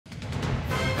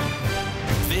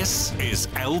This is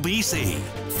LBC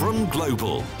from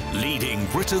Global, leading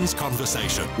Britain's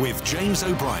conversation with James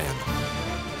O'Brien.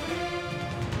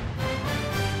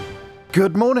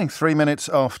 Good morning. 3 minutes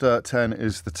after 10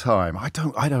 is the time. I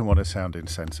don't want to sound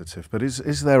insensitive, but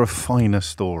is there a finer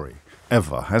story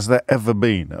ever? Has there ever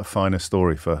been a finer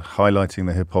story for highlighting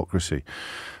the hypocrisy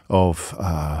of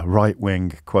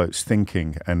right-wing, quotes,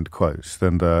 thinking, end quotes,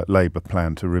 than the Labour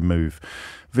plan to remove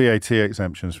VAT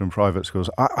exemptions from private schools?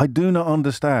 I do not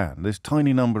understand this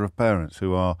tiny number of parents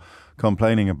who are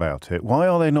complaining about it. Why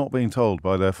are they not being told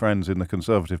by their friends in the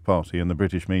Conservative Party and the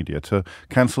British media to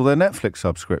cancel their Netflix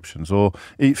subscriptions or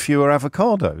eat fewer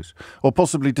avocados or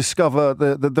possibly discover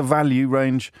the value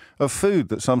range of food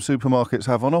that some supermarkets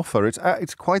have on offer?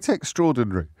 It's quite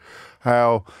extraordinary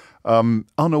how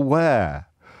unaware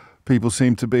people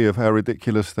seem to be of how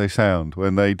ridiculous they sound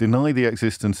when they deny the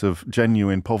existence of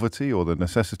genuine poverty or the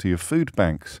necessity of food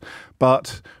banks,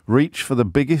 but reach for the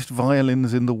biggest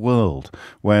violins in the world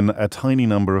when a tiny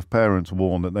number of parents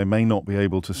warn that they may not be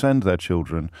able to send their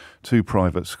children to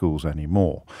private schools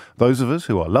anymore. Those of us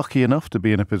who are lucky enough to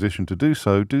be in a position to do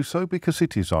so because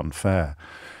it is unfair.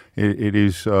 It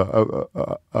is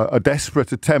a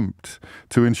desperate attempt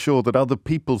to ensure that other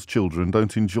people's children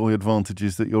don't enjoy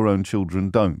advantages that your own children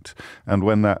don't. And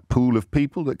when that pool of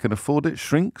people that can afford it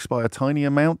shrinks by a tiny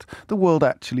amount, the world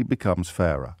actually becomes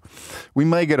fairer. We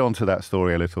may get onto that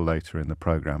story a little later in the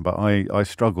programme, but I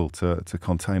struggle to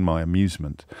contain my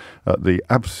amusement at the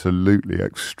absolutely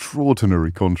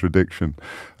extraordinary contradiction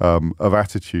of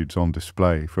attitudes on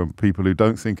display from people who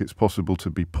don't think it's possible to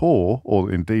be poor, or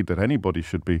indeed that anybody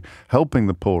should be helping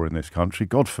the poor in this country.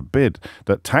 God forbid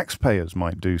that taxpayers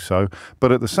might do so,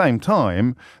 but at the same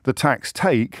time the tax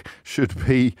take should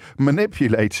be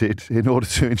manipulated in order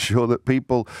to ensure that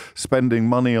people spending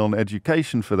money on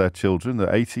education for their children that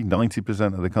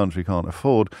 80-90% of the country can't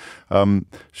afford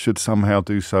should somehow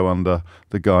do so under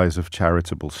the guise of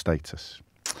charitable status.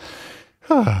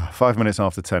 5 minutes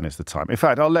after 10 is the time. In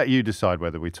fact, I'll let you decide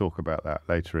whether we talk about that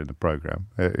later in the programme.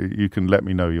 You can let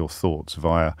me know your thoughts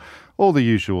via all the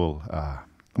usual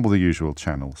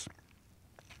channels.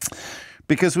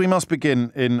 Because we must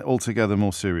begin in altogether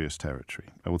more serious territory,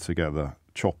 altogether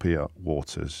choppier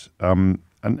waters. And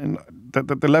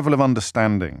the level of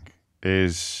understanding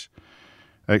is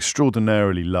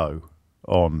extraordinarily low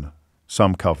on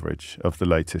some coverage of the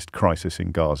latest crisis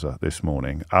in Gaza this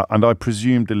morning, and I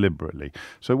presume deliberately.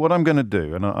 So what I'm going to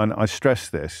do, and I stress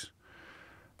this,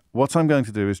 what I'm going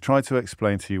to do is try to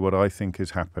explain to you what I think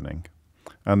is happening,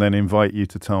 and then invite you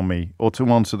to tell me, or to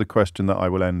answer the question that I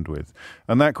will end with.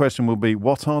 And that question will be,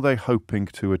 what are they hoping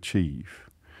to achieve?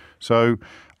 So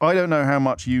I don't know how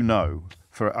much you know.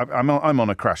 I'm on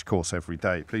a crash course every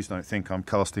day. Please don't think I'm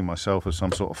casting myself as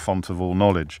some sort of font of all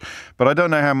knowledge. But I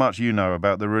don't know how much you know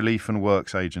about the Relief and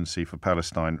Works Agency for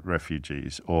Palestine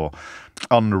Refugees, or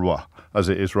UNRWA, as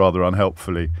it is rather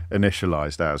unhelpfully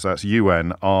initialised as. That's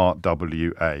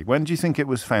UNRWA. When do you think it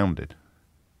was founded?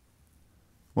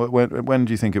 When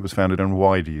do you think it was founded, and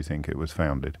why do you think it was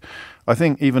founded? I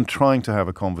think even trying to have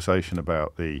a conversation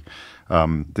about the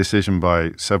decision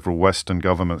by several Western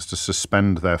governments to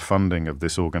suspend their funding of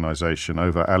this organisation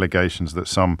over allegations that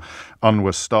some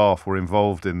UNRWA staff were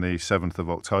involved in the 7th of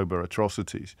October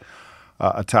atrocities,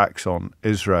 attacks on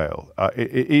Israel,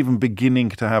 even beginning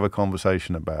to have a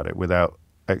conversation about it without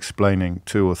explaining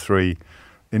two or three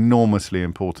enormously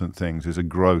important things is a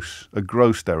gross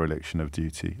dereliction of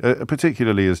duty,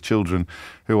 particularly as children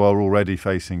who are already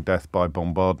facing death by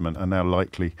bombardment are now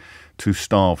likely to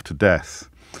starve to death.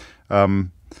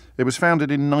 It was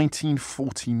founded in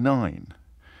 1949.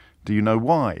 Do you know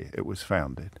why it was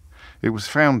founded? It was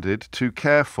founded to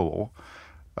care for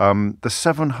the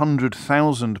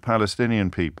 700,000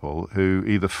 Palestinian people who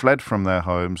either fled from their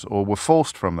homes or were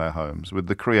forced from their homes with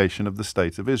the creation of the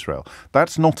State of Israel.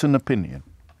 That's not an opinion.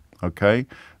 Okay,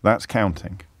 that's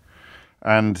counting.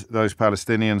 And those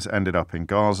Palestinians ended up in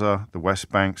Gaza, the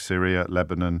West Bank, Syria,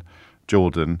 Lebanon,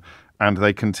 Jordan, and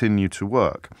they continue to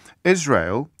work.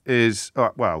 Israel is,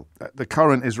 the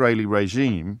current Israeli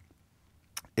regime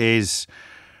is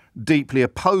deeply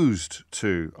opposed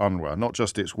to UNRWA, not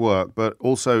just its work, but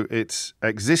also its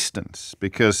existence,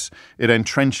 because it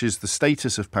entrenches the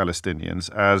status of Palestinians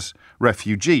as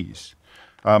refugees.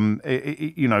 Even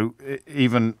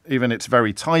its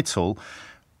very title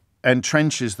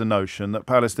entrenches the notion that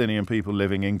Palestinian people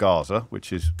living in Gaza,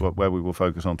 which is where we will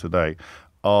focus on today,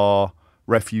 are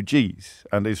refugees.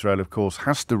 And Israel, of course,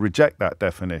 has to reject that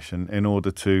definition in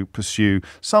order to pursue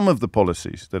some of the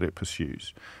policies that it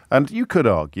pursues. And you could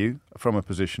argue, from a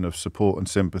position of support and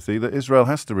sympathy, that Israel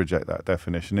has to reject that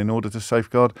definition in order to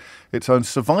safeguard its own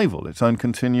survival, its own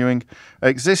continuing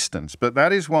existence. But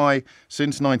that is why,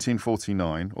 since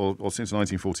 1949, or since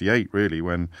 1948, really,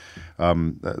 when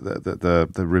the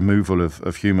removal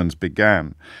of humans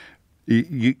began,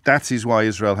 that is why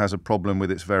Israel has a problem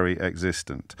with its very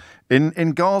existence.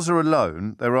 In Gaza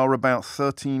alone, there are about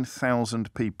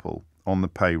 13,000 people on the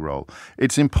payroll.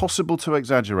 It's impossible to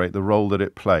exaggerate the role that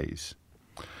it plays.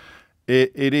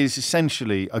 It is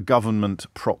essentially a government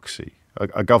proxy,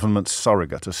 a government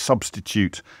surrogate, a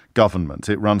substitute government.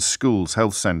 It runs schools,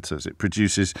 health centres. It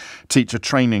produces teacher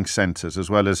training centres as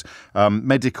well as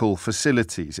medical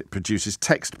facilities. It produces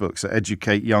textbooks that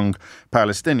educate young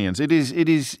Palestinians. It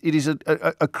is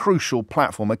a crucial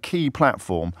platform, a key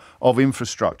platform of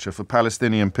infrastructure for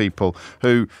Palestinian people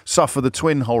who suffer the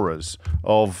twin horrors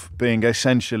of being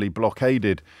essentially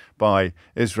blockaded by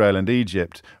Israel and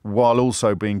Egypt, while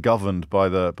also being governed by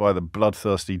the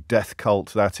bloodthirsty death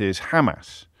cult that is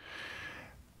Hamas.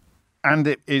 And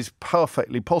it is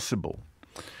perfectly possible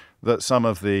that some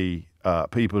of the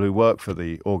people who work for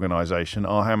the organisation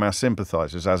are Hamas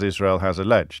sympathisers, as Israel has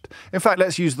alleged. In fact,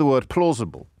 let's use the word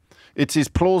plausible. It is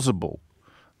plausible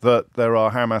that there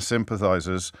are Hamas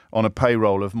sympathisers on a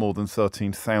payroll of more than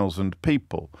 13,000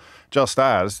 people.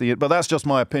 But that's just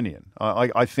my opinion.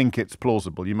 I think it's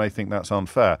plausible. You may think that's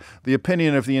unfair. The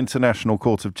opinion of the International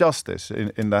Court of Justice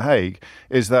in The Hague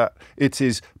is that it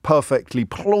is perfectly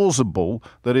plausible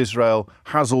that Israel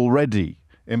has already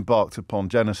embarked upon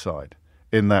genocide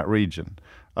in that region.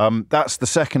 That's the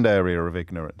second area of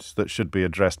ignorance that should be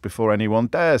addressed before anyone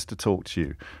dares to talk to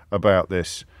you about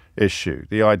this issue.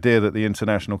 The idea that the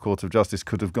International Court of Justice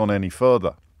could have gone any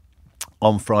further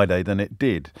on Friday than it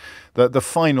did. That the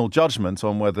final judgment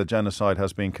on whether genocide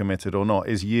has been committed or not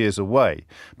is years away.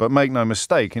 But make no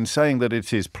mistake, in saying that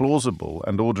it is plausible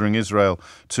and ordering Israel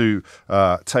to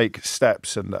take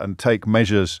steps and take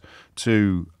measures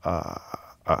to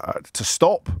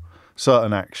stop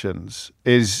certain actions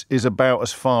is about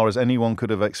as far as anyone could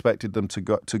have expected them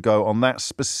to go on that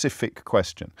specific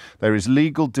question. There is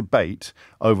legal debate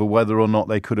over whether or not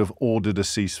they could have ordered a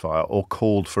ceasefire or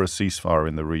called for a ceasefire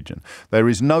in the region. There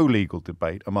is no legal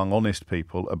debate among honest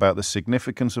people about the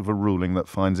significance of a ruling that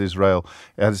finds Israel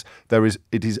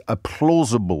it is a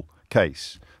plausible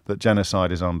case that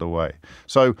genocide is underway.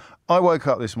 So I woke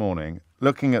up this morning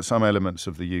looking at some elements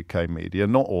of the UK media,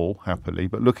 not all, happily,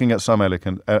 but looking at some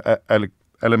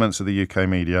elements of the UK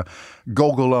media,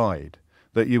 goggle-eyed,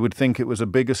 that you would think it was a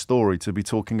bigger story to be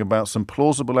talking about some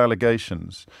plausible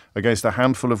allegations against a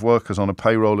handful of workers on a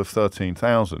payroll of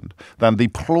 13,000 than the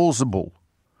plausible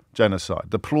genocide,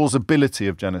 the plausibility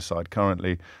of genocide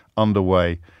currently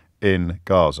underway in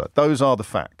Gaza. Those are the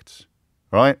facts,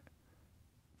 right?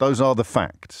 Those are the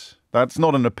facts. That's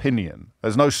not an opinion.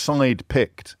 There's no side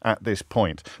picked at this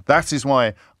point. That is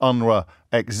why UNRWA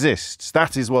exists.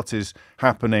 That is what is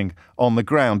happening on the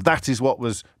ground. That is what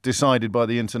was decided by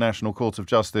the International Court of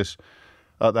Justice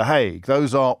at The Hague.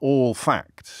 Those are all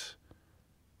facts.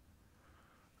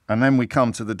 And then we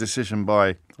come to the decision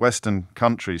by Western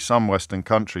countries, some Western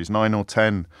countries, 9 or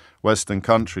 10 Western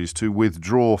countries, to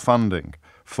withdraw funding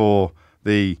for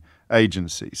the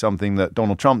agency, something that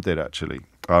Donald Trump did, actually.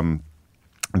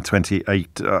 In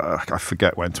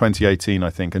 2018, I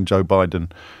think, and Joe Biden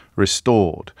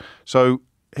restored. So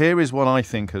here is what I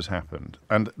think has happened.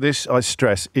 And this, I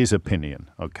stress, is opinion,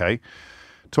 okay?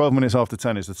 12 minutes after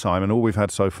 10 is the time, and all we've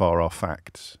had so far are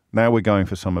facts. Now we're going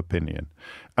for some opinion.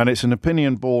 And it's an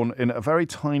opinion born in a very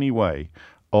tiny way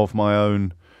of my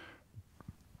own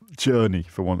journey,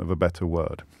 for want of a better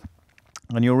word.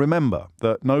 And you'll remember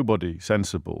that nobody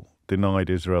sensible denied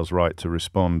Israel's right to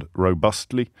respond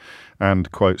robustly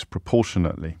and, quotes,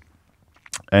 proportionately,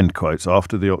 end quotes,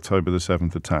 after the October the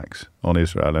 7th attacks on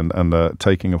Israel and the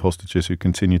taking of hostages who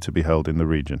continue to be held in the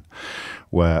region,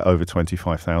 where over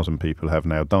 25,000 people have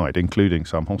now died, including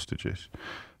some hostages.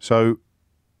 So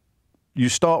you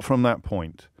start from that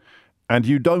point, and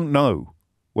you don't know,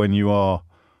 when you are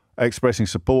expressing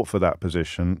support for that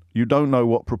position, you don't know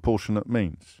what proportionate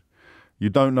means. You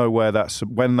don't know when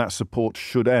that support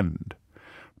should end.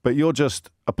 But you're just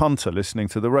a punter listening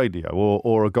to the radio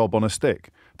or a gob on a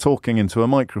stick, talking into a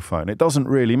microphone. It doesn't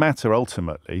really matter,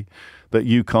 ultimately, that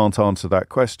you can't answer that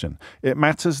question. It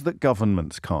matters that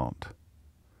governments can't.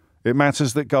 It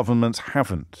matters that governments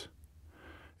haven't.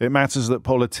 It matters that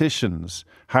politicians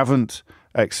haven't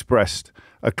expressed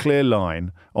a clear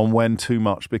line on when too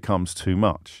much becomes too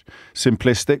much.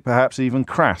 Simplistic, perhaps even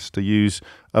crass, to use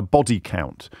a body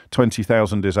count.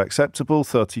 20,000 is acceptable,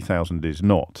 30,000 is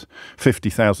not.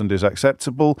 50,000 is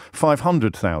acceptable,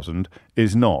 500,000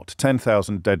 is not.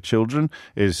 10,000 dead children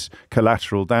is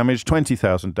collateral damage,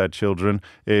 20,000 dead children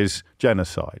is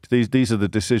genocide. These are the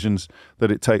decisions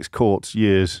that it takes courts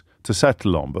years to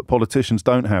settle on, but politicians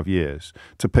don't have years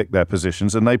to pick their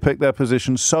positions, and they pick their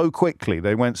positions so quickly,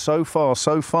 they went so far,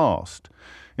 so fast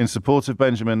in support of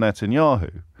Benjamin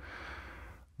Netanyahu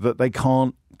that they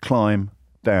can't climb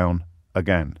down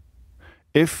again.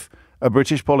 If a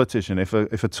British politician, if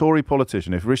a Tory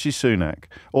politician, if Rishi Sunak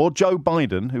or Joe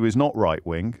Biden, who is not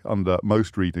right-wing under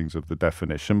most readings of the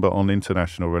definition, but on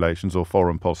international relations or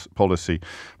foreign policy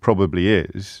probably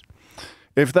is,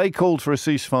 if they called for a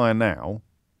ceasefire now,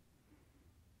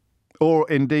 or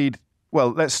indeed, well,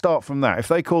 let's start from that. If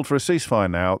they called for a ceasefire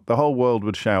now, the whole world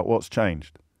would shout, what's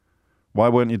changed? Why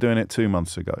weren't you doing it 2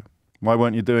 months ago? Why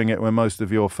weren't you doing it when most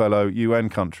of your fellow UN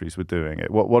countries were doing it?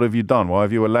 What have you done? Why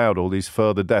have you allowed all these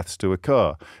further deaths to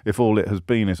occur if all it has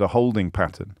been is a holding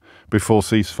pattern before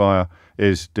ceasefire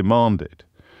is demanded?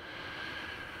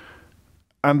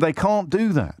 And they can't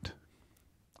do that.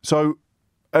 So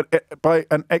by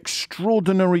an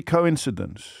extraordinary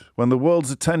coincidence, when the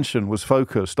world's attention was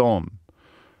focused on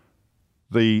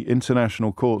the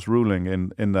International Court's ruling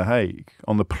in The Hague,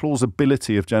 on the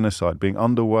plausibility of genocide being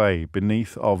underway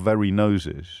beneath our very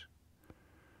noses,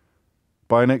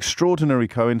 by an extraordinary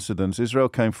coincidence, Israel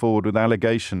came forward with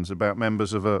allegations about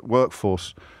members of a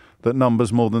workforce that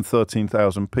numbers more than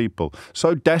 13,000 people.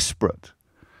 So desperate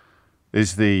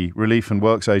is the Relief and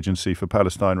Works Agency for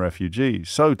Palestine refugees.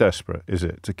 So desperate is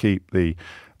it to keep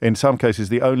in some cases,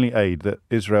 the only aid that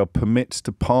Israel permits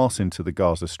to pass into the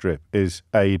Gaza Strip is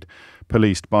aid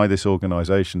policed by this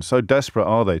organisation. So desperate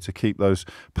are they to keep those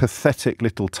pathetic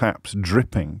little taps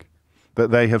dripping that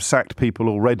they have sacked people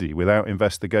already without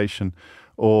investigation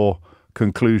or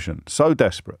conclusion. So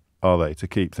desperate are they to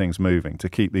keep things moving, to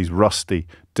keep these rusty,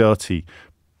 dirty,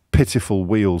 pitiful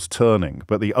wheels turning,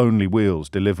 but the only wheels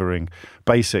delivering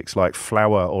basics like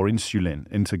flour or insulin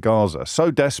into Gaza. So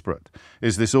desperate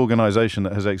is this organisation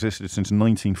that has existed since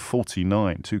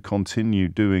 1949 to continue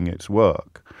doing its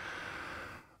work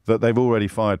that they've already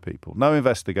fired people. No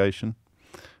investigation,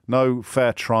 no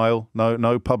fair trial,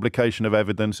 no publication of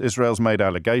evidence. Israel's made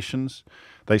allegations.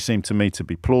 They seem to me to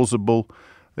be plausible.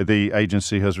 The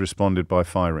agency has responded by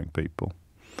firing people.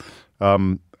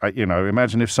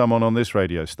 Imagine if someone on this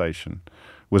radio station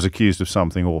was accused of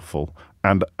something awful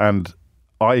and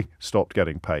I stopped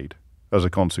getting paid as a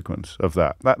consequence of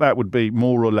that. That would be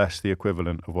more or less the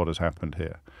equivalent of what has happened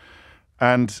here.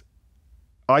 And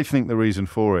I think the reason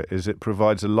for it is it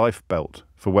provides a lifebelt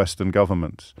for Western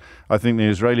governments. I think the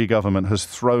Israeli government has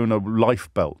thrown a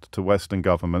lifebelt to Western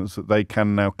governments that they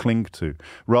can now cling to,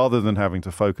 rather than having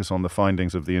to focus on the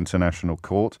findings of the International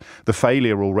Court, the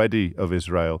failure already of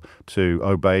Israel to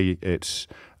obey its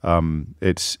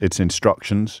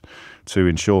instructions, to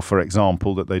ensure, for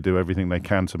example, that they do everything they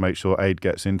can to make sure aid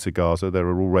gets into Gaza. There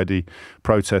are already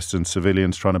protests and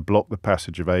civilians trying to block the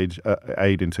passage of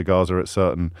aid into Gaza at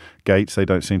certain gates. They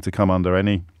don't seem to come under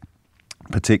any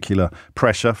particular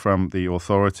pressure from the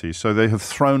authorities. So they have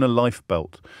thrown a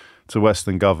lifebelt to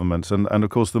Western governments. And of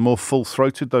course, the more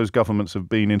full-throated those governments have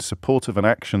been in support of an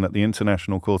action that the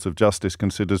International Court of Justice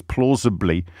considers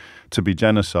plausibly to be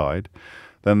genocide,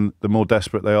 then the more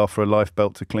desperate they are for a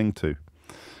lifebelt to cling to.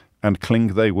 And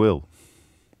cling they will.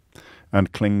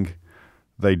 And cling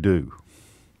they do.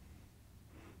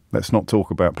 Let's not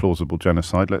talk about plausible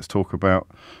genocide. Let's talk about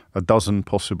a dozen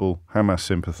possible Hamas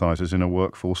sympathisers in a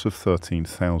workforce of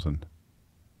 13,000.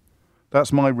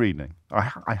 That's my reading.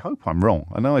 I hope I'm wrong.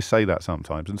 I know I say that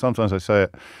sometimes, and sometimes I say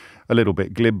it a little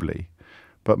bit glibly,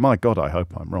 but my God, I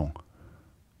hope I'm wrong.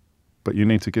 But you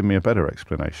need to give me a better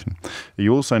explanation.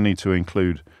 You also need to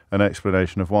include an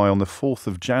explanation of why on the 4th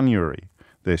of January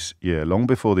this year, long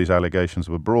before these allegations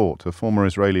were brought, a former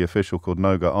Israeli official called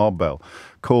Noga Arbel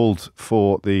called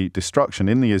for the destruction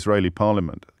in the Israeli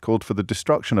parliament, called for the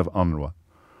destruction of UNRWA,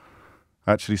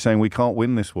 actually saying we can't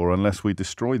win this war unless we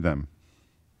destroy them.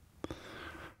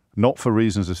 Not for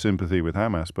reasons of sympathy with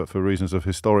Hamas, but for reasons of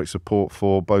historic support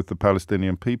for both the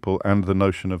Palestinian people and the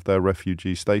notion of their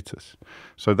refugee status.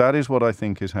 So that is what I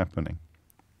think is happening.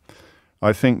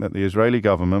 I think that the Israeli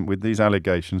government, with these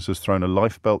allegations, has thrown a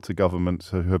lifebelt to governments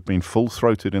who have been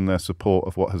full-throated in their support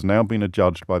of what has now been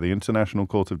adjudged by the International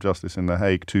Court of Justice in The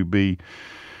Hague to be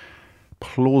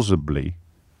plausibly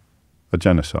a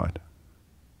genocide.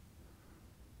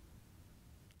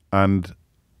 And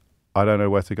I don't know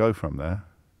where to go from there.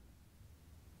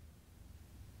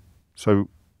 So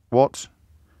what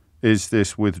is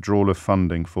this withdrawal of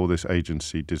funding for this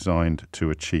agency designed to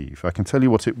achieve? I can tell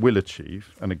you what it will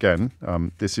achieve. And again,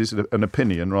 this is an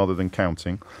opinion rather than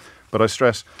counting. But I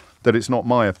stress that it's not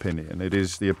my opinion. It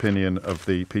is the opinion of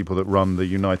the people that run the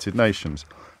United Nations.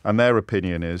 And their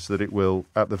opinion is that it will,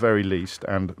 at the very least,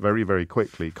 and very, very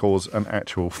quickly, cause an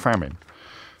actual famine.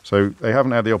 So they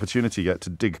haven't had the opportunity yet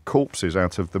to dig corpses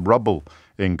out of the rubble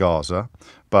in Gaza,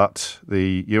 but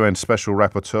the UN Special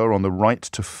Rapporteur on the right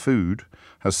to food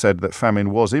has said that famine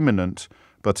was imminent,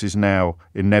 but is now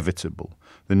inevitable.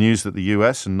 The news that the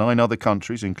US and 9 other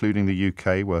countries, including the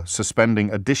UK, were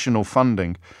suspending additional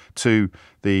funding to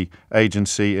the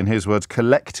agency, in his words,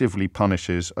 collectively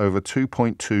punishes over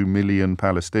 2.2 million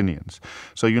Palestinians.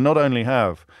 So you not only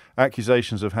have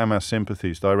accusations of Hamas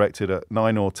sympathies directed at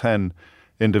 9 or 10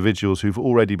 individuals who've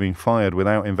already been fired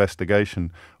without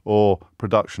investigation or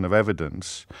production of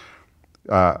evidence,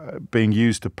 being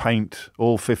used to paint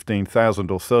all 15,000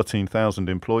 or 13,000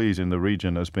 employees in the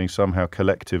region as being somehow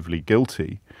collectively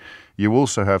guilty. You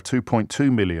also have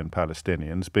 2.2 million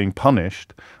Palestinians being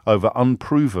punished over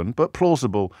unproven but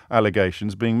plausible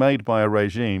allegations being made by a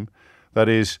regime that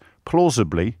is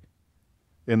plausibly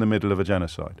in the middle of a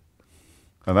genocide.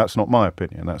 And that's not my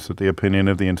opinion. That's the opinion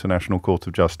of the International Court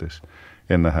of Justice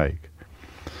in The Hague.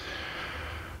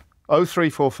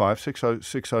 0345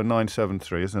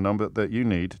 6060973 is the number that you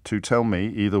need to tell me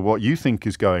either what you think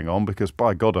is going on, because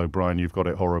by God, O'Brien, you've got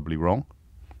it horribly wrong.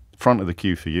 Front of the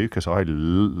queue for you, because I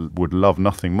would love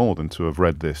nothing more than to have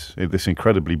read this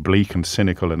incredibly bleak and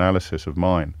cynical analysis of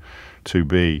mine to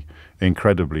be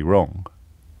incredibly wrong.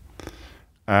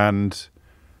 And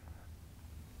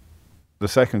the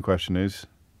second question is,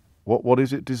 what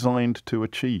is it designed to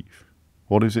achieve?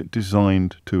 What is it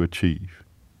designed to achieve?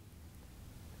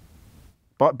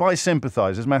 By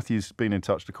sympathisers, Matthew's been in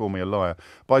touch to call me a liar.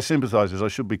 By sympathisers, I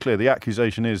should be clear, the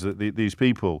accusation is that these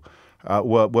people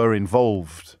were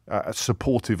involved,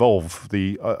 supportive of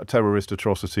the terrorist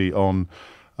atrocity on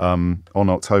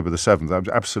October the 7th. That was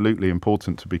absolutely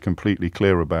important to be completely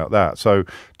clear about that. So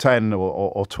 10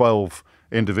 or 12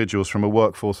 individuals from a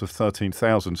workforce of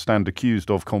 13,000 stand accused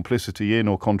of complicity in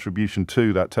or contribution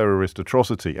to that terrorist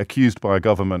atrocity, accused by a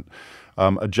government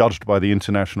adjudged by the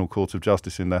International Court of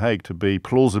Justice in The Hague to be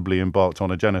plausibly embarked on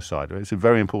a genocide. It's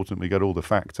very important we get all the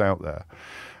facts out there.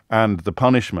 And the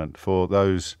punishment for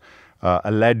those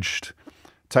alleged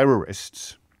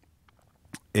terrorists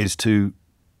is to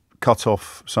cut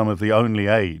off some of the only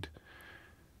aid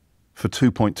for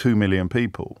 2.2 million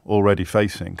people already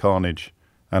facing carnage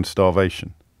and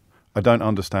starvation. I don't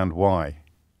understand why.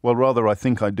 Well, rather, I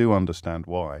think I do understand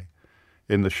why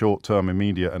in the short-term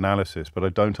immediate analysis, but I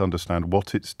don't understand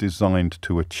what it's designed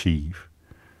to achieve.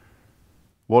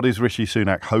 What is Rishi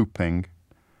Sunak hoping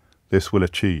this will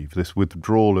achieve, this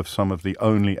withdrawal of some of the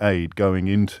only aid going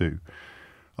into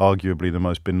arguably the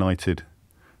most benighted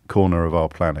corner of our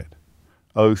planet?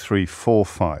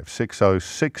 0345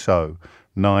 6060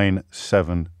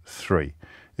 973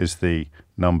 is the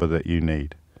number that you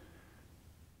need.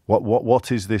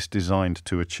 What is this designed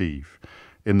to achieve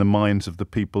in the minds of the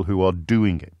people who are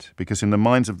doing it? Because in the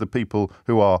minds of the people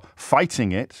who are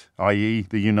fighting it, i.e.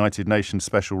 the United Nations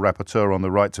Special Rapporteur on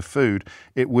the right to food,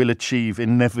 it will achieve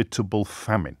inevitable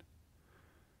famine.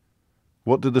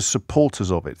 What do the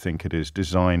supporters of it think it is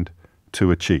designed to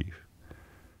achieve?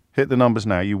 Hit the numbers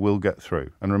now, you will get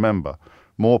through. And remember,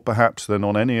 more perhaps than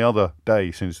on any other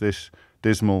day since this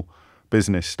dismal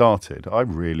business started, I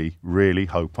really, really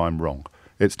hope I'm wrong.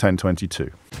 It's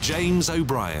 10:22. James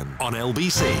O'Brien on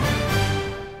LBC.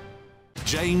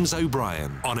 James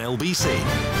O'Brien on LBC.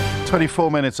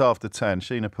 24 minutes after 10.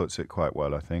 Sheena puts it quite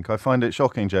well, I think. I find it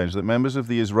shocking, James, that members of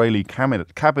the Israeli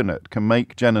cabinet can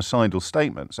make genocidal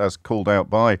statements, as called out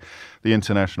by the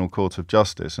International Court of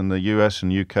Justice, and the US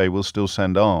and UK will still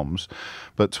send arms.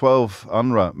 But 12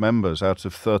 UNRWA members out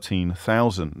of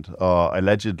 13,000 are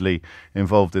allegedly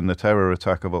involved in the terror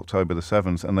attack of October the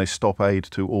 7th, and they stop aid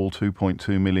to all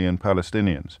 2.2 million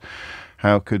Palestinians.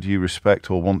 How could you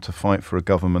respect or want to fight for a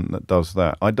government that does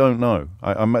that? I don't know.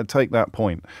 I might take that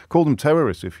point. Call them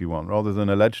terrorists if you want, rather than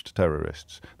alleged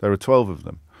terrorists. There are 12 of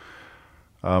them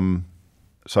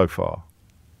so far.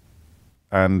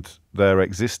 And their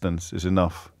existence is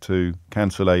enough to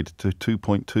cancel aid to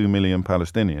 2.2 million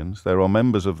Palestinians. There are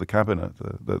members of the cabinet,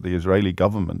 the Israeli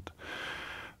government,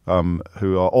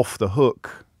 who are off the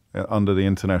hook under the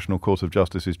International Court of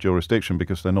Justice's jurisdiction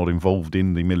because they're not involved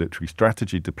in the military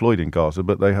strategy deployed in Gaza,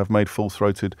 but they have made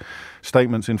full-throated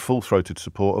statements in full-throated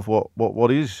support of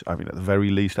what is, I mean, at the very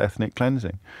least, ethnic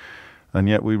cleansing. And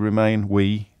yet we remain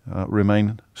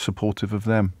supportive of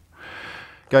them.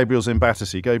 Gabriel's in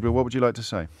Battersea. Gabriel, what would you like to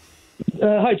say?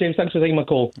 Hi, James. Thanks for taking my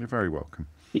call. You're very welcome.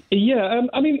 Yeah,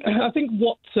 I mean, I think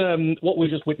what we're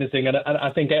just witnessing, and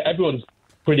I think everyone's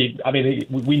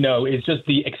we know, is just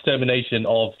the extermination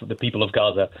of the people of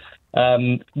Gaza.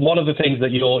 One of the things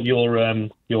that your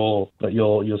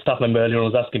staff member earlier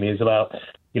was asking me is about,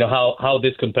 how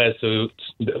this compares to,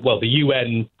 the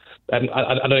UN. And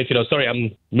I don't know if you know. Sorry,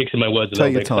 I'm mixing my words a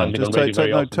little bit. Take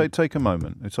your time. Just take a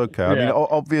moment. It's okay. I mean,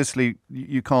 obviously,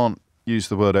 you can't use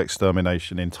the word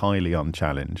extermination entirely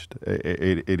unchallenged.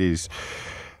 It is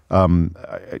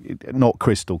not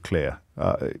crystal clear.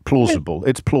 Plausible.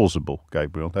 It's plausible,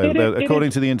 Gabriel.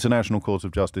 According to the International Court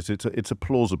of Justice, it's a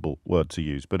plausible word to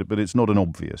use, but it's not an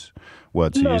obvious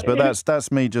word to use. But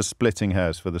that's me just splitting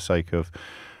hairs for the sake of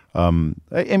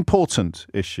important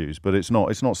issues, but it's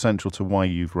not central to why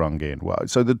you've rung in. Well,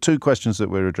 so the two questions that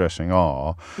we're addressing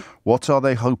are: what are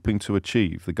they hoping to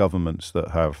achieve, the governments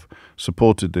that have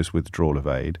supported this withdrawal of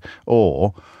aid,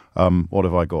 or what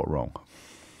have I got wrong?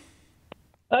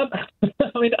 I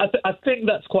mean, I think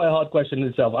that's quite a hard question in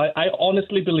itself. I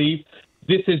honestly believe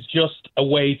this is just a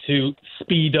way to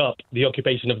speed up the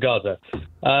occupation of Gaza.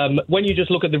 When you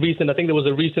just look at I think there was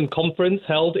a recent conference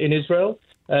held in Israel,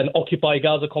 an Occupy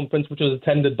Gaza conference, which was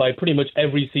attended by pretty much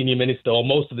every senior minister, or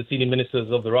most of the senior ministers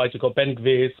of the right. You've got Ben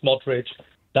Gvir, Smotrich,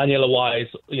 Daniela Wise,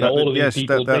 all of these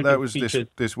people. That was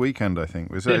this weekend, I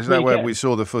think. Is that where we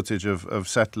saw the footage of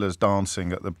settlers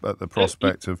dancing at the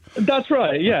prospect of? That's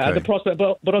right, yeah, okay. At the prospect.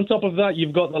 But on top of that,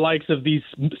 you've got the likes of these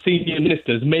senior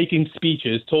ministers making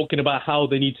speeches talking about how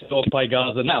they need to occupy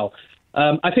Gaza now.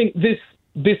 I think this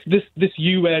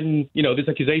UN, this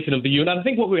accusation of the UN, and I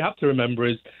think what we have to remember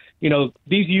is,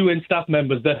 these UN staff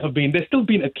members they're still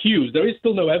being accused. There is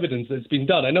still no evidence that's been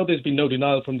done. I know there's been no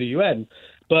denial from the UN,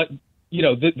 but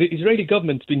the Israeli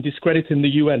government's been discrediting the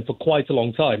UN for quite a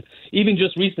long time. Even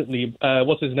just recently,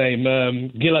 what's his name,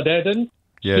 Gilad Erdan,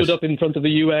 stood up in front of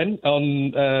the UN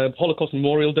on Holocaust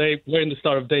Memorial Day, wearing the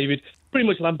Star of David, pretty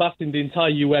much lambasting the entire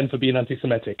UN for being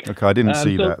anti-Semitic. Okay, I didn't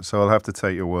see that, so I'll have to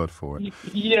take your word for it.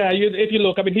 Yeah, if you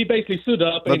look, I mean, he basically stood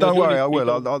up. No, don't worry, I will.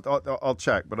 I'll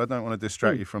check, but I don't want to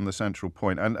distract you from the central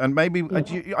point. And maybe,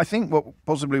 I think what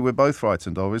possibly we're both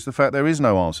frightened of is the fact there is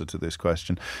no answer to this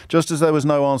question, just as there was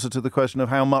no answer to the question of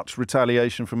how much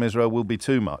retaliation from Israel will be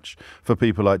too much for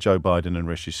people like Joe Biden and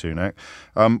Rishi Sunak.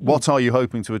 What are you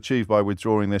hoping to achieve by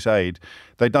withdrawing this aid?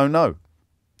 They don't know.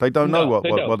 They don't know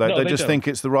they just think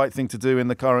it's the right thing to do in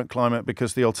the current climate,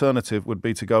 because the alternative would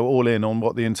be to go all in on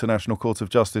what the International Court of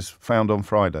Justice found on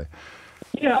Friday.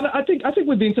 Yeah, I think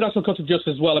with the International Court of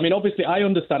Justice as well. I mean, obviously, I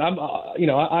understand.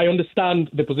 I understand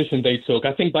the position they took.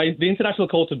 I think the International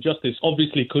Court of Justice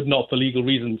obviously could not, for legal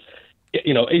reasons,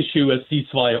 issue a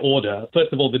ceasefire order.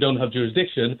 First of all, they don't have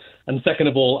jurisdiction, and second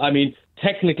of all, I mean,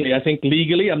 technically, I think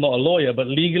legally, I'm not a lawyer, but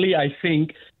legally, I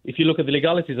think if you look at the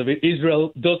legalities of it,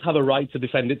 Israel does have a right to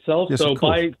defend itself. Yes, so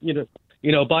by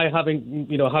having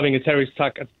a terrorist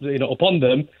attack upon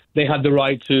them, they had the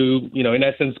right to in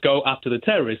essence go after the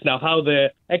terrorists. Now, how they're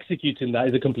executing that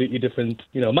is a completely different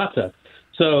matter.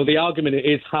 So the argument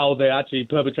is how they're actually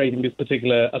perpetrating this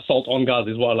particular assault on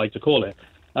Gaza is what I like to call it.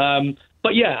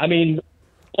 But yeah, I mean,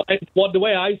 the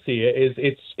way I see it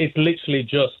is it's literally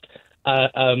just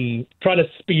trying to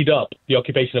speed up the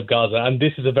occupation of Gaza, and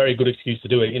this is a very good excuse to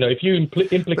do it. If you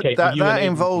implicate that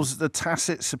involves the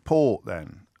tacit support,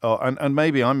 then, and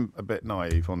maybe I'm a bit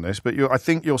naive on this, but I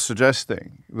think you're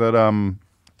suggesting that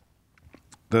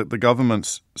the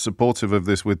governments supportive of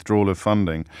this withdrawal of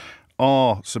funding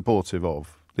are supportive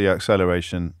of the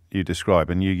acceleration you describe,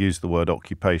 and you use the word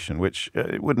occupation, which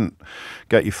it wouldn't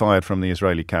get you fired from the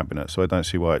Israeli cabinet, so I don't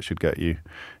see why it should get you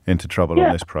into trouble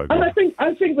on this programme. And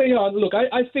I think they are. Look,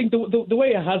 I think the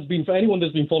way it has been for anyone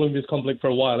that's been following this conflict for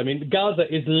a while, I mean, Gaza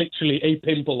is literally a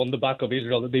pimple on the back of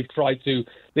Israel that they've tried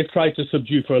to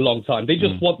subdue for a long time. They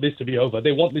just want this to be over.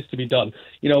 They want this to be done.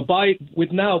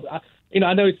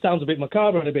 I know it sounds a bit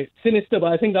macabre and a bit sinister,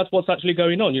 but I think that's what's actually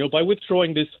going on. By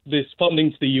withdrawing this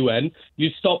funding to the UN, you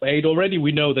stop aid. Already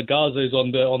we know that Gaza is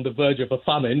on the verge of a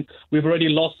famine. We've already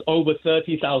lost over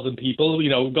 30,000 people.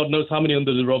 God knows how many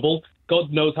under the rubble.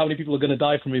 God knows how many people are going to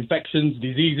die from infections,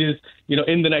 diseases,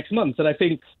 in the next months. And I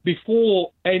think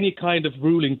before any kind of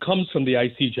ruling comes from the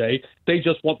ICJ, they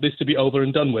just want this to be over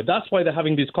and done with. That's why they're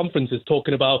having these conferences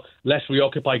talking about let's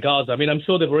reoccupy Gaza. I mean, I'm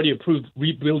sure they've already approved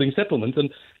rebuilding settlements. And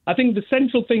I think the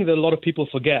central thing that a lot of people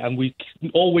forget, and we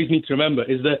always need to remember,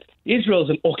 is that Israel is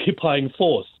an occupying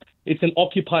force. It's an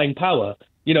occupying power.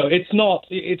 It's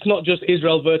not just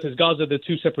Israel versus Gaza. They're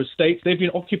two separate states. They've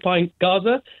been occupying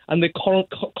Gaza, and they're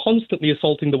constantly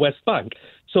assaulting the West Bank.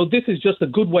 So this is just a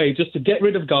good way just to get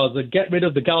rid of Gaza, get rid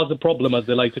of the Gaza problem, as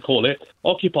they like to call it,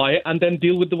 occupy it, and then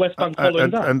deal with the West Bank following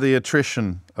that. And the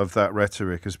attrition of that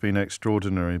rhetoric has been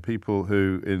extraordinary. People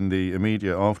who, in the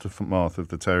immediate aftermath of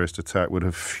the terrorist attack, would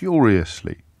have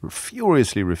furiously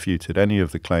refuted any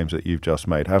of the claims that you've just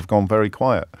made, have gone very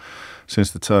quiet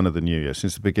since the turn of the new year,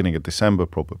 since the beginning of December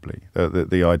probably.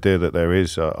 The idea that there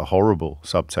is a horrible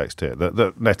subtext here, that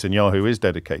Netanyahu is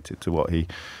dedicated to what he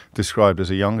described as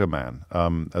a younger man,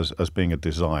 as being a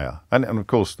desire. And of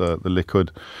course the Likud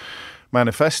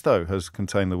manifesto has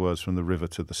contained the words from the river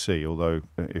to the sea, although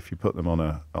if you put them on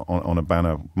a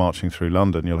banner marching through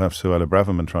London, you'll have Suella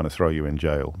Braverman trying to throw you in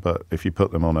jail. But if you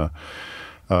put them on a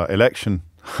election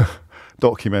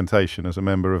documentation as a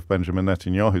member of Benjamin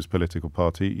Netanyahu's political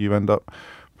party, you end up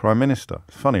Prime Minister.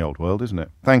 It's a funny old world, isn't it?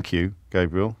 Thank you,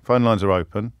 Gabriel. Phone lines are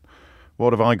open.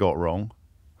 What have I got wrong?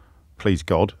 Please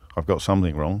God, I've got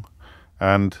something wrong.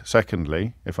 And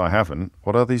secondly, if I haven't,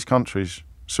 what are these countries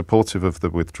supportive of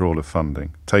the withdrawal of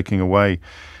funding, taking away,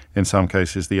 in some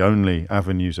cases, the only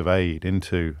avenues of aid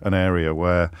into an area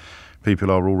where people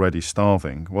are already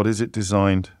starving? What is it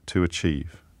designed to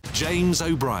achieve? James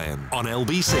O'Brien on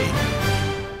LBC.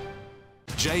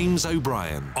 James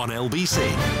O'Brien on LBC.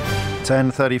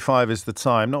 10:35 is the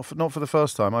time. Not for the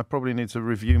first time. I probably need to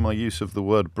review my use of the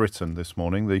word Britain this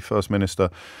morning. The First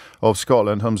Minister of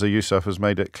Scotland, Humza Yousaf, has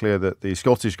made it clear that the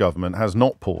Scottish Government has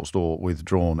not paused or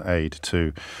withdrawn aid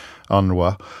to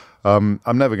UNRWA. I'm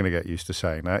never going to get used to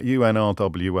saying that.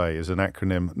 UNRWA is an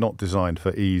acronym not designed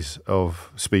for ease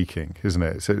of speaking, isn't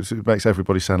it? So it makes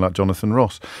everybody sound like Jonathan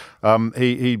Ross.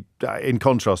 He, in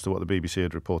contrast to what the BBC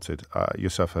had reported,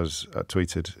 Yousaf has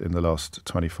tweeted in the last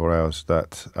 24 hours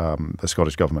that the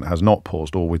Scottish Government has not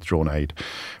paused or withdrawn aid.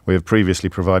 We have previously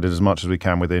provided as much as we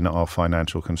can within our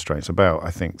financial constraints, about, I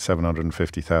think,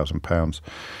 £750,000.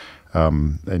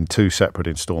 In two separate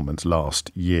instalments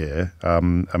last year.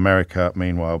 America,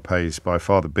 meanwhile, pays by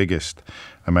far the biggest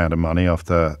amount of money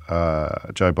after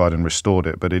Joe Biden restored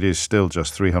it, but it is still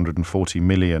just $340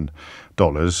 million.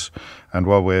 And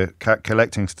while we're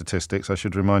collecting statistics, I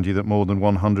should remind you that more than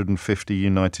 150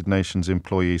 United Nations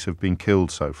employees have been killed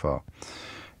so far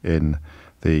in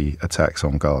the attacks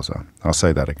on Gaza. I'll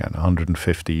say that again.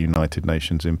 150 United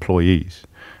Nations employees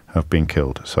have been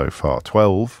killed so far.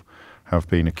 12 have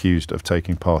been accused of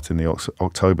taking part in the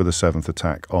October the 7th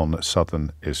attack on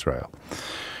southern Israel.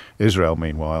 Israel,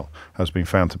 meanwhile, has been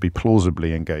found to be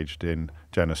plausibly engaged in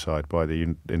genocide by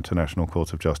the International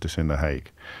Court of Justice in The Hague.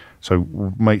 So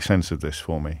make sense of this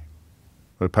for me.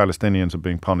 The Palestinians are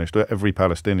being punished. Every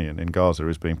Palestinian in Gaza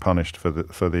is being punished for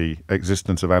the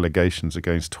existence of allegations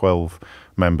against 12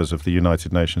 members of the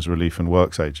United Nations Relief and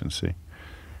Works Agency.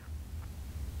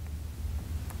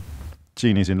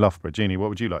 Jeannie's in Loughborough. Jeannie, what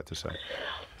would you like to say?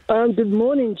 Good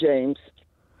morning, James.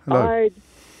 Hello.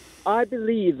 I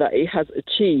believe that it has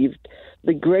achieved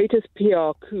the greatest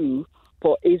PR coup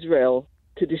for Israel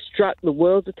to distract the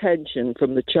world's attention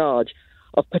from the charge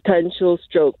of potential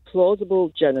plausible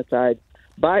genocide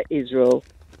by Israel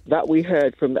that we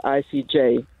heard from the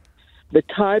ICJ. The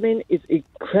timing is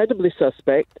incredibly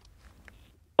suspect.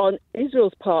 On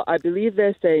Israel's part, I believe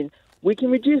they're saying, we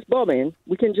can reduce bombing,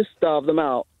 we can just starve them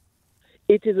out.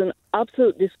 It is an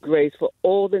absolute disgrace for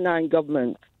all the 9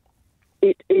 governments.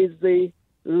 It is the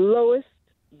lowest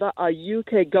that our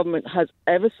UK government has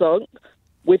ever sunk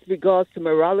with regards to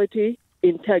morality,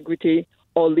 integrity,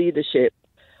 or leadership.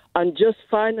 And just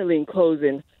finally, in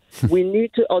closing, we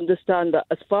need to understand that,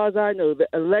 as far as I know, the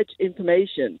alleged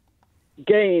information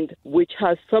gained, which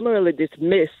has summarily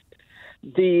dismissed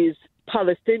these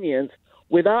Palestinians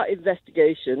without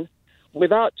investigation,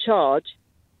 without charge,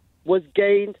 was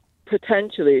gained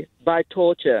potentially by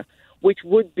torture, which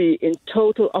would be in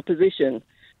total opposition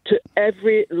to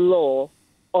every law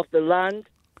of the land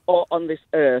or on this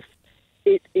earth.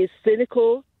 It is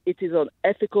cynical, it is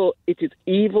unethical, it is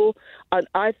evil, and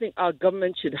I think our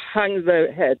government should hang their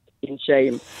head in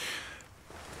shame.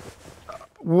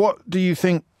 What do you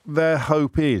think their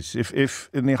hope is? If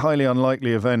in the highly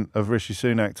unlikely event of Rishi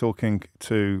Sunak talking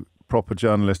to proper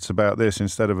journalists about this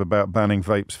instead of about banning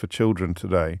vapes for children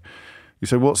today, you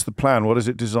say, what's the plan? What is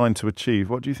it designed to achieve?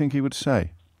 What do you think he would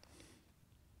say?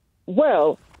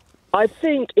 Well, I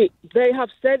think they have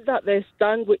said that they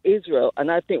stand with Israel,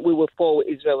 and I think we will fall with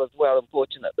Israel as well,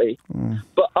 unfortunately.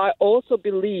 But I also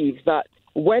believe that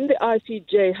when the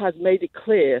ICJ has made it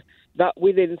clear that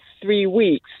within 3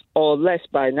 weeks or less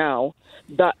by now,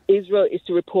 that Israel is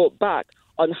to report back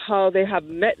on how they have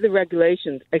met the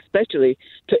regulations, especially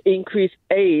to increase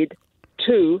aid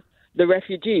to the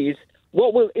refugees,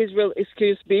 what will Israel's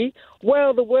excuse be?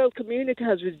 Well, the world community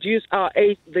has reduced our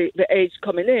age, the age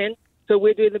coming in, so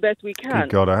we're doing the best we can.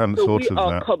 Good God, I hadn't thought of that.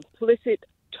 We are complicit,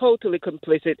 totally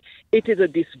complicit. It is a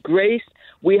disgrace.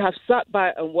 We have sat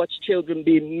by and watched children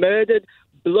being murdered,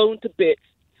 blown to bits,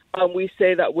 and we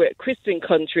say that we're a Christian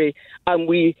country and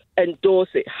we endorse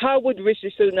it. How would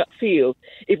Rishi Sunak feel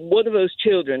if one of those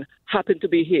children happened to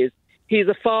be his? He's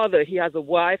a father, he has a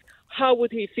wife. How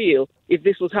would he feel if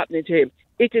this was happening to him?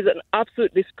 It is an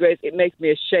absolute disgrace. It makes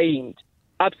me ashamed,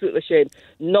 absolutely ashamed,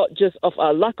 not just of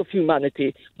our lack of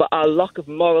humanity, but our lack of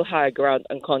moral high ground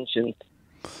and conscience.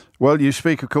 Well, you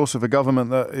speak, of course, of a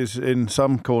government that is in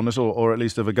some corners, or at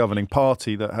least of a governing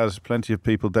party that has plenty of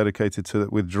people dedicated to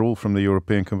withdrawal from the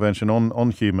European Convention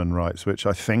on Human Rights, which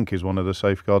I think is one of the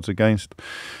safeguards against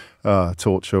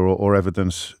torture or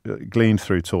evidence gleaned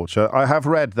through torture. I have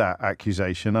read that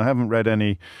accusation. I haven't read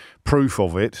any proof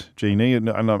of it, Jeannie, and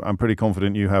I'm pretty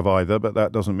confident you have either, but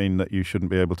that doesn't mean that you shouldn't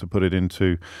be able to put it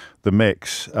into the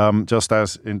mix, just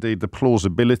as indeed the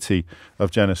plausibility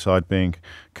of genocide being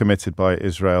committed by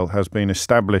Israel has been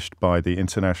established by the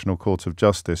International Court of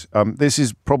Justice. This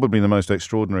is probably the most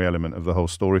extraordinary element of the whole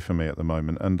story for me at the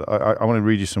moment, and I want to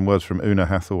read you some words from Una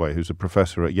Hathaway, who's a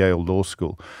professor at Yale Law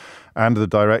School and the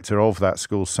director of that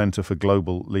school's Center for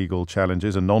Global Legal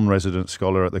Challenges, a non-resident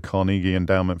scholar at the Carnegie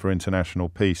Endowment for International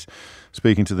Peace,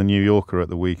 speaking to The New Yorker at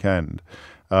the weekend.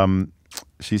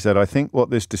 She said, "I think what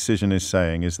this decision is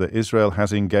saying is that Israel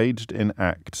has engaged in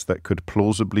acts that could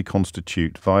plausibly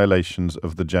constitute violations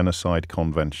of the Genocide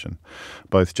Convention,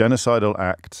 both genocidal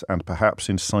acts and perhaps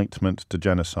incitement to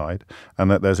genocide,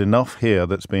 and that there's enough here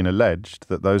that's been alleged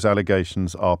that those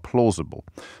allegations are plausible.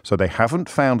 So they haven't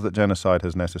found that genocide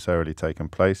has necessarily taken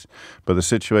place, but the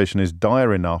situation is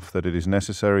dire enough that it is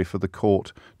necessary for the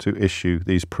court to issue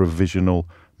these provisional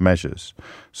measures."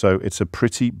 So it's a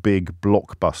pretty big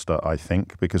blockbuster, I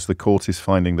think, because the court is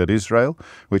finding that Israel,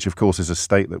 which of course is a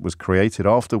state that was created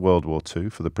after World War II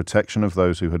for the protection of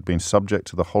those who had been subject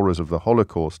to the horrors of the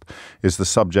Holocaust, is the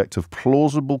subject of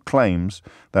plausible claims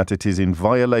that it is in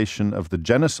violation of the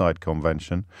Genocide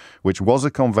Convention, which was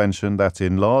a convention that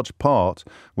in large part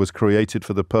was created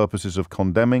for the purposes of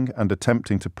condemning and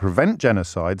attempting to prevent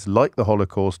genocides like the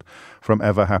Holocaust from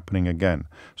ever happening again.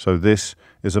 So this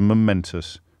is a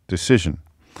momentous decision.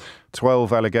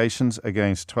 12 allegations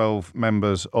against 12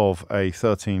 members of a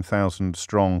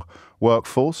 13,000-strong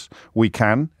workforce. We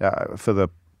can, for the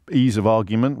ease of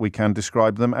argument, we can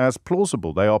describe them as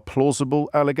plausible. They are plausible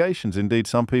allegations. Indeed,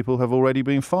 some people have already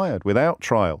been fired without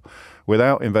trial,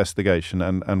 without investigation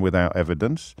and without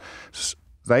evidence.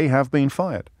 They have been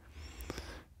fired.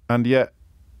 And yet,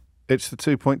 it's the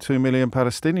 2.2 million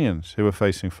Palestinians who are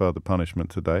facing further punishment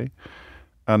today,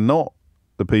 and not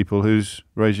the people whose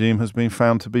regime has been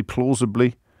found to be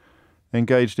plausibly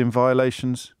engaged in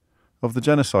violations of the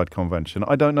Genocide Convention.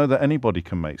 I don't know that anybody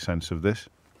can make sense of this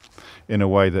in a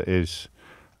way that is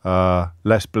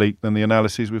less bleak than the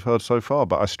analyses we've heard so far.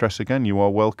 But I stress again, you are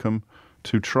welcome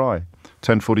to try.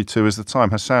 10:42 is the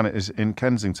time. Hassan is in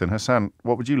Kensington. Hassan,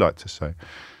 what would you like to say?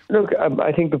 Look,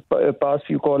 I think the past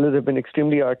few callers have been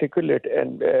extremely articulate,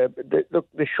 and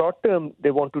the short term,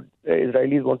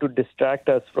 Israelis want to distract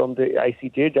us from the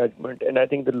ICJ judgment, and I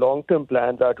think the long-term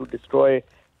plans are to destroy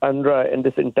UNRWA and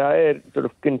this entire sort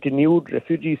of continued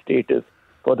refugee status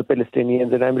for the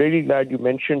Palestinians. And I'm really glad you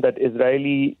mentioned that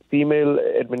Israeli female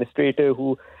administrator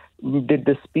who did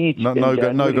the speech.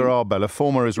 Noga Arbel, a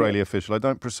former Israeli official. I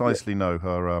don't precisely know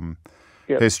her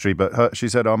history, but she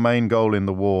said our main goal in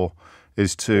the war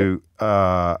is to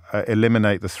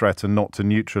eliminate the threat and not to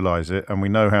neutralize it. And we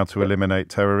know how to eliminate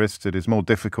terrorists. It is more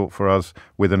difficult for us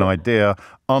with an idea.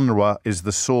 UNRWA is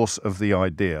the source of the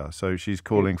idea. So she's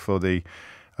calling for the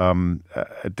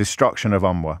destruction of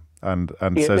UNRWA and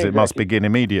says it must begin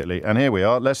immediately. And here we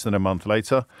are, less than a month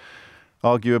later,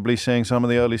 arguably seeing some of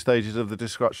the early stages of the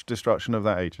destruction of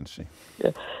that agency.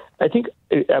 Yeah. I think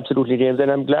absolutely, James,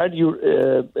 and I'm glad you're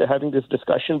having this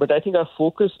discussion, but I think our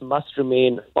focus must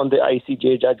remain on the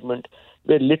ICJ judgment,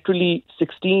 where literally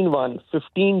 16-1,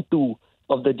 15-2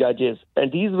 of the judges,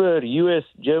 and these were US,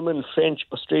 German, French,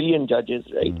 Australian judges,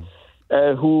 right,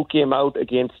 who came out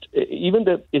against, even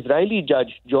the Israeli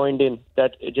judge joined in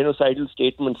that genocidal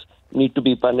statements need to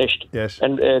be punished. Yes.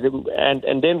 And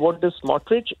then what does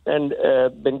Smotrich and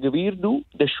Ben-Gvir do?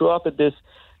 They show up at this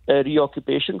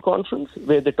reoccupation conference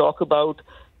where they talk about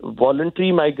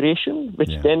voluntary migration,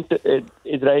 which then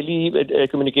Israeli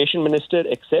communication minister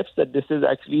accepts that this is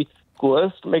actually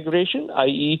coerced migration,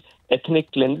 i.e.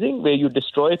 ethnic cleansing, where you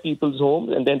destroy people's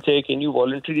homes and then say, can you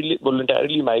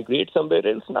voluntarily migrate somewhere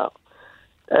else now?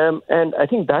 And I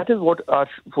think that is what our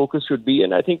focus should be.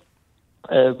 And I think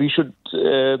we should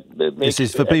make... This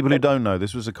is, for people who don't know,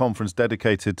 this was a conference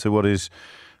dedicated to what is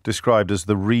described as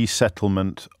the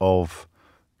resettlement of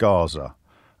Gaza,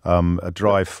 a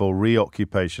drive for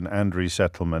reoccupation and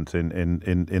resettlement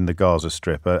in the Gaza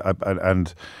Strip.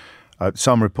 And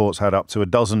some reports had up to a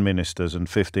dozen ministers and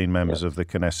 15 members of the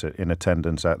Knesset in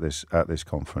attendance at this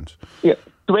conference. Yeah,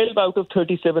 12 out of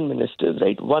 37 ministers,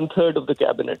 right? 1/3 of the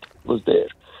cabinet was there.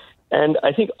 And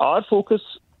I think our focus,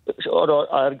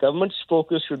 or our government's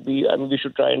focus should be, we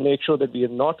should try and make sure that we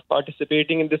are not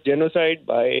participating in this genocide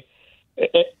by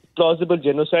plausible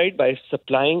genocide by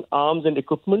supplying arms and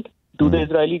equipment to the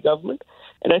Israeli government.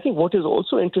 And I think what is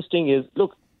also interesting is,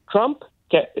 look, Trump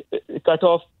cut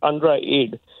off UNRWA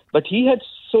aid, but he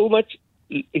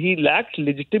lacked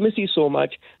legitimacy so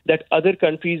much that other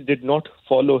countries did not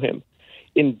follow him.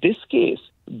 In this case,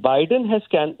 Biden has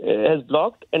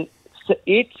blocked, and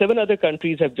 7 other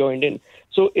countries have joined in.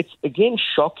 So it's again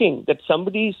shocking that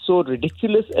somebody so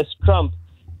ridiculous as Trump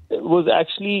was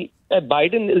actually,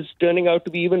 Biden is turning out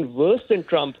to be even worse than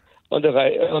Trump on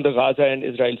the Gaza and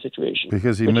Israel situation.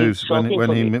 Because he moves,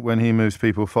 when he moves,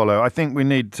 people follow. I think we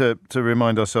need to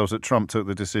remind ourselves that Trump took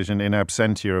the decision in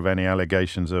absentia of any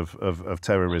allegations of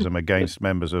terrorism against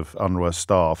members of UNRWA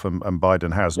staff, and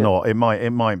Biden has not. It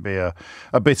might be a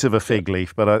bit of a fig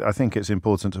leaf, but I think it's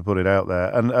important to put it out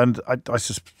there. And I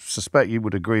suspect you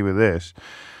would agree with this,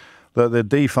 that the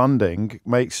defunding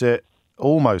makes it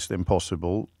almost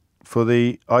impossible for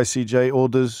the ICJ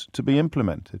orders to be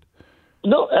implemented.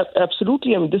 No,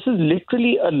 absolutely. This is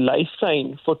literally a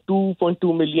lifeline for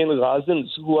 2.2 million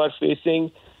Gazans who are facing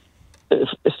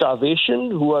starvation,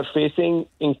 who are facing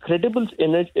incredible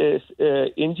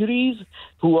injuries,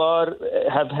 who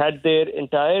have had their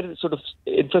entire sort of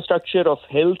infrastructure of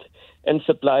health and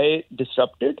supply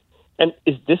disrupted. And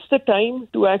is this the time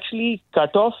to actually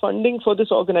cut off funding for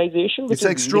this organization? It's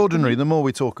extraordinary. The more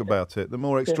we talk about it, the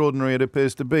more extraordinary it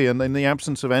appears to be. And in the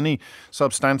absence of any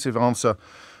substantive answer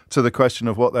to the question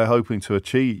of what they're hoping to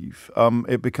achieve,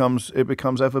 it becomes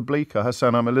ever bleaker.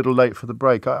 Hassan, I'm a little late for the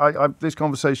break. This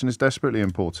conversation is desperately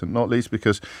important, not least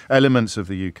because elements of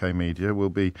the UK media will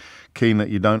be keen that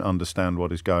you don't understand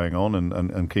what is going on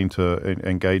and keen to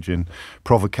engage in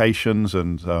provocations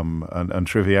and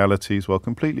trivialities while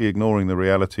completely ignoring the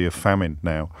reality of famine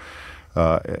now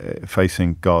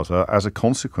facing Gaza as a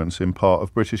consequence, in part,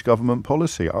 of British government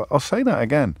policy. I'll say that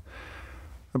again.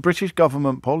 A British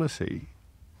government policy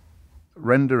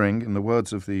rendering, in the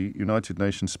words of the United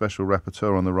Nations Special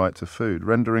Rapporteur on the Right to Food,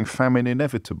 rendering famine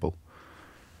inevitable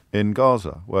in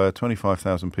Gaza, where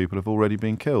 25,000 people have already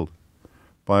been killed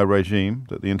by a regime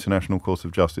that the International Court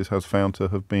of Justice has found to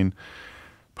have been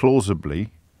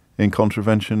plausibly in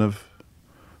contravention of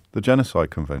the Genocide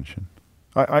Convention.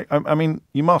 I mean,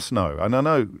 you must know, and I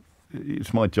know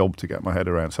it's my job to get my head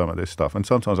around some of this stuff, and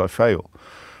sometimes I fail.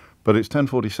 But it's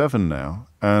 10:47 now,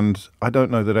 and I don't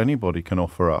know that anybody can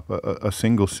offer up a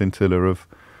single scintilla of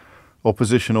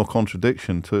opposition or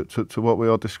contradiction to what we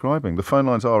are describing. The phone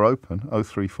lines are open,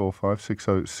 0345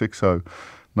 6060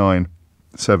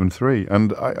 973.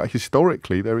 And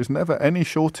historically, there is never any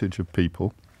shortage of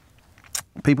people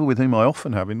with whom I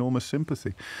often have enormous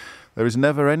sympathy. There is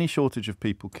never any shortage of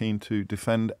people keen to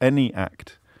defend any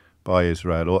act by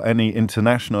Israel or any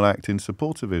international act in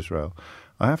support of Israel.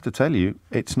 I have to tell you,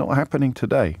 it's not happening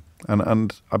today.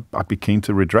 And I'd be keen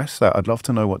to redress that. I'd love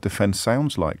to know what defence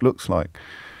sounds like, looks like.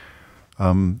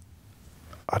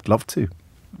 I'd love to.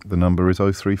 The number is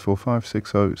 0345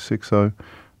 6060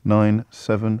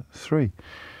 973.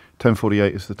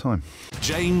 10:48 is the time.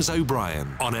 James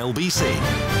O'Brien on LBC.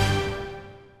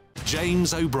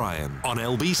 James O'Brien on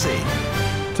LBC.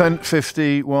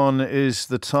 10:51 is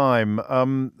the time.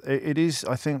 It is,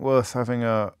 I think, worth having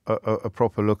a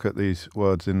proper look at these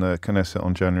words in the Knesset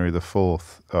on January the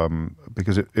 4th,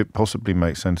 because it possibly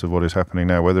makes sense of what is happening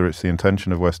now, whether it's the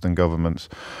intention of Western governments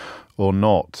or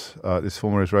not. This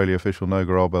former Israeli official,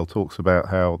 Noga Arbel, talks about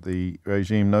how the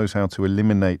regime knows how to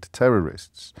eliminate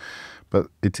terrorists, but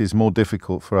it is more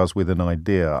difficult for us with an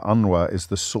idea. UNRWA is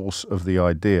the source of the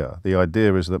idea. The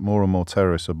idea is that more and more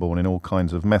terrorists are born in all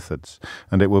kinds of methods,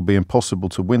 and it will be impossible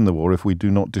to win the war if we do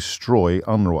not destroy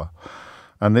UNRWA.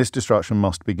 And this destruction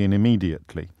must begin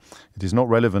immediately. It is not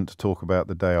relevant to talk about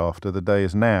the day after. The day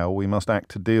is now. We must act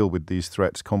to deal with these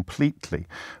threats completely,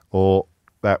 or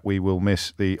that we will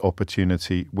miss the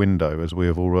opportunity window, as we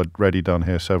have already done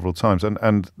here several times.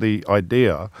 And the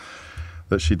idea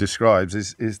that she describes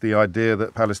is the idea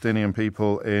that Palestinian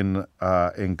people in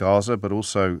Gaza, but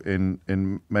also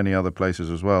in many other places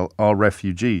as well, are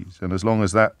refugees. And as long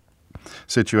as that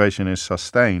situation is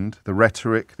sustained, the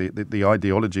rhetoric, the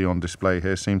ideology on display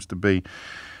here seems to be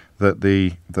that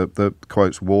the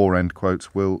quotes war end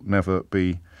quotes will never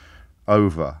be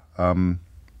over.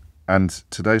 And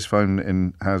today's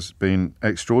phone-in has been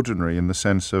extraordinary in the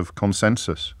sense of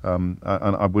consensus. And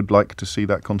I would like to see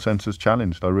that consensus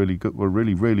challenged. I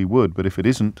really would. But if it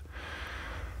isn't,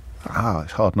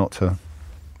 it's hard not to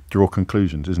draw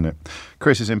conclusions, isn't it?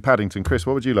 Chris is in Paddington. Chris,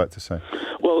 what would you like to say?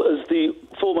 Well, as the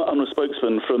former UNRWA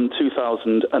spokesman from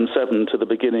 2007 to the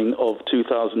beginning of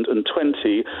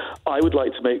 2020, I would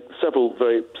like to make several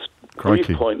very brief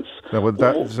points.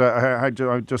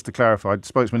 Just to clarify,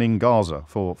 spokesman in Gaza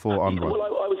for UNRWA. Well,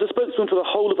 I was a spokesman for the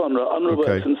whole of UNRWA. UNRWA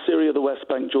works in Syria, the West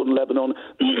Bank, Jordan, Lebanon,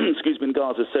 in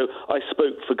Gaza. So I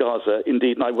spoke for Gaza,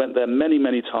 indeed, and I went there many,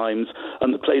 many times.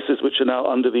 And the places which are now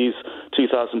under these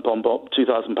 £2,000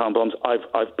 bombs,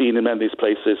 I've been in many of these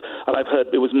places, and I've heard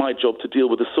it was my job to deal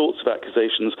with the sorts of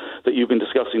accusations that you've been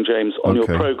discussing, James, on your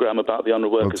programme about the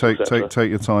UNRWA workers. Well, take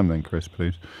your time then, Chris,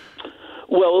 please.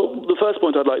 Well, the first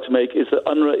point I'd like to make is that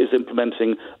UNRWA is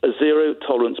implementing a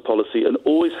zero-tolerance policy and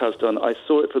always has done, I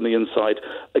saw it from the inside,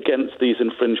 against these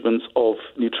infringements of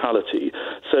neutrality.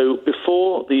 So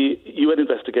before the UN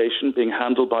investigation being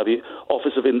handled by the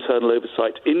Office of Internal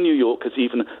Oversight in New York has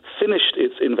even finished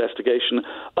its investigation,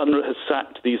 UNRWA has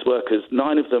sacked these workers.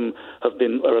 9 of them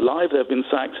are alive, they have been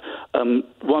sacked.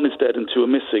 1 is dead and 2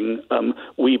 are missing,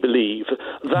 we believe.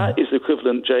 That is the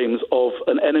equivalent, James, of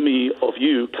an enemy of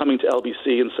you coming to LBC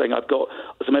and saying, I've got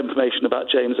some information about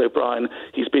James O'Brien,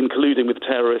 he's been colluding with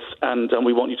terrorists and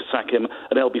we want you to sack him,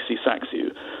 and LBC sacks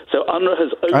you. So UNRWA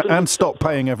has opened... And stop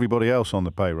paying everybody else on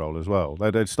the payroll as well.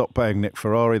 They'd stop paying Nick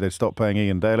Ferrari, they'd stop paying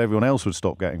Ian Dale, everyone else would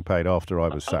stop getting paid after I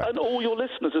was sacked. And all your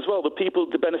listeners as well, the people,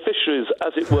 the beneficiaries,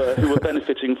 as it were, who are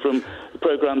benefiting from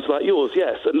programmes like yours,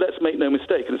 yes. And let's make no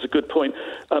mistake, and it's a good point,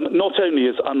 not only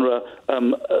is UNRWA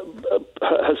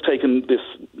has taken this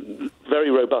very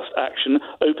robust action,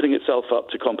 opening itself up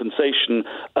to compensation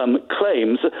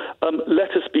claims,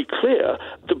 let us be clear,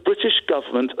 the British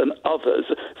government and others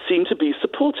seem to be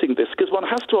supporting this, because one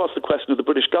has to ask the question of the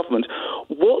British government,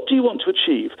 what do you want to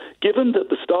achieve, given that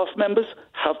the staff members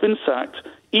have been sacked,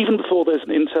 even before there's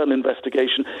an internal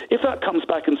investigation? If that comes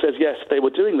back and says, yes, they were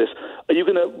doing this, are you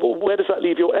going to, well, where does that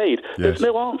leave your aid? Yes. There's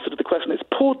no answer to the question. It's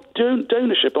poor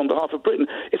donorship on behalf of Britain.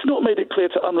 It's not made it clear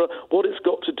to UNRWA what it's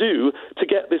got to do to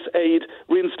get this aid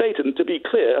reinstated. And to be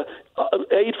clear,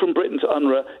 aid from Britain to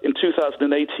UNRWA in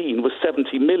 2018 was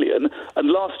 70 million, and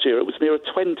last year it was nearer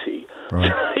 20.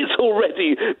 Right. It's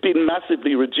already been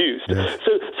massively reduced. Yes.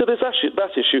 So there's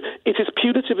that issue. It is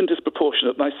punitive and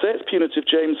disproportionate. And I say it's punitive,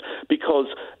 James, because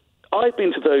I've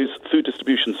been to those food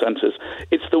distribution centres.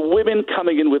 It's the women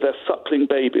coming in with their suckling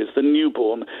babies, the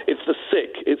newborn. It's the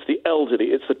sick. It's the elderly.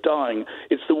 It's the dying.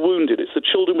 It's the wounded. It's the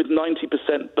children with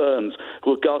 90% burns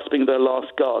who are gasping their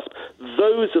last gasp.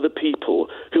 Those are the people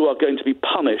who are going to be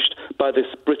punished by this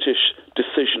British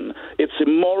decision. It's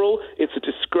immoral, it's a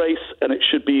disgrace, and it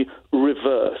should be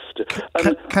reversed.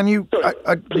 Can you...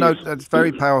 no, that's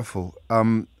very powerful.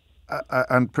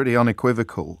 And pretty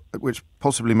unequivocal, which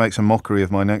possibly makes a mockery of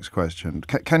my next question.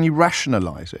 Can you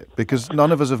rationalise it? Because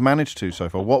none of us have managed to so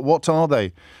far. What are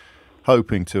they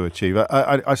hoping to achieve?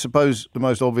 I suppose the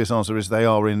most obvious answer is they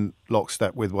are in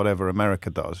lockstep with whatever America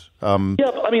does. Yeah,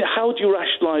 but I mean, how do you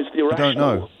rationalise the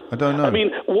irrational? I don't know. I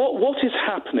mean, what is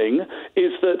happening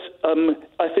is that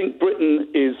I think Britain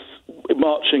is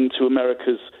marching to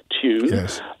America's tune.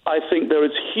 Yes. I think there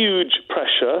is huge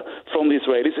pressure from the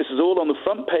Israelis. This is all on the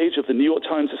front page of the New York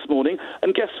Times this morning.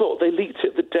 And guess what? They leaked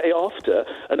it the day after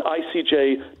an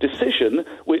ICJ decision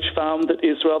which found that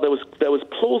Israel, there was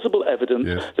plausible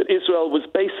evidence that Israel was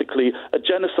basically a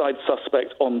genocide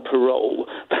suspect on parole.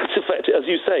 That's effective, as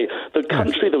you say, the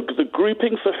country, the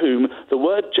grouping for whom the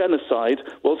word genocide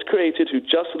was created, who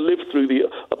just lived through the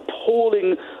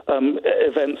appalling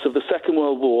events of the Second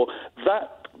World War,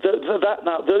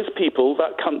 now those people,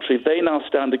 that country, they now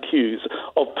stand accused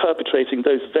of perpetrating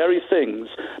those very things.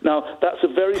 Now, that's a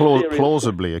very serious...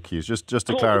 Plausibly accused. Just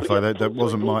to clarify, that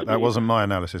wasn't my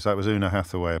analysis. That was Una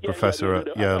Hathaway, a professor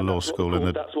at Yale Law School.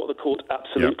 That's what the court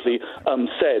absolutely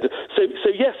said. So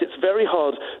yes, it's very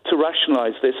hard to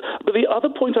rationalise this. But the other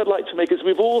point I'd like to make is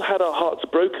we've all had our hearts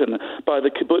broken by the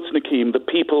kibbutznikim, the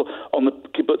people on the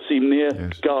kibbutzim near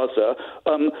Gaza.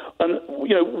 And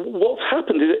you know what's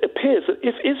happened is it appears that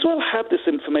if Israel had this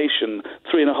information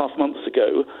 3.5 months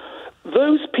ago,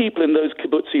 those people in those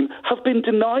kibbutzim have been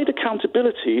denied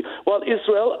accountability, while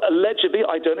Israel, allegedly,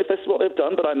 I don't know if this is what they've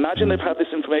done, but I imagine they've had this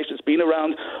information. It's been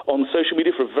around on social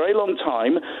media for a very long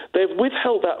time. They've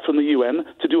withheld that from the UN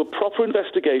to do a proper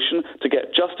investigation, to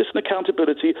get justice and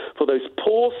accountability for those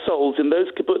poor souls in those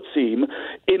kibbutzim,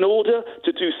 in order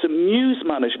to do some news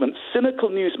management, cynical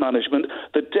news management,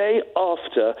 the day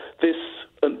after this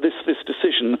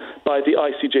decision by the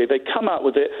ICJ. They come out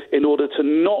with it in order to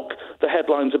knock the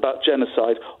headlines about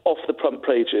genocide off the front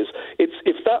pages.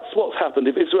 If that's what's happened,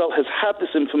 if Israel has had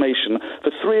this information for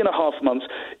 3.5 months,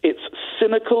 it's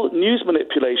cynical news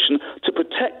manipulation to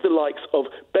protect the likes of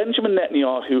Benjamin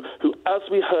Netanyahu, who, as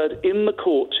we heard in the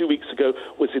court 2 weeks ago,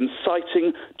 was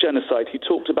inciting genocide. He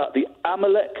talked about the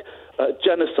Amalek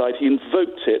genocide. He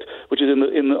invoked it, which is in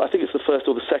the I think it's the first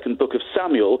or the second book of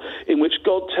Samuel, in which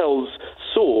God tells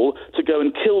Saul to go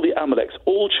and kill the Amaleks,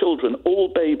 all children, all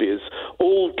babies,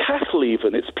 all cattle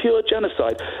even. It's pure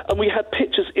genocide. And we had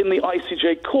pictures in the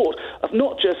ICJ court of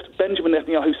not just Benjamin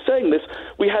Netanyahu saying this,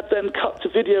 we had then cut to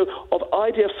video of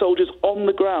IDF soldiers on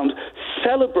the ground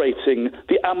celebrating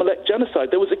the Amalek genocide.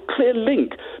 There was a clear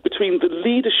link between the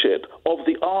leadership of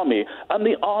the army and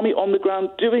the army on the ground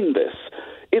doing this.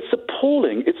 It's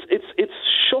appalling. It's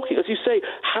shocking. As you say,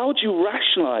 how do you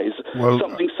rationalise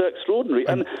something so extraordinary?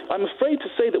 And I'm afraid to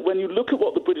say that when you look at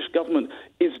what the British government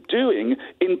is doing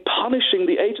in punishing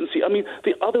the agency, I mean,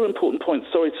 the other important point,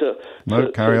 sorry to... No,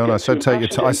 carry on. I said take your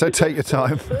time. I said take your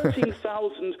time.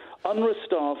 13,000 UNRWA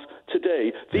staff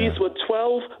today. These were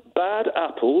 12 bad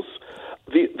apples.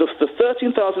 The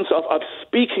 13,000 staff, I'm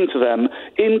speaking to them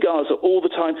in Gaza all the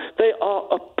time. They are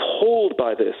appalled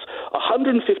by this.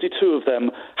 152 of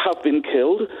them have been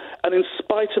killed, and in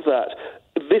spite of that,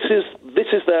 this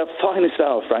is their finest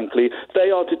hour, frankly.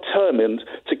 They are determined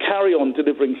to carry on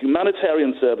delivering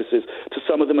humanitarian services to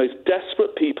some of the most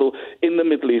desperate people in the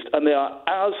Middle East, and they are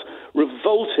as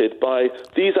revolted by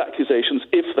these accusations,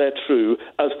 if they're true,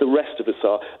 as the rest of us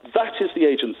are. That is the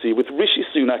agency with Rishi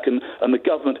Sunak and the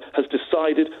government has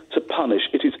decided to punish.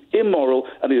 It is immoral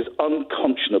and it is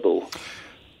unconscionable.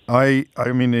 I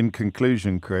mean, in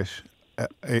conclusion, Chris,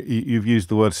 you've used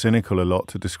the word cynical a lot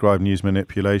to describe news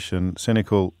manipulation.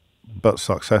 Cynical, but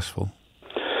successful.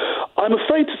 I'm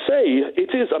afraid to say it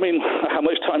is. I mean, how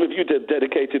much time have you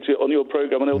dedicated to it on your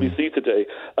programme on LBC today?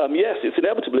 Yes, it's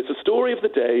inevitable. It's a story of the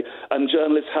day, and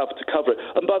journalists have to cover it.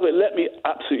 And by the way, let me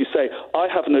absolutely say, I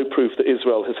have no proof that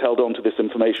Israel has held on to this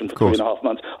information for 3.5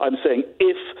 months. I'm saying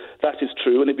if that is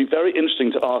true, and it'd be very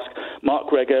interesting to ask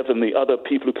Mark Regev and the other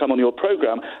people who come on your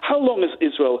programme, how long has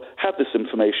Israel had this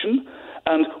information?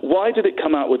 And why did it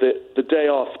come out with it the day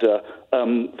after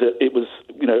that it was,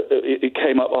 it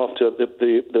came up after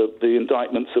the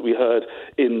indictments that we heard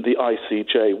in the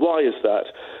ICJ? Why is that?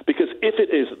 Because if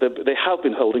it is, they have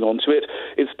been holding on to it.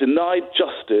 It's denied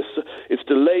justice. It's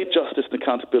delayed justice and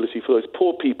accountability for those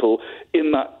poor people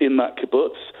in that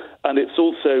kibbutz. And it's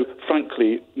also,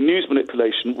 frankly, news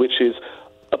manipulation, which is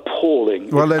appalling.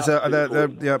 Well,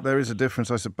 there is a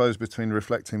difference, I suppose, between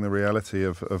reflecting the reality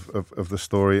of the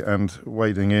story and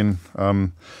wading in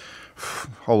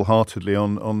wholeheartedly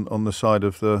on the side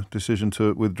of the decision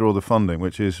to withdraw the funding,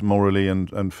 which is morally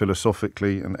and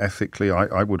philosophically and ethically,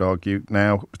 I would argue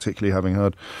now, particularly having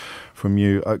heard from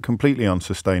you, completely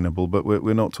unsustainable. But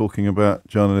we're not talking about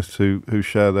journalists who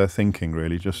share their thinking,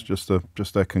 really,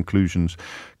 just their conclusions.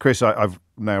 Chris, I've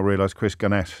now realised Chris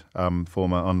Gannett,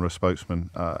 former UNRWA spokesman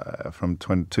from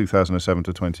 2007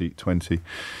 to 2020.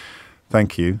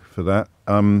 Thank you for that.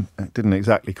 It didn't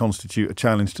exactly constitute a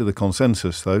challenge to the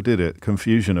consensus, though, did it?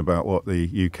 Confusion about what the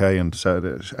UK and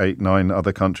 8-9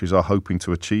 other countries are hoping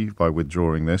to achieve by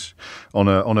withdrawing this on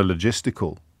a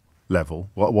logistical level.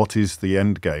 What is the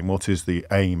end game? What is the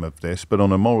aim of this? But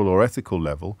on a moral or ethical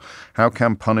level, how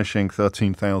can punishing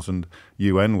 13,000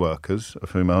 UN workers,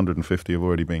 of whom 150 have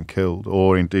already been killed,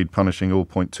 or indeed punishing all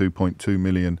 0.2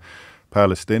 million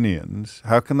Palestinians,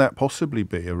 how can that possibly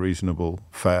be a reasonable,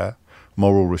 fair,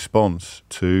 moral response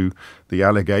to the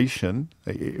allegation,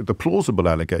 the plausible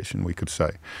allegation, we could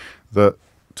say, that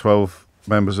 12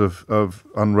 members of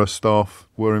UNRWA staff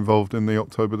were involved in the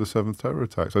October the 7th terror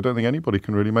attacks? I don't think anybody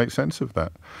can really make sense of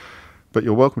that. But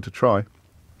you're welcome to try.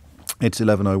 It's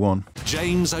 11:01.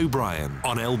 James O'Brien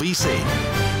on LBC.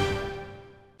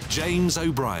 James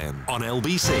O'Brien on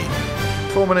LBC.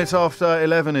 4 minutes after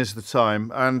 11 is the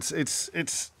time, and it's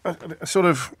a sort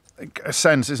of a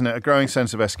sense, isn't it? A growing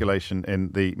sense of escalation in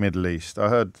the Middle East. I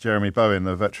heard Jeremy Bowen,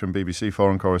 the veteran BBC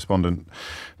foreign correspondent,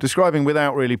 describing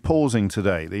without really pausing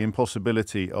today the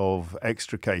impossibility of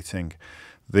extricating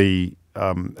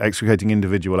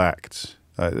individual acts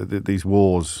these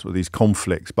wars, or these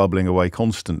conflicts bubbling away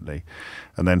constantly,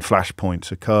 and then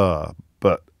flashpoints occur.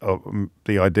 But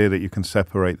the idea that you can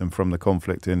separate them from the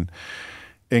conflict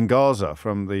in Gaza,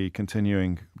 from the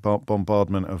continuing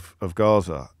bombardment of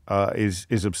Gaza,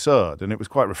 is absurd. And it was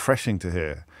quite refreshing to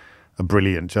hear a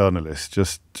brilliant journalist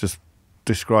just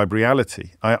describe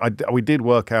reality. We did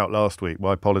work out last week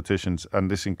why politicians, and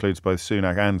this includes both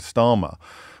Sunak and Starmer,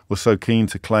 were so keen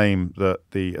to claim that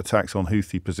the attacks on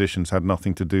Houthi positions had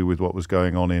nothing to do with what was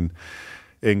going on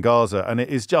in Gaza. And it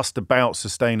is just about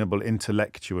sustainable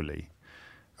intellectually.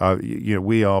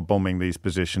 We are bombing these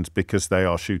positions because they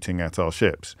are shooting at our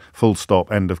ships. Full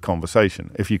stop, end of conversation.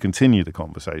 If you continue the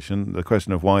conversation, the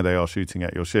question of why they are shooting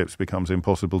at your ships becomes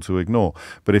impossible to ignore.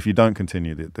 But if you don't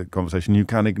continue the conversation, you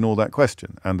can ignore that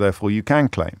question. And therefore you can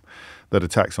claim that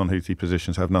attacks on Houthi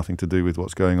positions have nothing to do with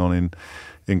what's going on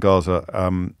in Gaza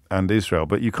and Israel.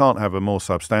 But you can't have a more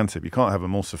substantive, you can't have a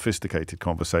more sophisticated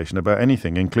conversation about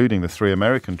anything, including the 3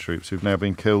 American troops who've now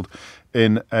been killed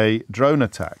in a drone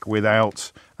attack,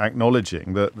 without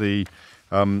acknowledging that the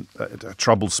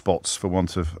trouble spots, for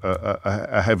want of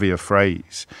a heavier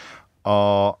phrase,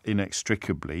 are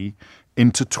inextricably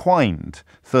intertwined.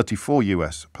 34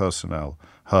 US personnel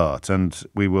hurt, and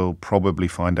we will probably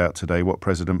find out today what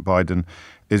President Biden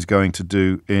is going to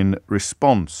do in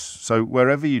response. So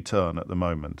wherever you turn at the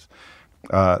moment,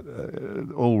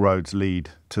 all roads lead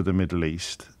to the Middle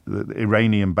East. The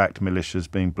Iranian-backed militias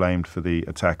being blamed for the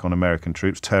attack on American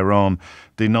troops, Tehran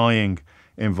denying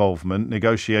involvement,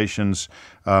 negotiations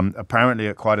apparently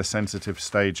at quite a sensitive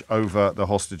stage over the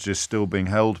hostages still being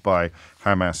held by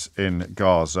Hamas in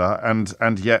Gaza,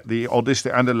 and yet the oddest,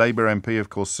 and a Labour MP, of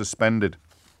course, suspended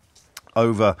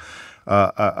over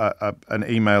an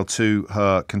email to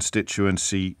her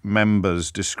constituency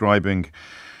members describing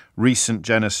recent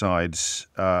genocides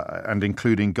and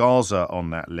including Gaza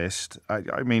on that list.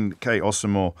 I mean, Kate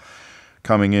Osamor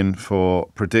coming in for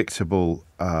predictable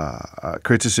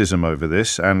criticism over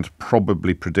this and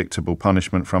probably predictable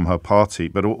punishment from her party.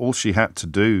 But all she had to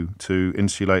do to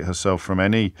insulate herself from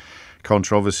any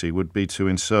controversy would be to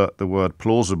insert the word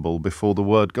plausible before the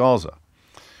word Gaza.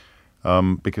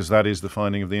 Because that is the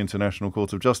finding of the International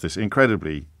Court of Justice.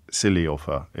 Incredibly silly of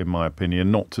her, in my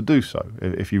opinion, not to do so.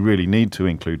 If you really need to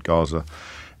include Gaza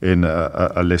in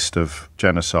a list of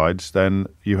genocides, then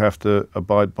you have to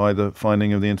abide by the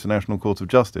finding of the International Court of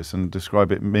Justice and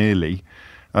describe it merely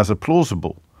as a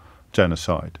plausible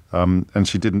genocide. And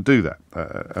she didn't do that.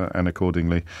 And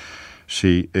accordingly,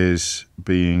 she has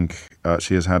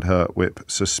had her whip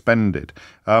suspended.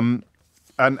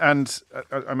 And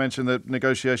I mentioned the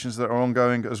negotiations that are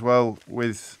ongoing as well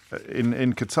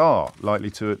in Qatar,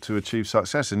 likely to achieve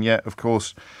success. And yet, of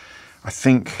course, I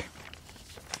think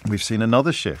we've seen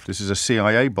another shift. This is a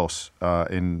CIA boss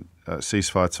in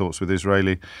ceasefire talks with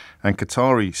Israeli and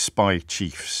Qatari spy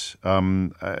chiefs,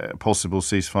 possible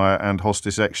ceasefire and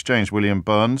hostage exchange. William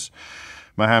Burns,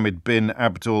 Mohammed bin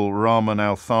Abdul Rahman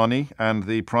Al Thani, and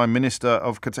the Prime Minister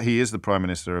of Qatar. He is the Prime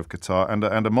Minister of Qatar, and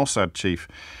a Mossad chief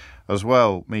as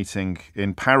well, meeting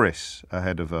in Paris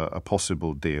ahead of a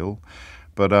possible deal.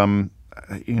 But,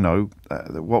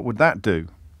 what would that do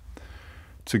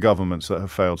to governments that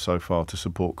have failed so far to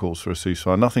support calls for a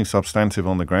ceasefire? Nothing substantive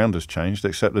on the ground has changed,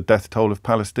 except the death toll of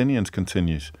Palestinians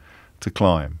continues to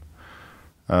climb.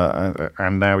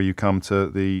 And now you come to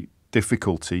the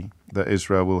difficulty that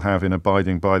Israel will have in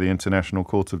abiding by the International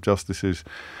Court of Justice's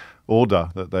order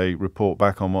that they report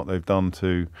back on what they've done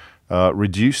to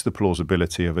reduce the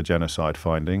plausibility of a genocide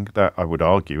finding that, I would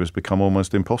argue, has become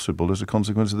almost impossible as a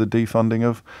consequence of the defunding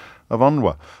of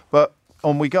UNRWA. But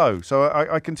on we go. So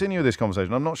I continue this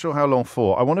conversation. I'm not sure how long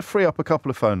for. I want to free up a couple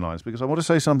of phone lines because I want to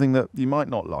say something that you might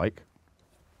not like.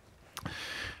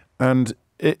 And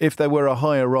if there were a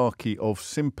hierarchy of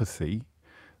sympathy,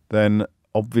 then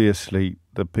obviously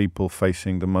the people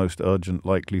facing the most urgent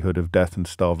likelihood of death and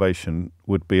starvation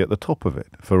would be at the top of it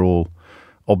for all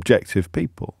objective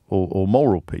people or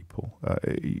moral people.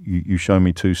 You show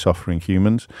me 2 suffering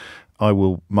humans, I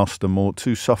will muster more,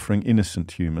 2 suffering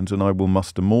innocent humans, and I will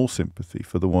muster more sympathy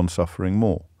for the one suffering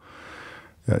more.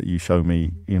 You show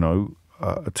me,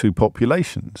 2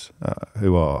 populations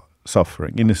who are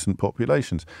suffering, innocent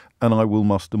populations, and I will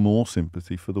muster more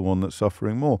sympathy for the one that's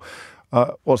suffering more.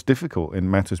 What's difficult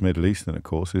in matters Middle Eastern, of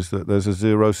course, is that there's a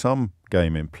zero-sum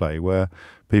game in play where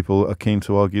people are keen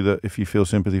to argue that if you feel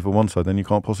sympathy for one side, then you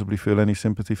can't possibly feel any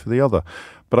sympathy for the other.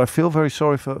 But I feel very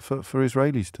sorry for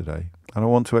Israelis today, and I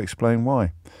want to explain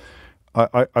why.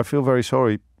 I feel very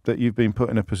sorry that you've been put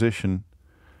in a position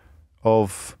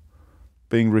of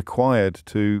being required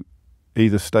to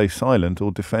either stay silent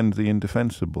or defend the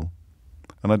indefensible.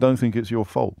 And I don't think it's your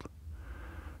fault.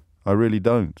 I really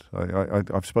don't.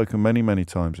 I've spoken many, many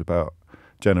times about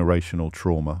generational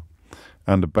trauma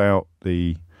and about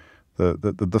the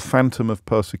phantom of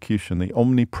persecution, the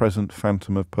omnipresent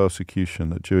phantom of persecution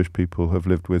that Jewish people have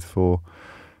lived with for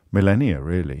millennia,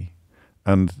 really,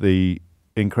 and the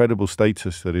incredible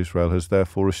status that Israel has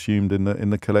therefore assumed in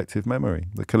the collective memory,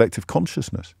 the collective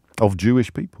consciousness of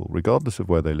Jewish people, regardless of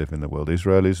where they live in the world.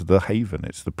 Israel is the haven.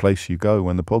 It's the place you go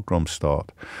when the pogroms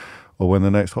start or when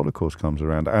the next Holocaust comes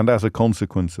around. And as a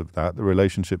consequence of that, the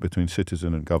relationship between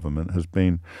citizen and government has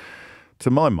been, to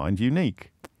my mind,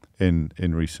 unique in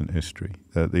recent history.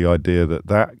 The idea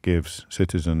that gives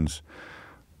citizens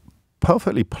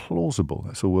perfectly plausible,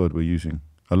 that's a word we're using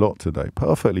a lot today,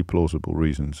 perfectly plausible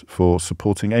reasons for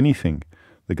supporting anything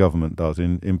the government does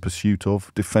in pursuit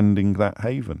of defending that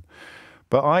haven.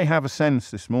 But I have a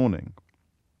sense this morning,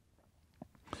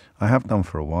 I have done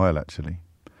for a while actually,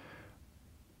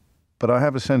 but I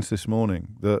have a sense this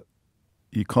morning that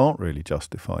you can't really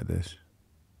justify this.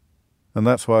 And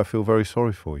that's why I feel very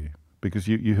sorry for you, because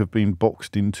you have been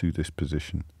boxed into this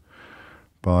position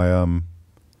by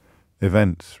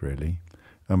events, really,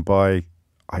 and by,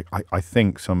 I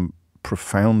think, some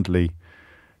profoundly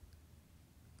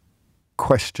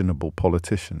questionable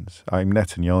politicians.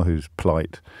 Netanyahu's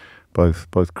plight,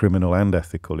 both criminal and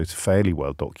ethical, is fairly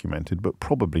well documented, but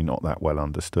probably not that well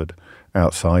understood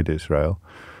outside Israel.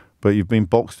 But you've been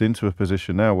boxed into a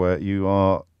position now where you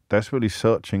are desperately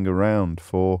searching around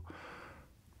for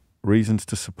reasons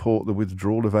to support the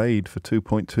withdrawal of aid for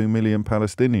 2.2 million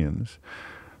Palestinians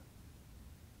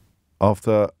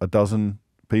after a dozen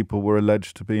people were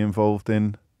alleged to be involved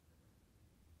in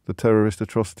the terrorist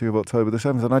atrocity of October the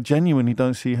 7th. And I genuinely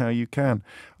don't see how you can.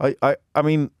 I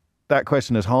mean, that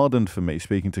question has hardened for me,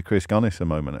 speaking to Chris Gunnis a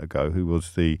moment ago, who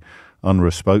was the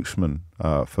UNRWA spokesman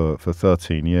for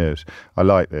 13 years. I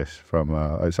like this from,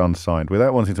 it's unsigned.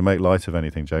 Without wanting to make light of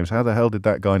anything, James, how the hell did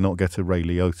that guy not get a Ray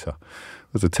Liotta?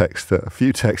 There's a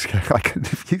few texts.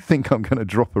 If you think I'm going to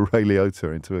drop a Ray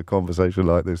Liotta into a conversation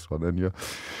like this one, then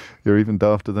you're even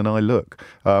dafter than I look.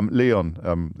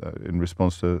 Leon, in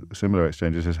response to similar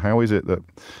exchanges, says, how is it that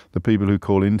the people who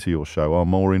call into your show are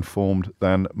more informed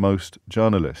than most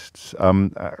journalists?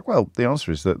 Well, the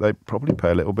answer is that they probably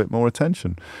pay a little bit more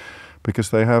attention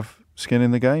because they have skin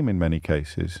in the game in many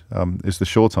cases, is the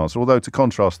short answer. Although, to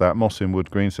contrast that, Mosim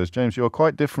Wood Green says, James, you're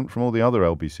quite different from all the other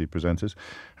LBC presenters.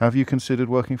 Have you considered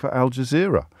working for Al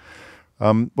Jazeera?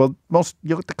 Well, Mos,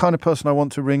 you're the kind of person I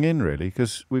want to ring in, really,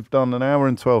 because we've done an hour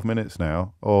and 12 minutes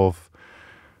now of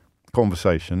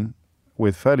conversation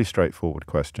with fairly straightforward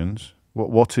questions.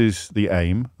 What is the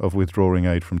aim of withdrawing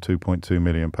aid from 2.2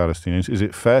 million Palestinians? Is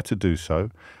it fair to do so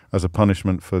as a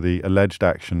punishment for the alleged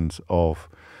actions of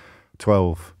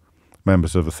 12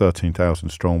 members of a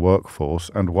 13,000-strong workforce?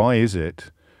 And why is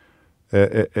it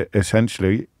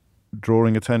essentially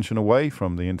drawing attention away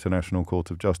from the International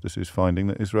Court of Justice's finding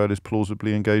that Israel is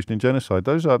plausibly engaged in genocide?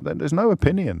 There's no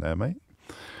opinion there, mate.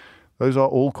 Those are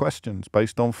all questions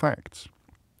based on facts.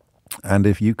 And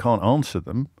if you can't answer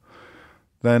them,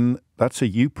 then that's a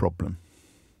you problem,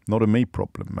 not a me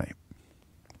problem, mate.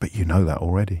 But you know that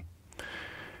already.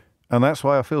 And that's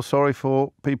why I feel sorry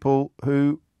for people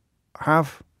who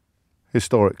have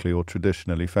historically or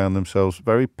traditionally found themselves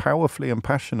very powerfully and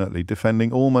passionately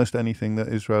defending almost anything that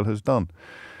Israel has done.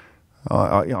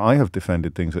 I have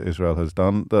defended things that Israel has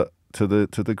done that to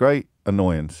the great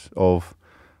annoyance of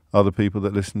other people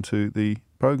that listen to the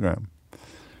program.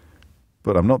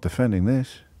 But I'm not defending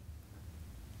this.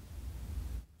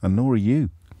 And nor are you.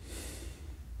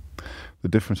 The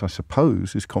difference, I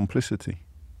suppose, is complicity.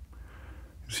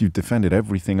 So you've defended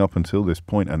everything up until this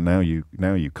point, and now you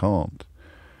can't.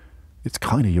 It's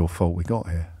kind of your fault we got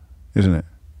here, isn't it?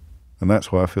 And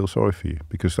that's why I feel sorry for you,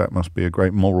 because that must be a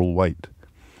great moral weight,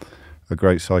 a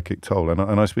great psychic toll. And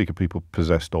I speak of people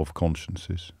possessed of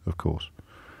consciences, of course,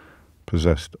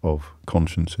 possessed of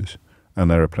consciences.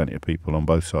 And there are plenty of people on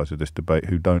both sides of this debate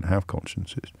who don't have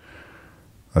consciences.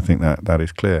 I think that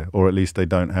is clear, or at least they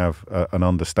don't have an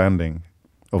understanding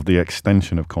of the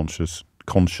extension of conscience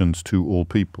to all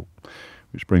people,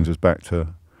 which brings us back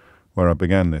to where I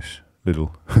began this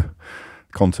little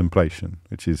contemplation,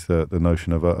 which is the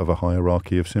notion of a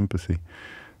hierarchy of sympathy.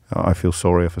 I feel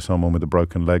sorrier for someone with a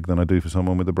broken leg than I do for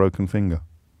someone with a broken finger.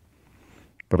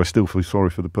 But I still feel sorry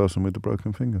for the person with the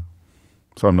broken finger.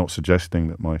 So I'm not suggesting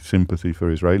that my sympathy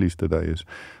for Israelis today is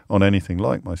on anything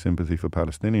like my sympathy for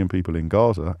Palestinian people in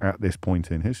Gaza at this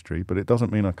point in history, but it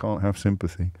doesn't mean I can't have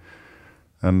sympathy.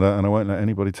 And I won't let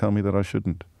anybody tell me that I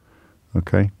shouldn't.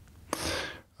 Okay?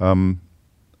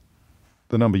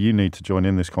 The number you need to join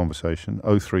in this conversation,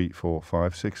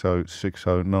 0345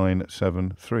 6060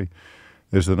 973,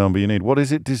 is the number you need. What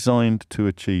is it designed to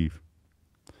achieve?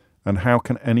 And how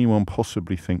can anyone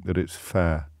possibly think that it's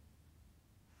fair?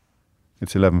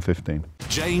 It's 11:15.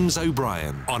 James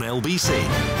O'Brien on LBC.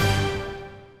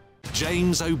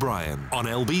 James O'Brien on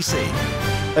LBC.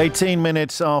 18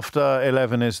 minutes after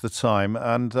 11 is the time,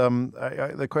 and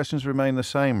the questions remain the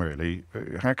same, really.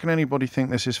 How can anybody think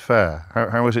this is fair?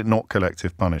 How is it not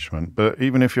collective punishment? But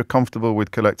even if you're comfortable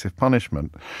with collective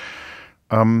punishment,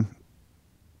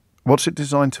 what's it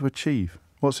designed to achieve?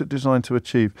 What's it designed to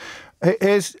achieve?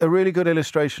 Here's a really good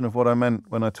illustration of what I meant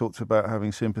when I talked about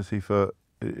having sympathy for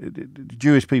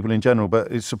Jewish people in general,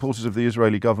 but it's supporters of the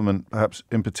Israeli government, perhaps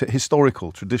in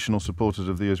historical, traditional supporters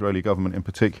of the Israeli government in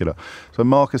particular. So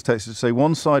Mark has texted to say,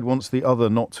 one side wants the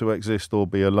other not to exist or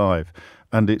be alive,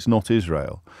 and it's not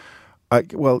Israel.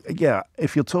 Well, yeah,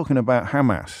 if you're talking about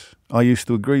Hamas, I used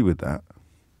to agree with that,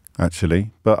 actually,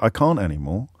 but I can't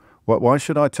anymore. Why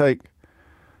should I take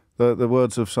the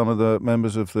words of some of the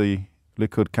members of the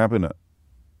Likud cabinet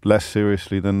less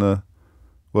seriously than the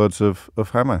words of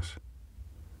Hamas?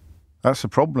 That's the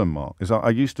problem, Mark, is I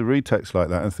used to read texts like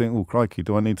that and think, oh, crikey,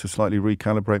 do I need to slightly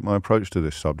recalibrate my approach to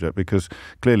this subject? Because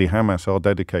clearly Hamas are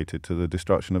dedicated to the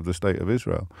destruction of the state of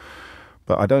Israel.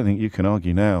 But I don't think you can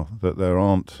argue now that there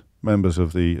aren't members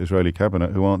of the Israeli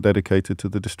cabinet who aren't dedicated to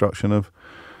the destruction of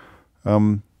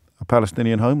a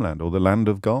Palestinian homeland or the land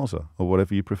of Gaza or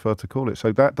whatever you prefer to call it.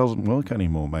 So that doesn't work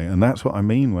anymore, mate. And that's what I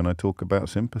mean when I talk about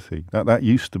sympathy. That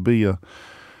used to be a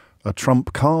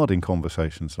trump card in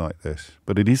conversations like this,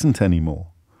 but it isn't anymore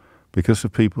because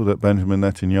of people that Benjamin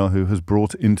Netanyahu has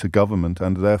brought into government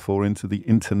and therefore into the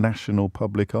international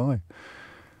public eye,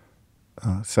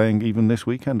 saying even this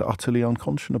weekend utterly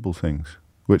unconscionable things,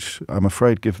 which I'm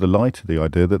afraid give the lie to the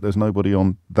idea that there's nobody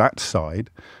on that side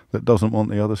that doesn't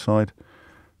want the other side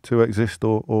to exist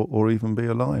or even be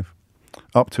alive,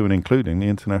 up to and including the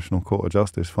International Court of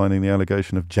Justice finding the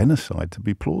allegation of genocide to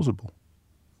be plausible.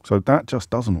 So that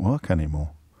just doesn't work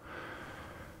anymore.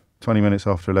 20 minutes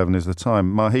after 11 is the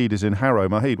time. Mahid is in Harrow.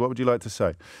 Mahid, what would you like to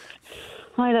say?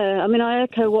 Hi there. I mean, I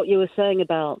echo what you were saying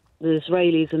about the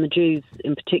Israelis and the Jews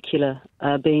in particular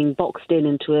being boxed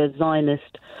into a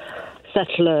Zionist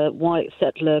white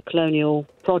settler colonial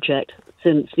project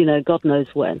since, God knows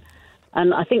when.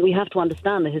 And I think we have to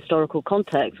understand the historical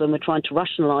context when we're trying to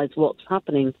rationalise what's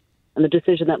happening and the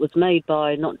decision that was made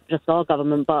by not just our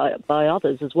government, but by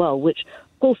others as well, which,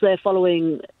 of course, they're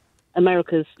following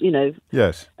America's,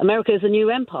 Yes. America is a new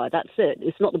empire. That's it.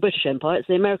 It's not the British Empire. It's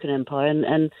the American Empire.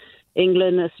 And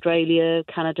England, Australia,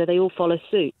 Canada, they all follow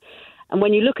suit. And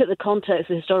when you look at the context,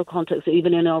 the historical context,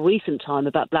 even in our recent time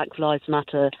about Black Lives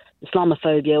Matter,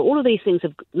 Islamophobia, all of these things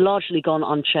have largely gone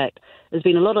unchecked. There's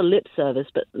been a lot of lip service,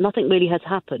 but nothing really has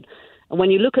happened. And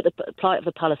when you look at the plight of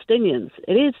the Palestinians,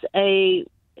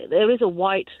 there is a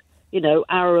white,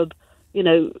 Arab,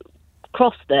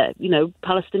 cross there.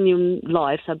 Palestinian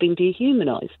lives have been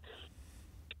dehumanized.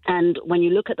 And when you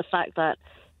look at the fact that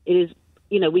it is,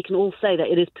 we can all say that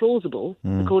it is plausible,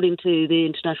 according to the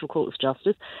International Court of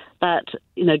Justice, that,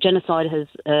 genocide has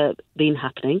been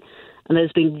happening. And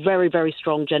there's been very, very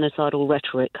strong genocidal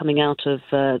rhetoric coming out of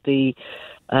the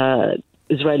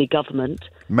Israeli government.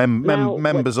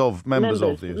 Members of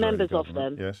the Israeli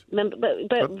government. Yes.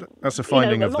 But that's a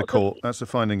finding of the court. That's a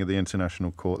finding of the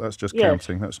International Court. That's just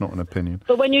counting. That's not an opinion.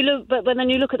 But when you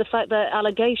look at the fact that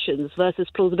allegations versus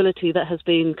plausibility that has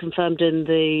been confirmed in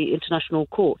the International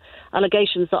Court,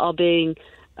 allegations that are being,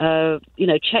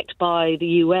 checked by the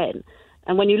UN.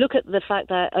 And when you look at the fact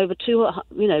that over 2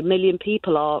 million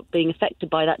people are being affected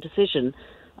by that decision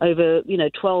over,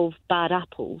 12 bad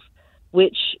apples,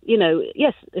 which,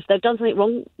 yes, if they've done something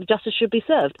wrong, justice should be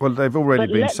served. Well, they've already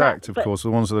been sacked, of course,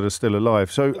 the ones that are still alive.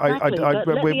 So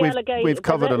we've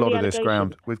covered a lot of this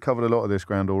ground. We've covered a lot of this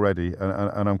ground already,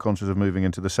 and I'm conscious of moving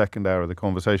into the second hour of the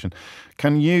conversation.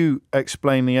 Can you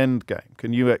explain the end game?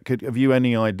 Have you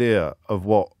any idea of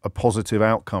what a positive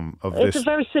outcome of this? It's a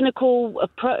very cynical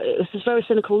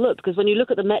look, because when you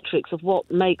look at the metrics of what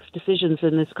makes decisions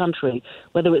in this country,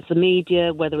 whether it's the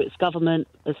media, whether it's government,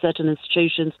 certain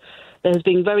institutions, there has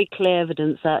been very clear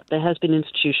evidence that there has been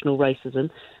institutional racism.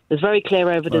 There's very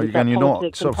clear evidence that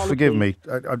politics and policy... Forgive me.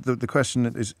 The question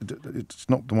is, it's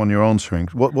not the one you're answering.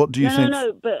 What do you think...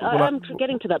 No, but I'm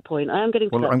getting to that point. I'm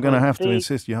going to have to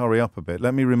insist you hurry up a bit.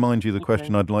 Let me remind you the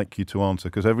question I'd like you to answer,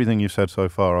 because everything you've said so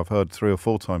far I've heard 3 or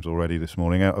 4 times already this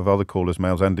morning out of other callers'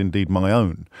 mouths and indeed my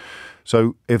own.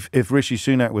 So if Rishi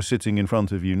Sunak was sitting in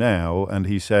front of you now and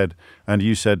you said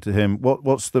to him,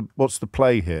 what's the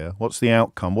play here? What's the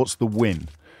outcome? What's the win?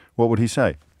 What would he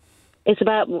say? It's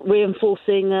about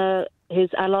reinforcing his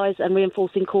allies and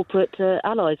reinforcing corporate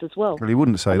allies as well. Well, he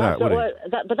wouldn't say that, would he?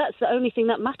 But that's the only thing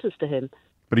that matters to him.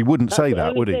 But he wouldn't say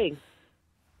that, would he?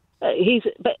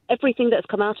 But everything that's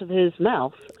come out of his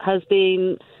mouth has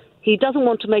been. He doesn't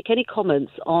want to make any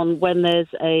comments on when there's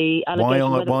a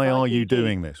allegation. Why are you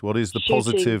doing this? What is the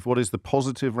positive? What is the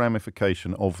positive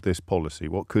ramification of this policy?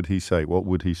 What could he say? What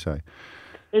would he say?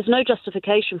 There's no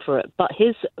justification for it, but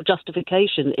his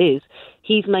justification is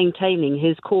he's maintaining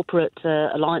his corporate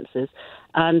alliances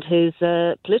and his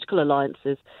political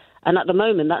alliances, and at the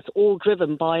moment that's all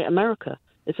driven by America.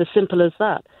 It's as simple as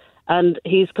that. And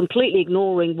he's completely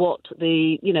ignoring what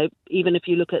even if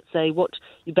you look at, say, what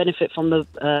you benefit from the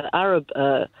Arab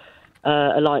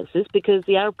alliances, because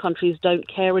the Arab countries don't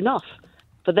care enough.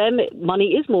 For them,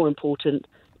 money is more important.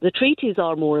 The treaties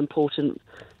are more important.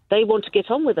 They want to get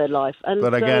on with their life.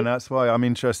 But again, that's why I'm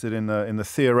interested in the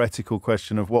theoretical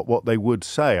question of what they would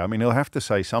say. I mean, he'll have to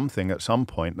say something at some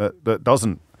point that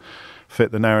doesn't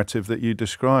fit the narrative that you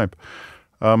describe.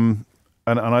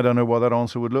 And I don't know what that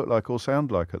answer would look like or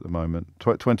sound like at the moment.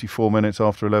 24 minutes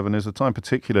after 11 is the time,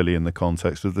 particularly in the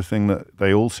context of the thing that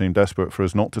they all seem desperate for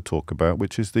us not to talk about,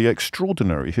 which is the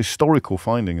extraordinary historical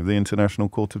finding of the International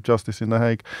Court of Justice in The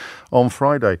Hague on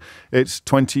Friday. It's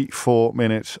 24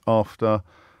 minutes after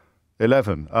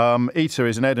 11. Ita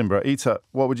is in Edinburgh. Ita,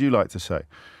 what would you like to say?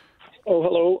 Oh,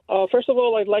 hello. First of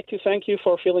all, I'd like to thank you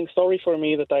for feeling sorry for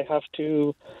me that I have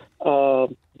to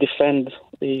defend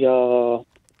the...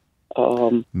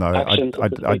 actions of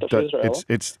the state of Israel.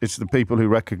 It's the people who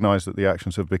recognise that the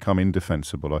actions have become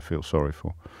indefensible I feel sorry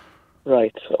for.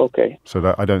 Right, okay.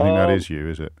 So I don't think that is you,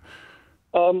 is it?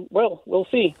 Well, we'll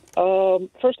see.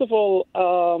 First of all,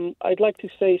 I'd like to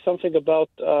say something about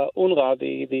UNRWA,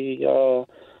 the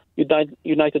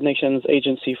United Nations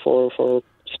Agency for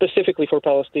specifically for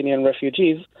Palestinian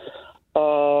refugees.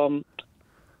 The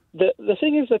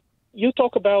thing is that you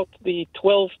talk about the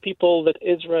 12 people that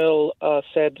Israel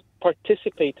said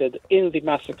participated in the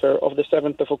massacre of the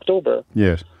 7th of October.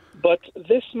 Yes. But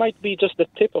this might be just the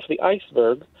tip of the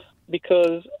iceberg,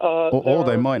 because or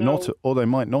they might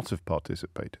not have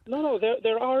participated. No,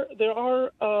 there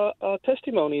are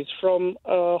testimonies from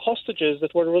hostages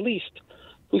that were released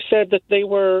who said that they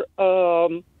were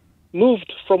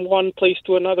moved from one place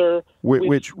to another,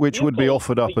 which would be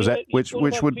offered up as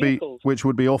which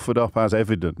would be offered up as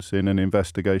evidence in an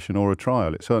investigation or a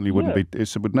trial. It certainly wouldn't be.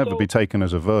 It would never be taken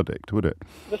as a verdict, would it?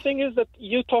 The thing is that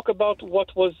you talk about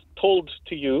what was told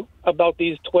to you about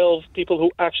these 12 people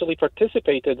who actually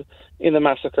participated in the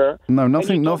massacre. No,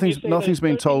 nothing's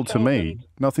been told to me.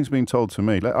 Nothing's been told to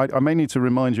me. I may need to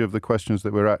remind you of the questions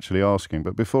that we're actually asking,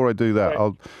 but before I do that,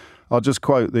 right. I'll just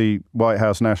quote the White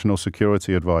House National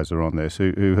Security Advisor on this,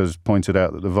 who has pointed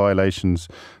out that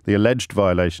the alleged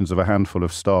violations of a handful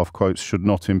of staff, quotes, should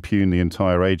not impugn the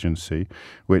entire agency,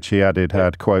 which he added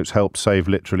had, quotes, helped save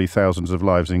literally thousands of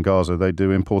lives in Gaza. They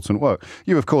do important work.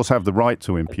 You, of course, have the right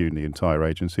to impugn the entire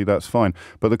agency. That's fine.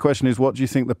 But the question is, what do you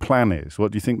think the plan is?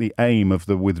 What do you think the aim of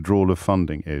the withdrawal of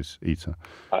funding is, Ita?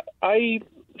 I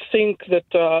think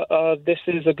that this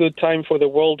is a good time for the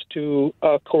world to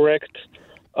correct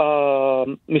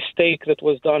mistake that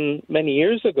was done many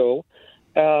years ago,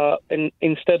 and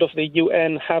instead of the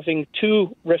UN having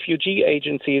two refugee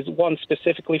agencies, one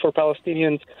specifically for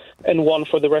Palestinians and one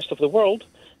for the rest of the world,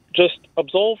 just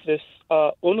absolve this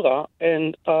UNRWA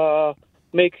and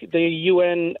make the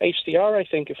UNHCR, I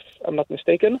think, if I'm not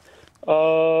mistaken,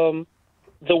 the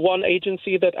one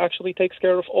agency that actually takes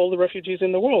care of all the refugees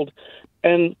in the world.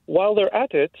 And while they're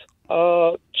at it,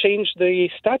 change the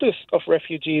status of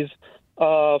refugees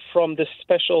from the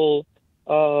special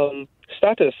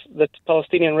status that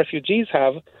Palestinian refugees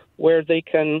have, where they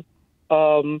can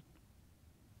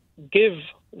give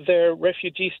their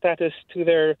refugee status to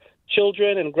their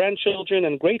children and grandchildren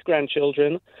and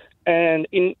great-grandchildren, and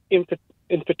in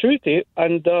perpetuity.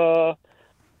 And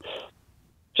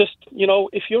just,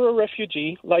 if you're a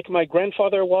refugee, like my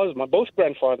grandfather was, both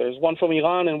grandfathers, one from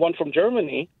Iran and one from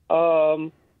Germany,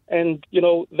 and,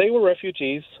 they were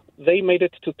refugees. They made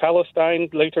it to Palestine,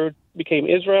 later became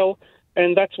Israel,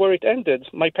 and that's where it ended.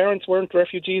 My parents weren't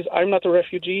refugees. I'm not a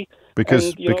refugee.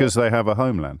 Because they have a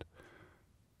homeland?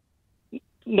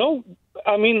 No.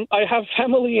 I mean, I have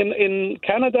family in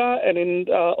Canada and in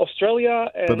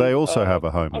Australia. And, but they also have a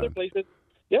homeland. Other places.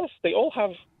 Yes, they all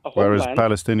have a homeland. Whereas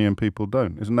Palestinian people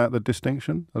don't. Isn't that the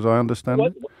distinction, as I understand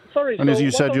it? Sorry, and so as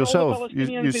you said yourself,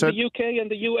 you said the UK and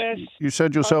the US. You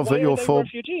said yourself that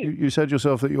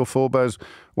your forebears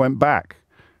went back,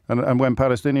 and when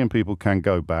Palestinian people can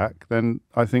go back, then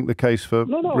I think the case for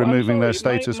removing their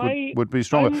status would be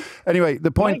stronger. Anyway,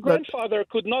 the point my grandfather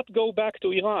could not go back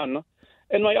to Iran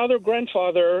and my other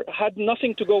grandfather had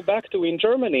nothing to go back to in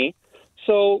Germany.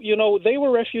 So, they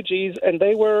were refugees, and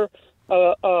they were...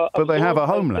 but they have a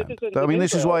homeland. I mean,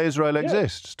 this is why Israel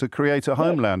exists, to create a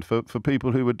homeland for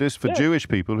people who were Jewish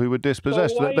people who were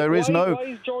dispossessed. So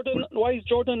why is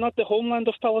Jordan not the homeland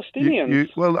of Palestinians?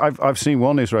 Well, I've seen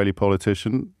one Israeli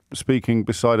politician speaking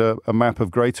beside a map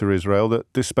of Greater Israel that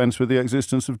dispensed with the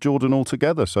existence of Jordan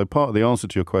altogether. So part of the answer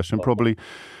to your question probably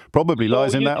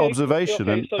lies in that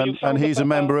observation, and he's a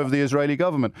member of the Israeli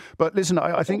government. But listen,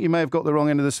 I think you may have got the wrong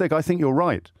end of the stick. I think you're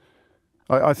right.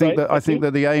 I think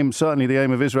that the aim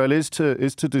of Israel is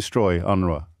to destroy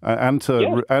UNRWA and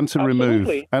to remove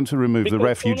the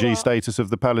refugee status of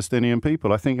the Palestinian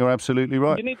people. I think you're absolutely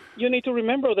right. You need to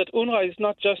remember that UNRWA is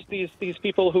not just these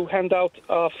people who hand out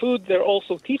food. They're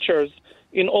also teachers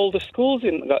in all the schools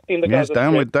in the Gaza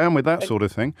Strip. down with that sort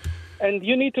of thing. And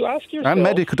you need to ask yourself... And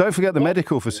don't forget the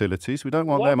medical facilities. We don't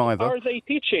want them either. What are they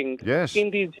teaching in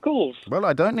these schools? Well,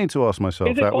 I don't need to ask myself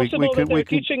that. Is it possible that they're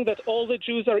teaching that all the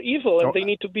Jews are evil and they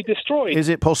need to be destroyed? Is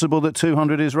it possible that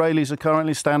 200 Israelis are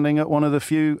currently standing at one of the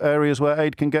few areas where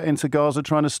aid can get into Gaza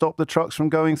trying to stop the trucks from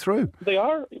going through? They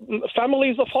are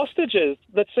families of hostages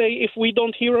that say if we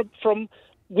don't hear from...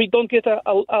 We don't get But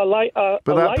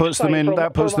that puts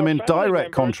them in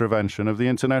direct contravention of the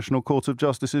International Court of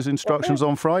Justice's instructions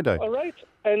on Friday. All right.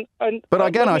 But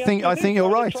again, I think you're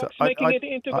right. Making it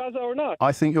into Gaza or not?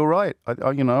 I think you're right.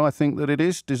 I think that it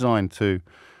is designed to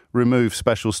remove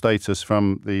special status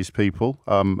from these people,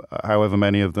 however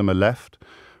many of them are left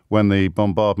when the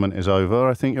bombardment is over.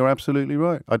 I think you're absolutely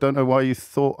right. I don't know why you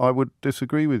thought I would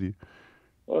disagree with you.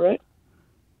 All right.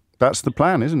 That's the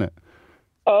plan, isn't it?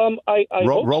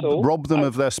 Rob them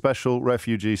of their special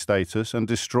refugee status and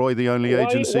destroy the only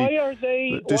agency.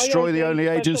 Destroy the only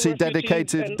agency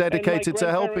dedicated to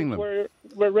helping them.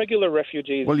 We're regular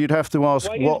refugees. Well, you'd have to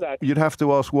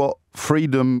ask what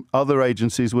freedom other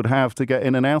agencies would have to get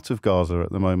in and out of Gaza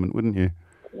at the moment, wouldn't you?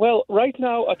 Well, right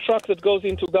now, a truck that goes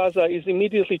into Gaza is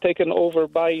immediately taken over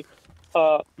by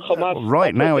Hamas.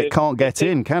 Right now, it can't get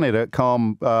in, can it, at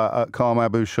Qam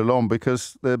Abu Shalom,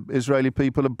 because the Israeli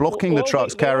people are blocking the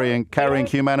trucks carrying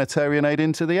humanitarian aid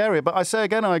into the area. But I say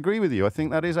again, I agree with you. I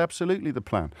think that is absolutely the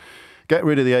plan. Get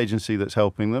rid of the agency that's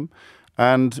helping them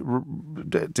and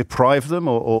deprive them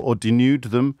or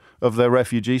denude them of their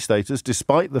refugee status,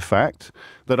 despite the fact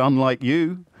that, unlike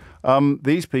you,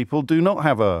 these people do not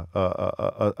have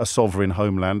a sovereign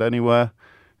homeland anywhere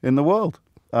in the world.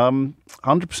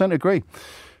 100% agree.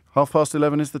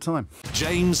 11:30 is the time.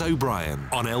 James O'Brien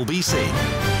on LBC.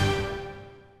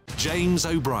 James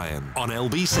O'Brien on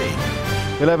LBC.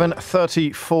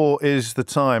 11:34 is the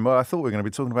time. Well, I thought we were going to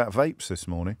be talking about vapes this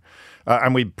morning,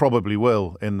 and we probably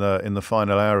will in the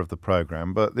final hour of the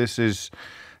programme. But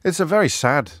it's a very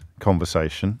sad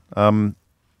conversation.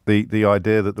 The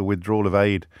idea that the withdrawal of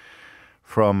aid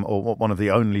from, or one of the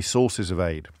only sources of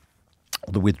aid,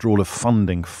 the withdrawal of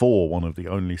funding for one of the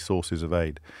only sources of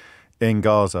aid in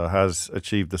Gaza has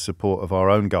achieved the support of our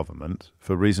own government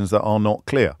for reasons that are not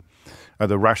clear.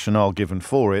 The rationale given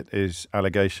for it is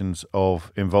allegations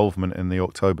of involvement in the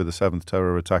October the 7th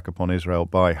terror attack upon Israel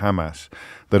by Hamas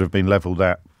that have been levelled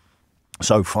at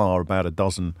so far about a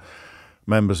dozen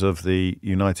members of the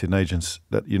United Nations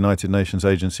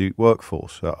agency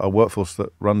workforce, a workforce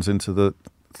that runs into the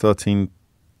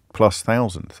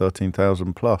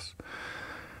 13,000 plus.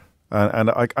 And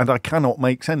I cannot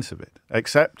make sense of it,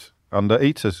 except under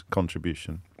Ita's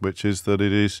contribution, which is that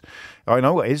it is... I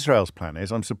know what Israel's plan is.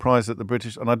 I'm surprised that the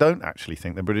British... And I don't actually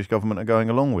think the British government are going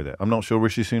along with it. I'm not sure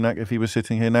Rishi Sunak, if he was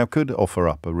sitting here now, could offer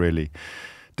up a really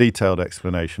detailed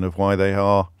explanation of why they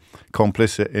are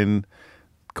complicit in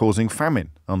causing famine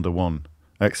under one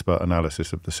expert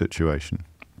analysis of the situation.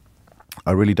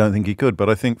 I really don't think he could, but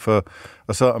I think for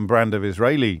a certain brand of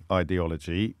Israeli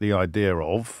ideology, the idea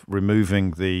of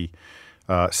removing the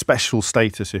special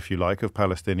status, if you like, of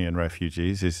Palestinian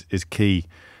refugees is key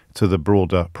to the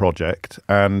broader project,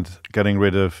 and getting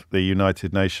rid of the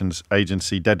United Nations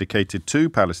agency dedicated to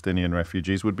Palestinian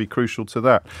refugees would be crucial to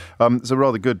that. There's a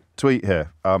rather good tweet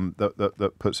here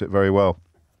that puts it very well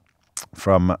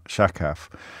from Shakaf,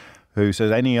 who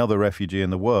says any other refugee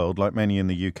in the world, like many in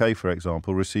the UK, for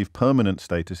example, receive permanent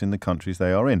status in the countries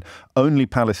they are in. Only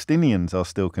Palestinians are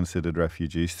still considered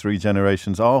refugees 3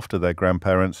 generations after their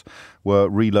grandparents were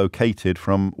relocated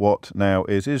from what now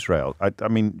is Israel. I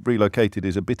mean, relocated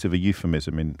is a bit of a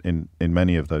euphemism in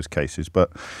many of those cases,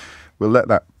 but we'll let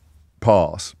that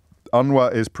pass.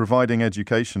 UNRWA is providing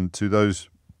education to those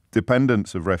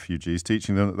dependents of refugees,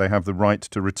 teaching them that they have the right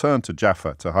to return to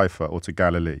Jaffa, to Haifa, or to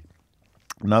Galilee.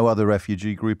 No other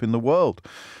refugee group in the world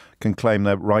can claim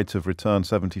their right of return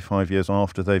 75 years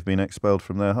after they've been expelled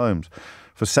from their homes.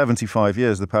 For 75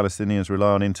 years, the Palestinians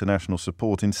rely on international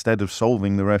support instead of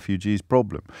solving the refugees'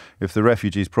 problem. If the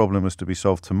refugees' problem was to be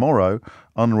solved tomorrow,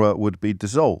 UNRWA would be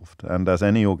dissolved. And as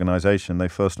any organisation, they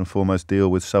first and foremost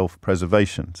deal with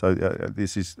self-preservation. So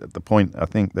this is the point, I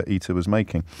think, that Ita was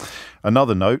making.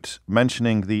 Another note,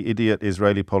 mentioning the idiot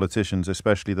Israeli politicians,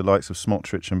 especially the likes of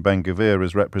Smotrich and Ben-Gvir,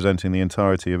 as representing the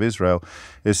entirety of Israel,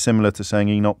 is similar to saying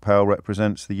Enoch Powell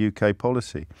represents the UK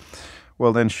policy.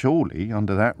 Well, then surely,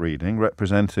 under that reading,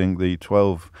 representing the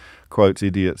 12, quotes,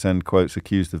 idiots, end quotes,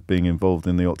 accused of being involved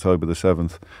in the October the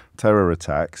 7th terror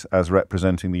attacks as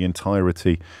representing the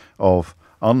entirety of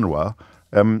UNRWA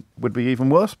would be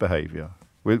even worse behaviour,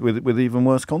 with even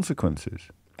worse consequences.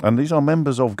 And these are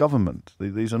members of government.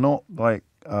 These are not like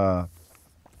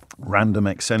random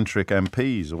eccentric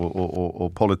MPs or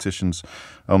politicians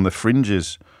on the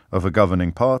fringes of a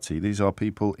governing party. These are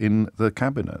people in the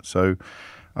cabinet. So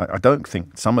I don't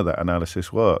think some of that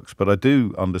analysis works, but I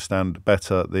do understand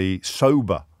better the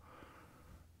sober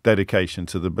dedication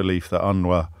to the belief that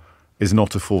UNRWA is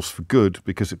not a force for good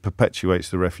because it perpetuates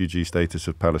the refugee status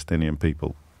of Palestinian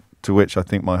people, to which I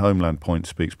think my homeland point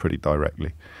speaks pretty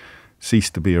directly. Cease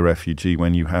to be a refugee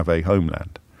when you have a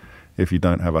homeland. If you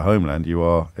don't have a homeland, you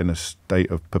are in a state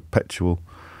of perpetual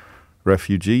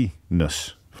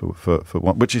refugee-ness. For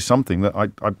one, which is something that I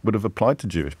would have applied to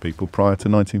Jewish people prior to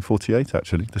 1948,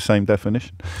 actually, the same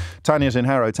definition. Tanya's in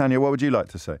Harrow. Tanya, what would you like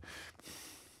to say?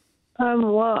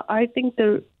 Well, I think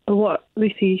what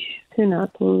Rishi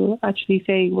Sunak will actually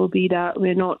say will be that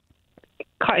we're not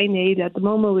cutting aid at the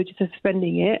moment, we're just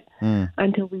suspending it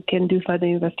until we can do further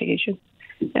investigation.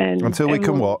 And until we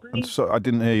can what? I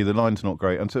didn't hear you, the line's not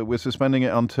great. Until we're suspending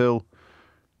it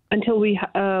until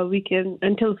we can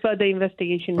until further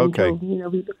investigation. Okay.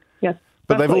 Until, yes.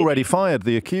 But they've already fired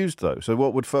the accused, though. So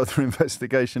what would further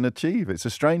investigation achieve? It's a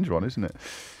strange one, isn't it?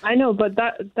 I know, but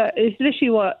that is literally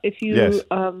what, if you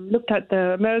looked at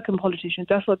the American politicians,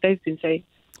 that's what they've been saying.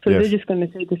 So they're just going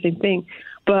to say the same thing.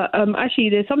 But actually,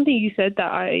 there's something you said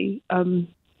that I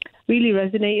really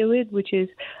resonated with, which is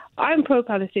I'm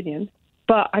pro-Palestinian,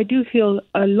 but I do feel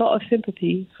a lot of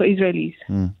sympathy for Israelis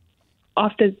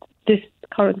after this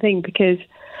current thing, because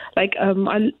I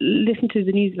listened to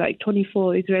the news,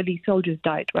 24 Israeli soldiers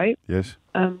died, right? Yes.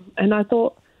 And I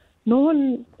thought, no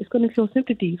one is going to feel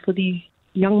sympathy for these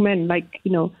young men,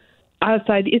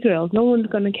 outside Israel. No one's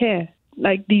going to care.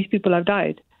 These people have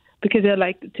died, because they're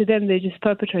to them, they're just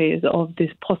perpetrators of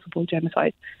this possible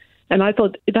genocide. And I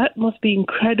thought that must be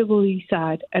incredibly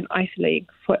sad and isolating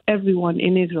for everyone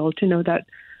in Israel to know that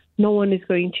no one is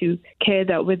going to care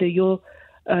that whether you're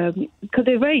because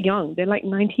they're very young. They're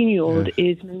 19-year-old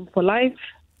is known for life,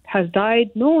 has died.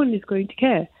 No one is going to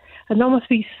care. And that must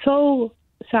be so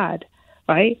sad,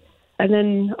 right? And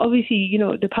then, obviously,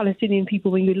 the Palestinian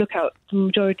people, when you look out, the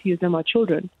majority of them are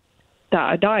children that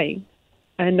are dying,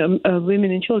 and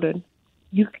women and children.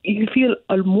 You feel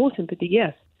more sympathy,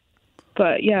 yes.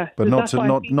 But, but not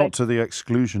to the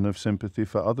exclusion of sympathy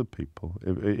for other people,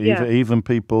 even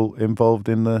people involved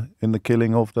in the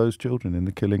killing of those children, in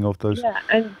the killing of those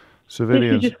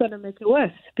civilians. This is just going to make it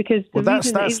worse, because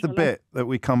that's the bit that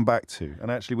we come back to, and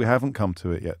actually we haven't come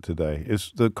to it yet today.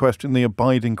 Is the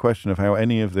abiding question of how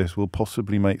any of this will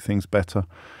possibly make things better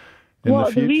in the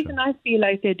future. The reason I feel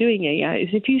like they're doing it, is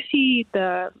if you see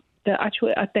the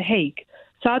actual at The Hague,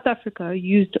 South Africa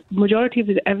used majority of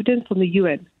the evidence from the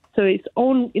UN. So it's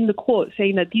on in the court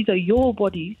saying that these are your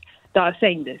bodies that are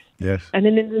saying this. Yes. And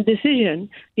then in the decision,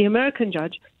 the American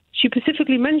judge, she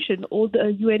specifically mentioned all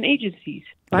the UN agencies,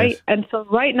 right? Yes. And so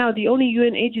right now, the only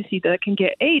UN agency that can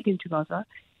get aid into Gaza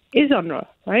is UNRWA,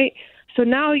 right? So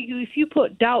now if you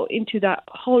put doubt into that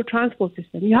whole transport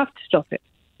system, you have to stop it.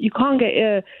 You can't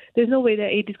get, there's no way that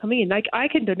aid is coming in. I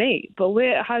can donate, but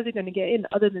how's it going to get in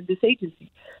other than this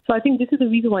agency? So I think this is the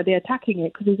reason why they're attacking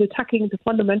it, because it's attacking the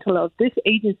fundamental of this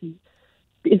agency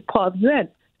is part of UN.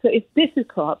 So if this is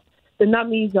corrupt, then that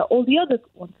means that all the other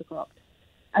ones are corrupt.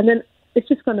 And then it's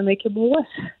just going to make it more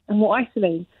worse and more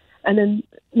isolating. And then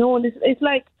no one is, it's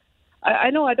like, I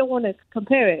know I don't want to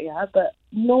compare it, but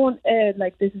no one, there's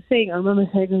a saying, I remember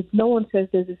saying, no one says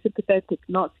there's a sympathetic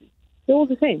Nazi. They're all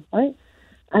the same, right?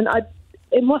 And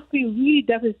it must be really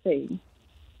devastating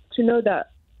to know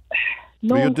that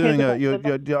no one cares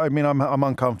about I'm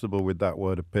uncomfortable with that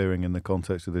word appearing in the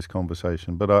context of this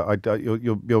conversation, but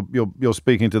you're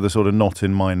speaking to the sort of not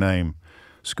in my name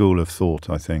school of thought,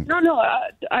 I think. No,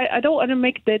 I don't want to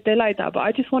make the like that, but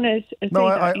I just want to say No,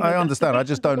 that, I understand. I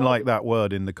just don't like that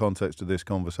word in the context of this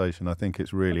conversation. I think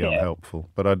it's really unhelpful.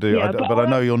 But I do. Yeah, but I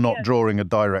know you're not drawing a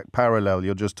direct parallel.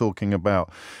 You're just talking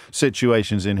about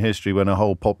situations in history when a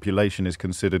whole population is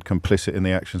considered complicit in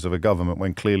the actions of a government,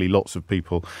 when clearly lots of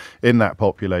people in that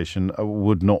population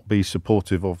would not be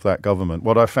supportive of that government.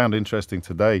 What I found interesting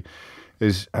today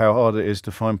is how hard it is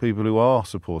to find people who are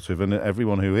supportive, and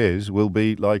everyone who is will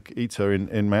be like Ita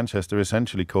in Manchester,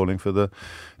 essentially calling for the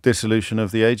dissolution of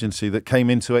the agency that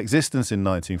came into existence in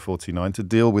 1949 to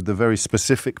deal with the very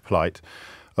specific plight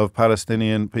of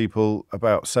Palestinian people,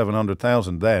 about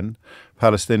 700,000 then,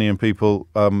 Palestinian people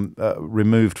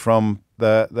removed from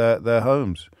their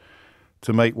homes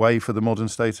to make way for the modern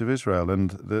state of Israel. And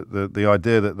the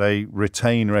idea that they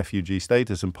retain refugee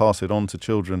status and pass it on to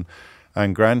children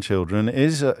and grandchildren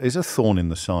is a thorn in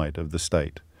the side of the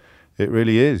state. It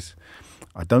really is.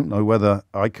 I don't know whether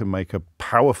I can make a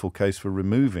powerful case for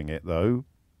removing it, though,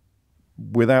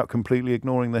 without completely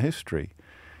ignoring the history.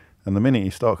 And the minute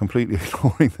you start completely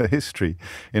ignoring the history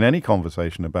in any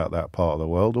conversation about that part of the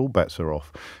world, all bets are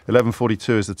off.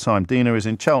 11:42 is the time. Dina is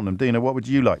in Cheltenham. Dina, what would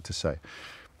you like to say?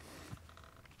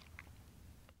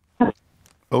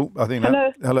 Oh, I think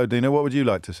Hello. Hello, Dina. What would you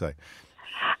like to say?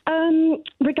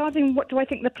 Regarding what do I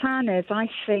think the plan is, I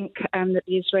think that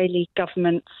the Israeli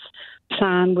government's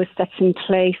plan was set in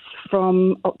place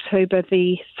from October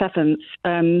the 7th.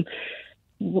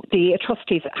 The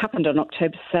atrocities that happened on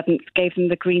October 7th gave them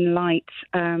the green light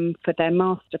for their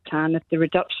master plan of the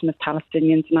reduction of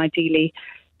Palestinians and ideally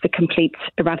the complete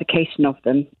eradication of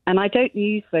them. And I don't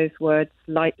use those words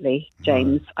lightly,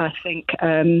 James. I think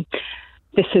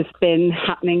this has been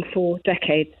happening for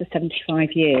decades, for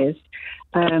 75 years.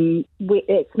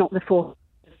 It's not the fault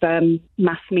of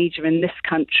mass media in this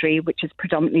country, which is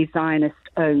predominantly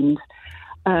Zionist-owned,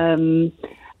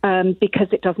 because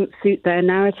it doesn't suit their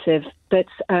narrative. But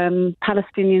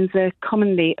Palestinians are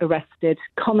commonly arrested,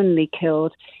 commonly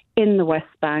killed in the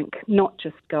West Bank, not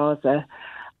just Gaza.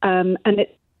 And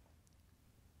it.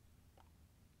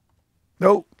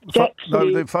 No,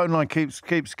 the phone line keeps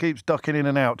ducking in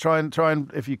and out. Try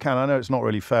and if you can. I know it's not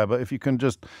really fair, but if you can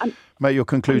just make your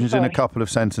conclusions in a couple of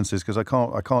sentences, because I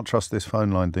can't trust this phone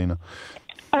line, Dina.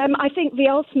 I think the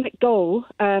ultimate goal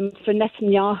for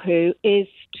Netanyahu is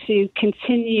to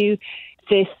continue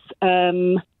this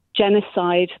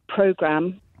genocide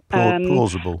program.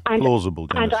 Plausible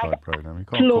genocide program. You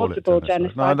can't call it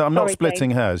genocide. No, I'm not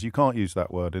splitting hairs. You can't use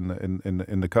that word in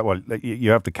the. Well,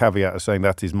 you have the caveat of saying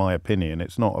that is my opinion.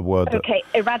 It's not a word. Okay,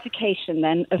 eradication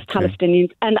then of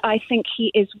Palestinians, and I think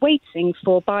he is waiting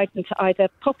for Biden to either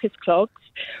pop his clogs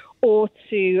or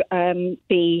to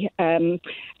be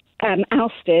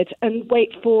ousted, and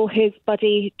wait for his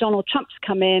buddy Donald Trump to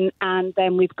come in, and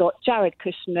then we've got Jared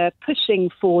Kushner pushing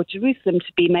for Jerusalem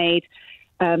to be made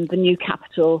the new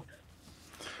capital.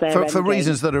 For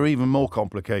reasons that are even more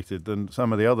complicated than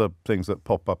some of the other things that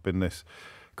pop up in this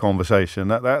conversation.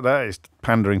 That is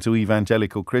pandering to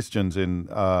evangelical Christians on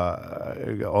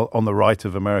the right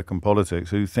of American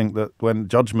politics, who think that when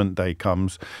Judgment Day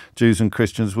comes, Jews and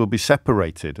Christians will be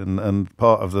separated, and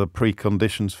part of the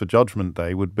preconditions for Judgment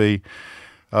Day would be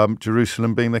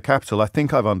Jerusalem being the capital. I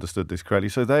think I've understood this correctly.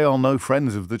 So they are no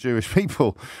friends of the Jewish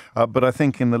people. But I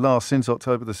think since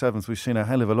October the 7th, we've seen a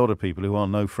hell of a lot of people who are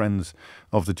no friends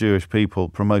of the Jewish people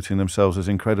promoting themselves as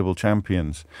incredible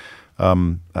champions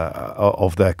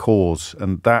of their cause.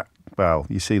 And that, well,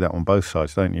 you see that on both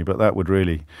sides, don't you? But that would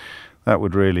really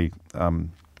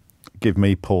give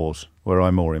me pause, where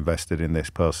I'm more invested in this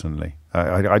personally.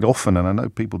 I'd often, and I know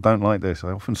people don't like this, I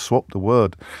often swap the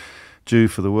word Jew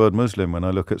for the word Muslim when I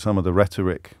look at some of the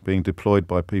rhetoric being deployed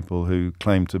by people who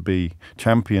claim to be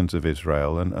champions of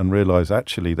Israel, and realise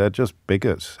actually they're just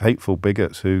bigots, hateful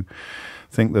bigots, who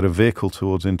think that a vehicle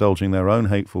towards indulging their own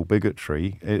hateful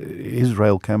bigotry,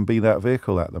 Israel can be that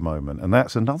vehicle at the moment. And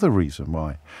that's another reason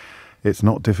why it's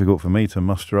not difficult for me to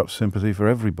muster up sympathy for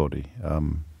everybody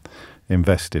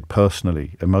invested,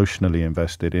 personally, emotionally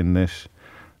invested in this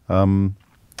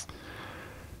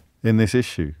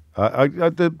issue.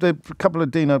 The couple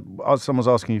of Dina, someone's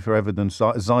asking you for evidence,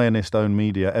 Zionist-owned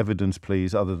media, evidence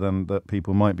please, other than that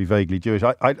people might be vaguely Jewish.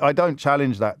 I don't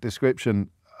challenge that description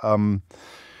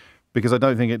because I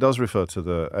don't think it does refer to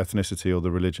the ethnicity or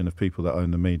the religion of people that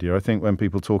own the media. I think when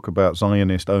people talk about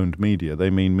Zionist-owned media, they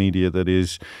mean media that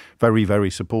is very, very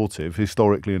supportive,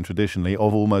 historically and traditionally,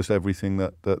 of almost everything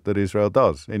that Israel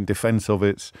does in defence of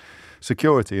its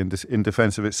security and in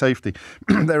defence of its safety.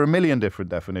 There are a million different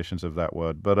definitions of that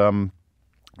word, but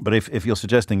But if you're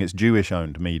suggesting it's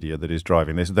Jewish-owned media that is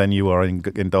driving this, then you are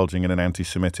indulging in an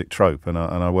anti-Semitic trope, and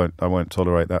I won't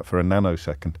tolerate that for a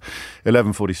nanosecond.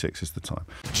 11:46 is the time.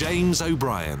 James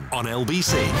O'Brien on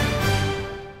LBC.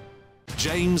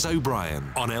 James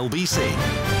O'Brien on LBC.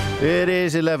 It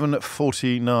is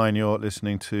 11:49. You're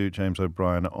listening to James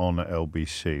O'Brien on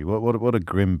LBC. What a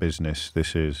grim business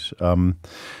this is.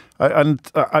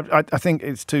 I think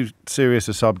it's too serious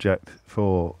a subject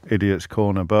for Idiot's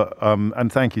Corner. But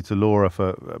and thank you to Laura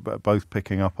for both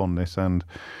picking up on this and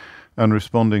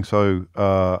responding so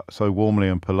warmly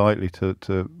and politely to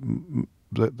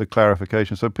the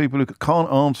clarification. So people who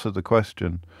can't answer the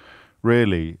question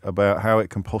really about how it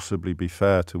can possibly be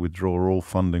fair to withdraw all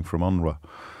funding from UNRWA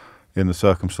in the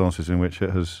circumstances in which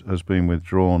it has been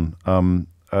withdrawn,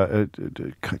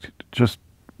 just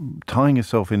tying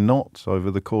yourself in knots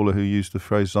over the caller who used the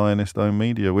phrase Zionist-owned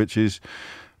media, which is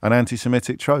an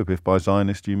anti-Semitic trope. If by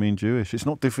Zionist you mean Jewish, it's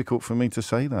not difficult for me to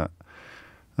say that.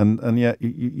 And yet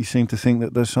you seem to think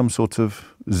that there's some sort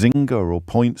of zinger or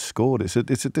point scored. It's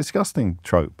a disgusting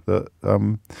trope that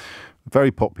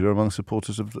very popular among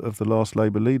supporters of the last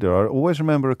Labour leader. I always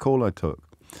remember a call I took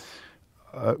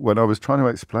when I was trying to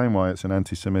explain why it's an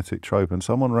anti-Semitic trope, and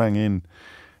someone rang in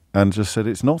and just said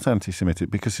it's not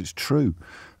anti-Semitic because it's true.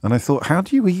 And I thought, how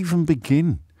do you even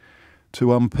begin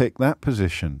to unpick that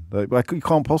position? Like, you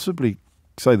can't possibly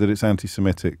say that it's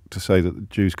anti-Semitic to say that the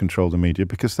Jews control the media,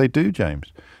 because they do,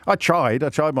 James. I tried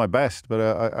my best, but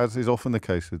as is often the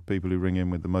case with people who ring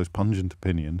in with the most pungent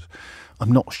opinions,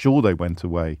 I'm not sure they went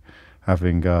away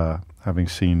having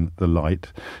seen the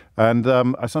light. And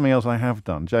something else I have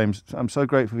done, James, I'm so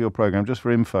grateful for your programme. Just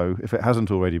for info, if it hasn't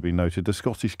already been noted, the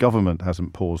Scottish Government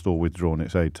hasn't paused or withdrawn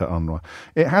its aid to UNRWA.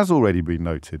 It has already been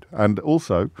noted. And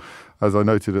also, as I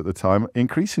noted at the time,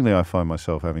 increasingly I find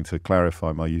myself having to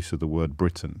clarify my use of the word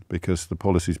Britain, because the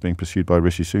policies being pursued by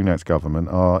Rishi Sunak's government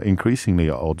are increasingly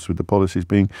at odds with the policies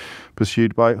being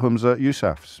pursued by Humza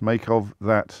Yousaf's. Make of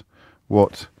that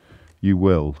what you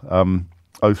will.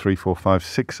 0345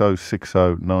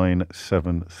 6060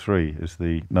 973 is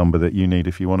the number that you need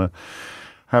if you want to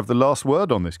have the last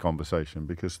word on this conversation,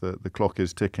 because the clock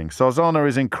is ticking. Sarzana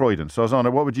is in Croydon.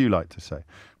 Sarzana, what would you like to say?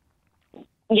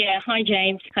 Yeah, hi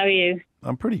James, how are you?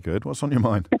 I'm pretty good. What's on your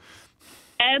mind?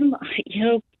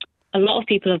 A lot of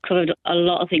people have covered a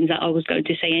lot of things that I was going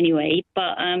to say anyway,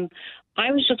 but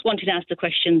I was just wanting to ask the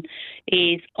question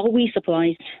is, are we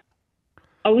surprised?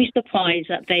 Are we surprised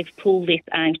that they've pulled this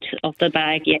out of the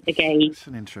bag yet again? It's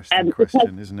an interesting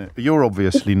question, isn't it? But you're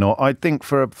obviously not. I think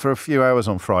for a few hours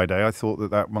on Friday, I thought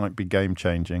that might be game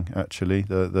changing. Actually,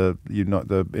 the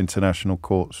international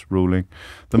court's ruling.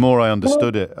 The more I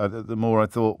understood it, the more I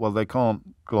thought, well, they can't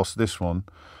gloss this one,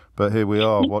 but here we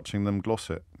are watching them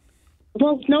gloss it.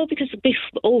 Well, no, because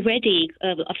already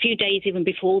a few days even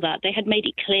before that, they had made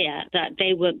it clear that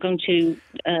they were going to.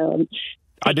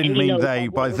 I didn't mean they.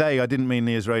 By they, I didn't mean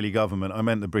the Israeli government. I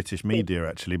meant the British media,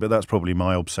 actually. But that's probably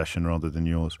my obsession rather than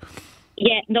yours.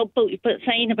 Yeah, no, but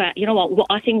saying about, you know what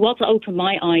I think what's opened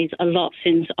my eyes a lot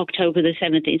since October the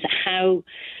 7th is how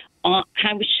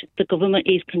much the government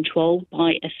is controlled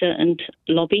by a certain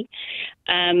lobby.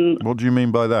 What do you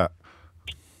mean by that?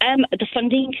 The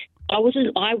funding. I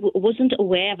wasn't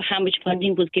aware of how much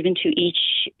funding was given to each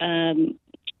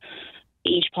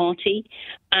party,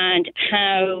 and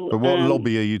how. But what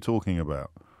lobby are you talking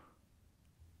about?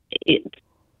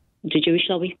 The Jewish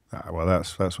lobby. Well,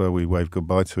 that's where we wave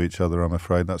goodbye to each other, I'm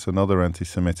afraid. That's another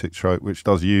anti-Semitic trope, which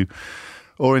does you,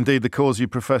 or indeed the cause you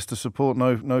profess to support,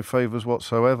 no favours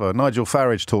whatsoever. Nigel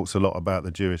Farage talks a lot about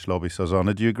the Jewish lobby,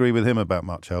 Susanna. Do you agree with him about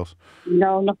much else?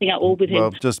 No, nothing at all with him.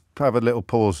 Well, just have a little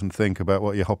pause and think about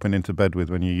what you're hopping into bed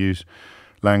with when you use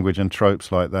language and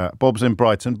tropes like that. Bob's in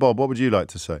Brighton. Bob, what would you like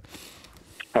to say?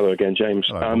 Hello again, James.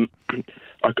 Hello.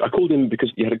 I called in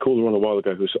because you had a caller on a while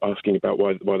ago who was asking about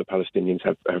why the Palestinians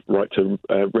have right to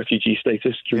refugee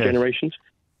status through generations.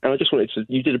 And I just wanted to,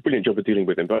 you did a brilliant job of dealing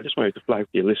with him, but I just wanted to flag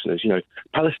for your listeners,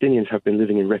 Palestinians have been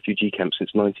living in refugee camps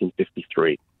since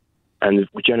 1953. And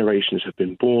generations have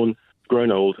been born,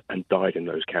 grown old, and died in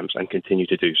those camps and continue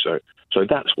to do so. So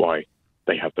that's why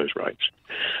they have those rights.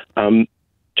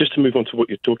 Just to move on to what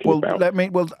you're talking about.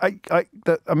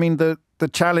 The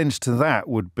challenge to that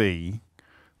would be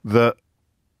that.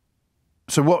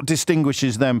 So, what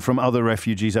distinguishes them from other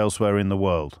refugees elsewhere in the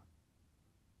world?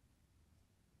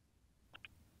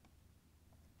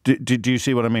 Do you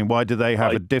see what I mean? Why do they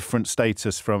have a different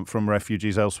status from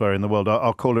refugees elsewhere in the world?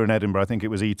 I'll call her in Edinburgh. I think it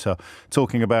was Ita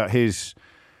talking about his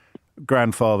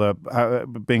grandfather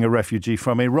being a refugee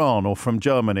from Iran or from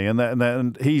Germany,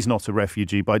 and he's not a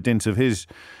refugee by dint of his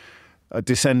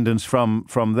descendants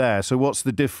from there. So what's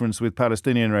the difference with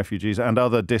Palestinian refugees and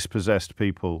other dispossessed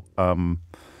people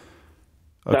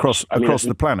across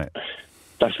the planet?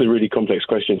 That's a really complex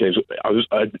question, James.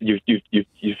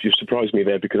 You've surprised me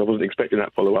there because I wasn't expecting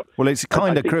that follow-up. Well, it's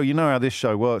kind of crucial. You know how this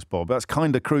show works, Bob. That's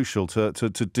kind of crucial to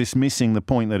dismissing the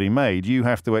point that he made. You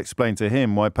have to explain to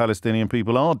him why Palestinian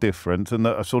people are different and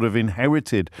that a sort of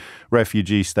inherited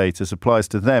refugee status applies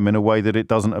to them in a way that it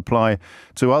doesn't apply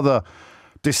to other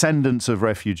descendants of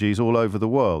refugees all over the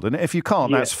world. And if you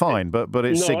can't, that's fine, but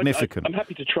it's significant. I'm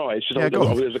happy to try. It's just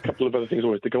there's a couple of other things I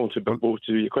wanted to go on to before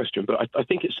to your question, but I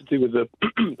think it's to do with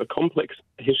the complex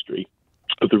history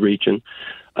of the region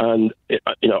and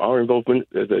our involvement,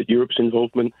 Europe's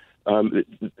involvement.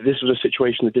 This was a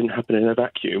situation that didn't happen in a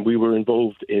vacuum. We were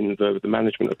involved in the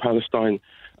management of Palestine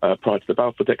prior to the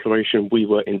Balfour Declaration. We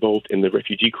were involved in the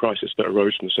refugee crisis that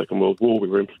arose from the Second World War. We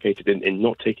were implicated in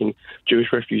not taking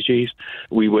Jewish refugees.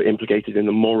 We were implicated in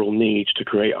the moral need to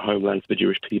create a homeland for the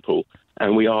Jewish people.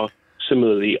 And we are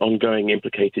similarly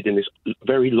implicated in this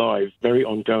very live, very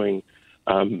ongoing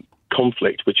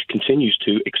conflict, which continues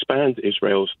to expand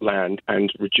Israel's land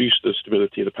and reduce the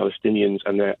stability of the Palestinians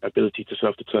and their ability to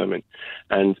self-determine.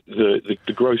 And the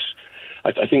gross...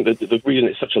 I think that the reason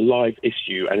it's such a live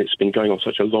issue and it's been going on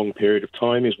such a long period of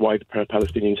time is why the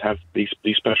Palestinians have these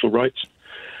special rights.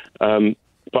 But I'm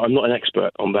not an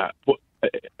expert on that.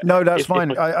 No, that's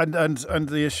fine. And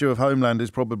the issue of homeland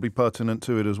is probably pertinent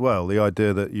to it as well. The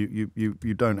idea that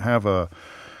you don't have a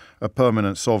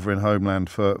permanent sovereign homeland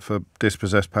for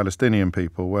dispossessed Palestinian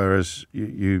people, whereas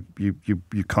you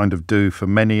kind of do for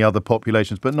many other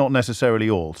populations, but not necessarily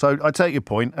all. So I take your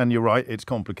point, and you're right, it's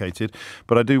complicated,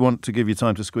 but I do want to give you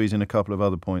time to squeeze in a couple of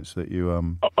other points that you...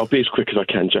 I'll be as quick as I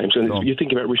can, James. And you're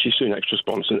thinking about Rishi Sunak's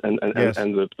response and yes.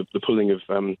 and the pulling of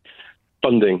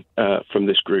funding from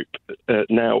this group.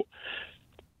 Now,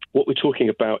 what we're talking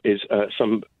about is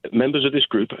some members of this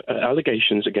group,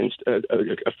 allegations against a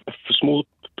small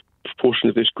proportion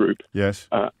of this group yes.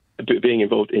 Being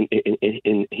involved in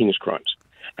heinous crimes.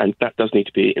 And that does need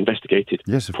to be investigated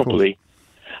properly. Course.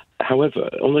 However,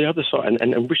 on the other side,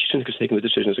 and Rishi Sunak has taken the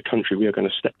decision as a country, we are going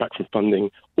to step back from funding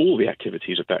all the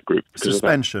activities of that group.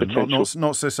 Suspension,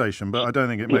 not cessation, but I don't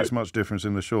think it makes much difference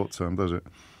in the short term, does it?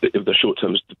 The short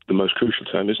term is the most crucial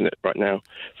term, isn't it, right now,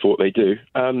 for what they do.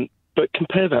 But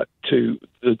compare that to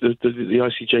the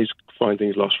ICJ's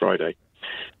findings last Friday.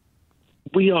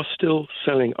 We are still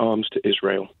selling arms to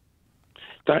Israel.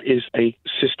 That is a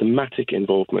systematic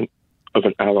involvement of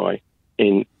an ally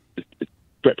in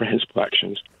reprehensible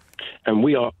actions. And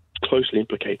we are closely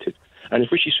implicated. And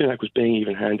if Rishi Sunak was being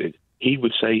even-handed, he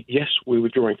would say, yes, we're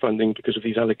withdrawing funding because of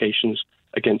these allegations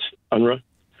against UNRWA,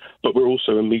 but we're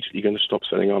also immediately going to stop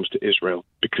selling arms to Israel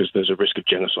because there's a risk of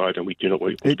genocide and we do not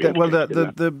want to be implicated in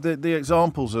that. The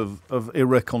examples of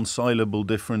irreconcilable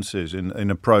differences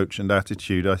in approach and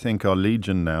attitude, I think, are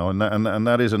legion now, and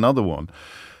that is another one.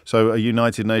 So a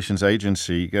United Nations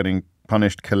agency getting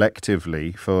punished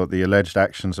collectively for the alleged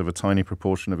actions of a tiny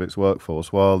proportion of its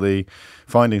workforce, while the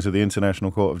findings of the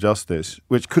International Court of Justice,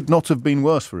 which could not have been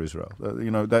worse for Israel,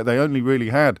 they only really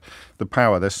had the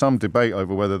power. There's some debate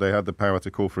over whether they had the power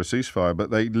to call for a ceasefire,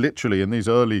 but they literally, in these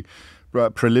early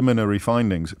preliminary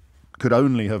findings, could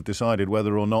only have decided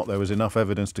whether or not there was enough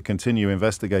evidence to continue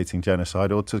investigating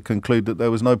genocide or to conclude that there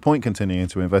was no point continuing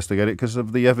to investigate it because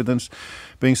of the evidence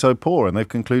being so poor. And they've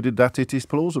concluded that it is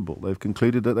plausible. They've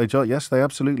concluded that they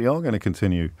absolutely are going to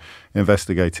continue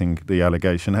investigating the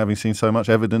allegation, having seen so much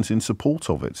evidence in support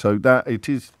of it. So that it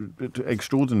is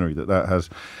extraordinary that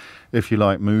has, if you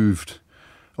like, moved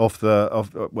off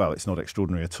well, it's not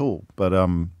extraordinary at all, but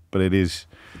it is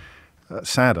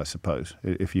sad, I suppose.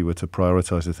 If you were to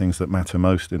prioritise the things that matter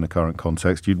most in the current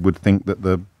context, you would think that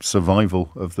the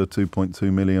survival of the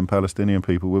 2.2 million Palestinian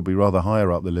people would be rather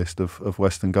higher up the list of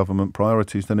Western government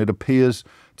priorities than it appears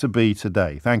to be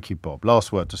today. Thank you, Bob.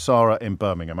 Last word to Sarah in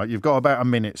Birmingham. You've got about a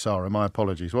minute, Sarah. My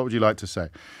apologies. What would you like to say?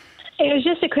 It was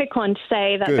just a quick one to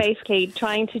say that basically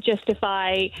trying to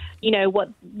justify,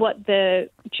 what the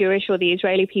Jewish or the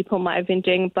Israeli people might have been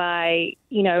doing by,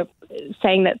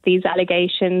 saying that these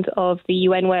allegations of the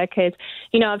UN workers,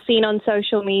 I've seen on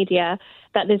social media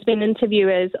that there's been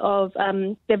interviewers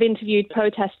they've interviewed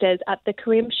protesters at the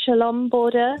Karim Shalom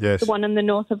border, the one in the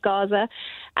north of Gaza,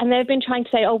 and they've been trying to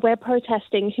say, we're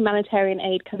protesting humanitarian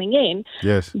aid coming in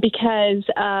because,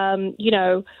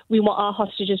 we want our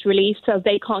hostages released, so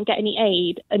they can't get any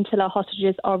aid until our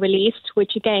hostages are released,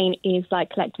 which again is like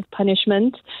collective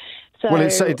punishment. So, well,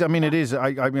 it is.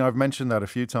 I mean, I've mentioned that a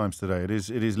few times today. It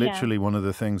is literally one of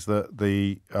the things that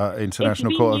the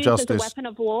International Court of Justice. It's being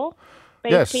used as a weapon of war.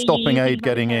 Yes, stopping aid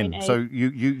getting in. Aid. So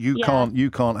you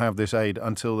can't have this aid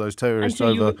until those terrorists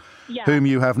whom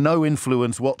you have no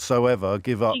influence whatsoever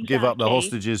give up the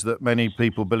hostages that many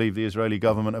people believe the Israeli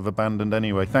government have abandoned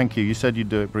anyway. Thank you. You said you'd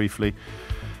do it briefly,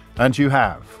 and you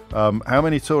have. How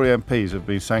many Tory MPs have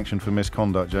been sanctioned for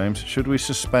misconduct, James? Should we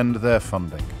suspend their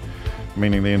funding?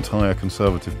 Meaning the entire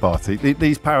Conservative Party.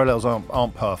 These parallels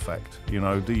aren't perfect. You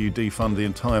know, do you defund the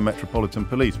entire Metropolitan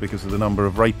Police because of the number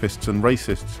of rapists and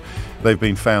racists they've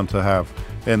been found to have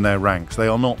in their ranks? They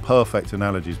are not perfect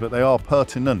analogies, but they are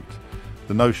pertinent.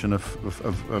 The notion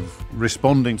of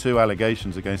responding to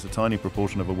allegations against a tiny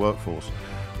proportion of a workforce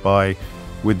by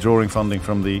withdrawing funding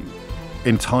from the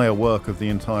entire work of the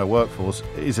entire workforce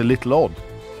is a little odd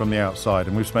from the outside,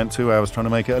 and we've spent 2 hours trying to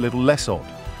make it a little less odd.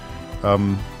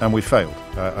 And we failed.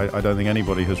 I don't think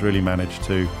anybody has really managed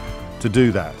to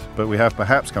do that. But we have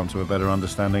perhaps come to a better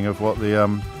understanding of what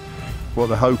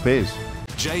the hope is.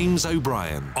 James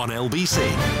O'Brien on LBC.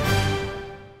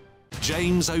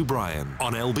 James O'Brien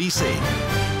on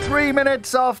LBC. 3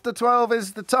 minutes after 12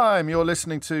 is the time. You're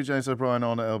listening to James O'Brien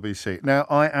on LBC. Now,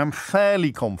 I am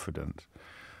fairly confident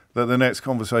that the next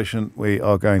conversation we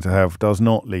are going to have does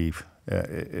not leave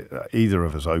either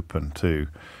of us open to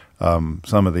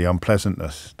some of the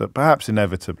unpleasantness that perhaps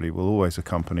inevitably will always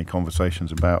accompany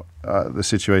conversations about the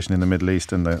situation in the Middle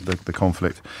East and the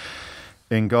conflict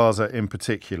in Gaza in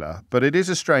particular. But it is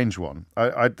a strange one.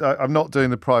 I'm not doing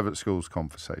the private schools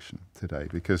conversation today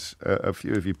because a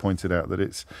few of you pointed out that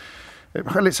it's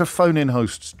a phone-in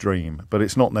host's dream, but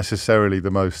it's not necessarily the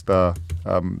most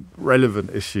relevant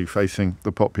issue facing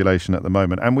the population at the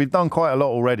moment. And we've done quite a lot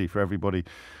already for everybody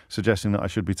suggesting that I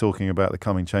should be talking about the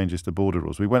coming changes to border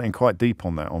rules. We went in quite deep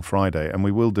on that on Friday, and we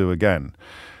will do again.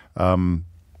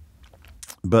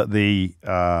 But the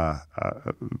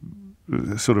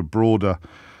sort of broader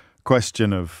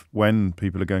question of when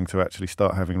people are going to actually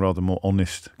start having rather more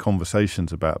honest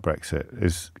conversations about Brexit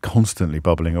is constantly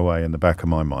bubbling away in the back of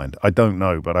my mind. I don't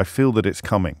know, but I feel that it's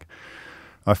coming.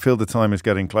 I feel the time is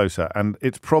getting closer, and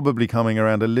it's probably coming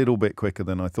around a little bit quicker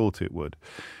than I thought it would.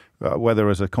 Whether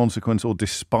as a consequence or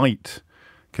despite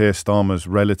Keir Starmer's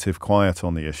relative quiet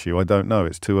on the issue, I don't know.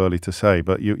 It's too early to say.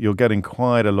 But you're getting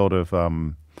quite a lot of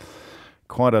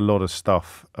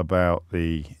stuff about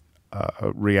the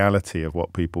reality of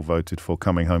what people voted for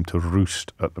coming home to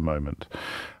roost at the moment.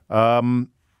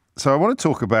 So I want to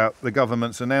talk about the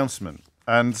government's announcement,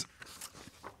 and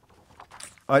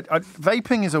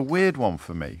vaping is a weird one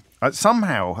for me. I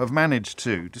somehow have managed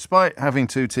to, despite having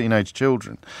 2 teenage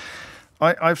children,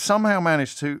 I've somehow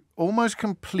managed to almost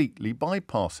completely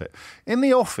bypass it. In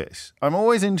the office, I'm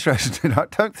always interested, I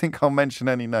don't think I'll mention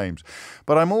any names,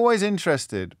 but I'm always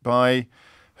interested by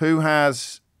who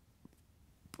has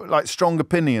like strong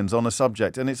opinions on a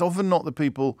subject, and it's often not the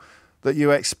people that you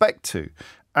expect to.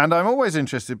 And I'm always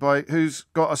interested by who's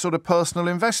got a sort of personal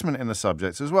investment in the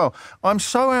subject as well. I'm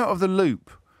so out of the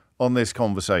loop on this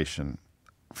conversation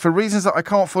for reasons that I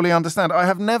can't fully understand. I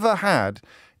have never had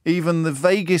even the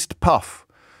vaguest puff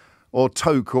or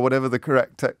toke or whatever the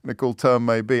correct technical term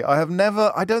may be. I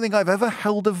don't think I've ever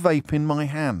held a vape in my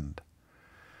hand.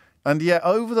 And yet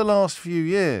over the last few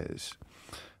years,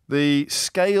 the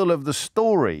scale of the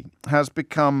story has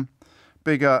become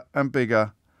bigger and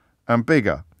bigger and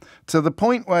bigger, to the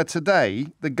point where today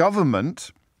the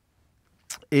government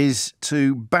is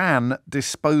to ban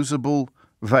disposable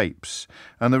vapes.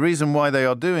 And the reason why they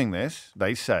are doing this,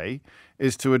 they say,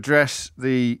 is to address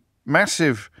the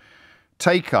massive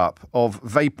take-up of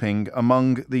vaping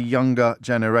among the younger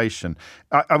generation.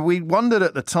 We wondered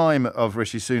at the time of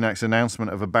Rishi Sunak's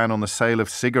announcement of a ban on the sale of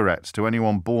cigarettes to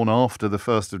anyone born after the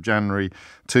 1st of January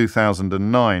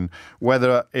 2009,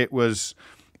 whether it was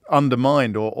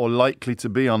undermined or likely to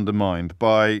be undermined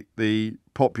by the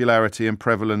popularity and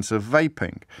prevalence of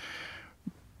vaping.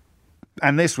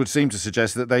 And this would seem to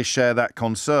suggest that they share that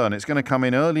concern. It's going to come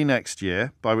in early next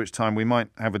year, by which time we might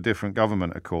have a different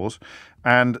government, of course.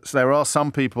 And so there are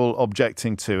some people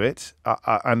objecting to it.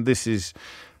 And this is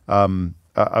a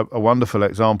wonderful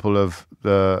example of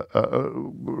the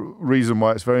reason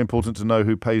why it's very important to know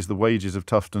who pays the wages of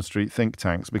Tufton Street think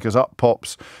tanks, because up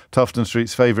pops Tufton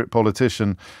Street's favourite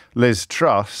politician, Liz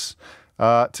Truss,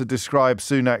 to describe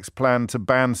Sunak's plan to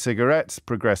ban cigarettes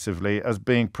progressively as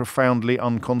being profoundly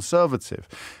unconservative.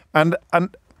 And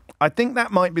I think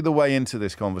that might be the way into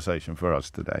this conversation for us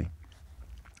today.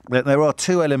 There are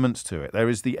 2 elements to it. There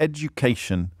is the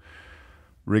education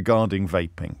regarding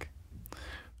vaping.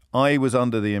 I was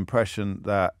under the impression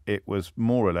that it was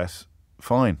more or less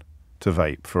fine. to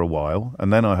vape for a while,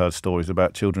 and then I heard stories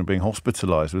about children being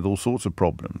hospitalised with all sorts of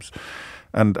problems,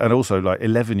 and also like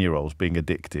 11-year-olds being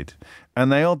addicted,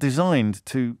 and they are designed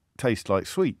to taste like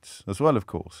sweets as well, of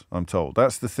course, I'm told.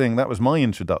 That's the thing. That was my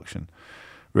introduction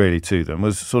really to them,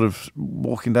 was sort of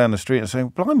walking down the street and saying,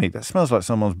 blimey, that smells like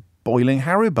someone's boiling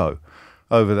Haribo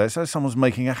over there. So someone's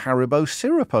making a Haribo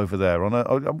syrup over there.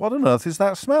 What on earth is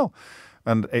that smell?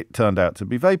 And it turned out to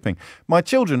be vaping. My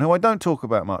children, who I don't talk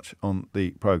about much on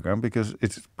the programme because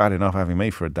it's bad enough having me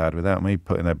for a dad without me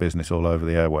putting their business all over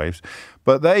the airwaves,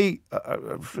 but they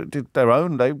did their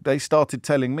own. They started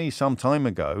telling me some time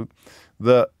ago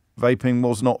that vaping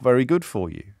was not very good for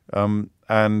you.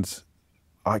 And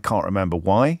I can't remember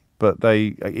why, but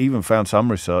they even found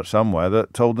some research somewhere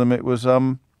that told them it was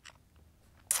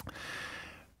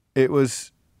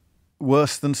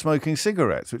worse than smoking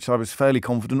cigarettes, which I was fairly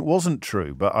confident wasn't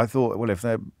true. But I thought, well, if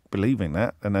they're believing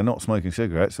that and they're not smoking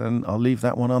cigarettes, then I'll leave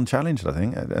that one unchallenged, I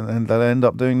think, and they'll end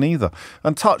up doing neither.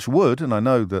 And touch wood, and I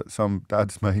know that some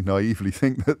dads may naively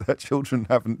think that their children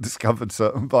haven't discovered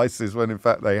certain vices when in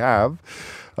fact they have.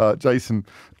 Jason,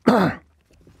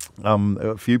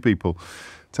 a few people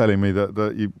telling me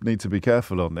that you need to be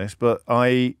careful on this, but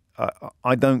I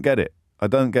don't get it. I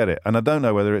don't get it, and I don't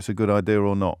know whether it's a good idea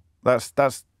or not. That's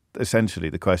essentially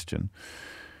the question.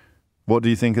 What do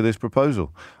you think of this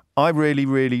proposal? I really,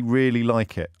 really, really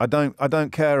like it. I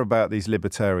don't care about these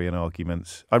libertarian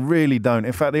arguments. I really don't.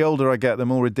 In fact, the older I get, the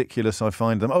more ridiculous I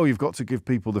find them. Oh, you've got to give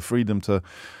people the freedom to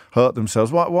hurt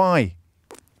themselves. Why?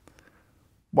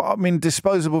 Well, I mean,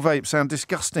 disposable vapes sound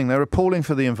disgusting. They're appalling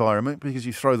for the environment because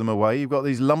you throw them away. You've got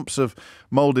these lumps of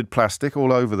moulded plastic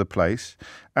all over the place.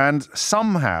 And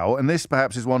somehow, and this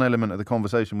perhaps is one element of the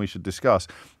conversation we should discuss,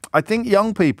 I think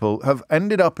young people have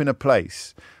ended up in a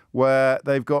place where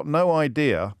they've got no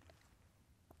idea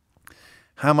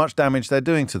how much damage they're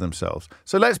doing to themselves.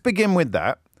 So let's begin with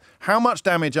that. How much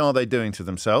damage are they doing to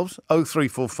themselves?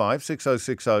 0345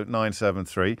 6060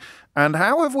 973. And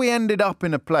how have we ended up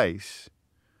in a place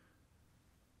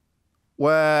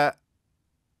where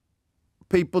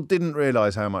people didn't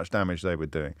realise how much damage they were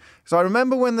doing? So I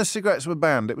remember when the cigarettes were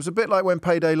banned, it was a bit like when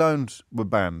payday loans were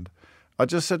banned. I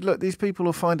just said, look, these people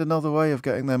will find another way of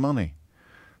getting their money.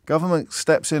 Government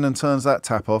steps in and turns that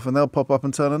tap off, and they'll pop up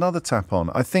and turn another tap on.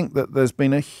 I think that there's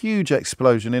been a huge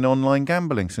explosion in online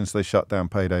gambling since they shut down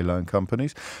payday loan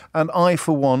companies. And I,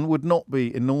 for one, would not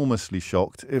be enormously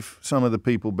shocked if some of the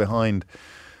people behind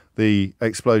the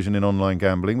explosion in online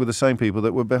gambling were the same people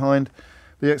that were behind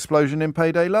the explosion in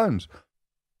payday loans.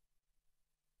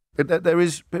 There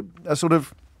is a sort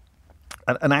of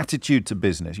an attitude to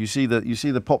business. You see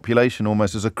the population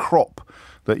almost as a crop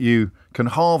that you can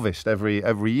harvest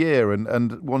every year,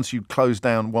 and once you close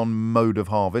down one mode of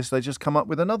harvest, they just come up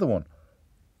with another one.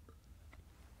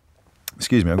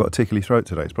 Excuse me, I've got a tickly throat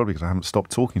today. It's probably because I haven't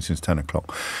stopped talking since 10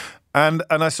 o'clock. And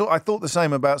I thought the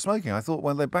same about smoking. I thought,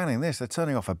 well, they're banning this. They're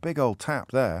turning off a big old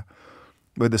tap there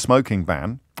with the smoking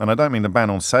ban. And I don't mean the ban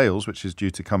on sales, which is due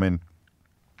to come in,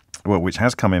 well, which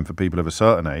has come in for people of a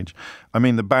certain age. I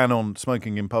mean the ban on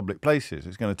smoking in public places.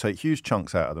 It's going to take huge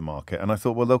chunks out of the market. And I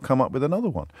thought, well, they'll come up with another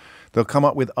one. They'll come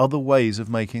up with other ways of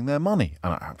making their money.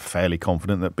 And I'm fairly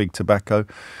confident that big tobacco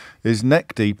is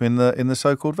neck deep in the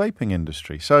so-called vaping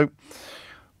industry. So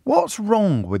what's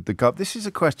wrong with the government? This is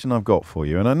a question I've got for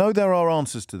you. And I know there are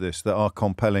answers to this that are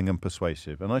compelling and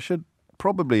persuasive. And I should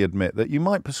probably admit that you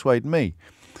might persuade me.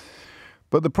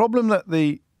 But the problem that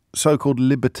the so-called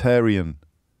libertarian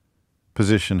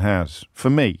position has, for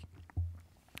me,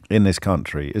 in this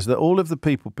country, is that all of the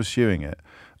people pursuing it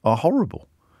are horrible.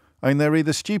 I mean, they're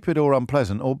either stupid or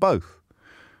unpleasant or both.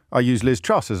 I use Liz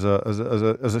Truss as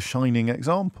a shining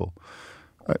example.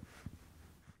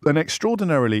 An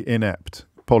extraordinarily inept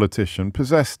politician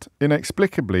possessed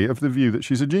inexplicably of the view that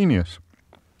she's a genius.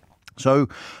 So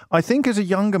I think as a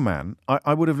younger man,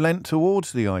 I would have leant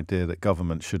towards the idea that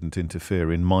government shouldn't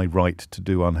interfere in my right to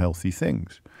do unhealthy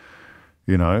things.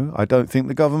 You know, I don't think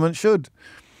the government should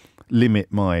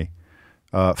limit my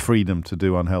freedom to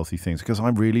do unhealthy things, because I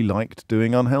really liked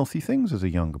doing unhealthy things as a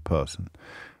younger person.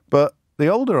 But the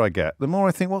older I get, the more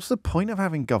I think, what's the point of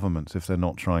having governments if they're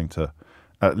not trying to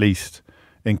at least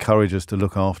encourage us to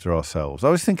look after ourselves? I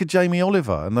always think of Jamie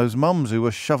Oliver and those mums who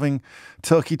were shoving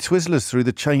turkey Twizzlers through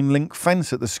the chain link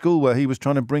fence at the school where he was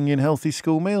trying to bring in healthy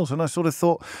school meals. And I sort of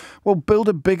thought, well, build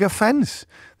a bigger fence.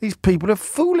 These people are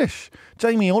foolish.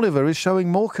 Jamie Oliver is showing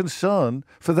more concern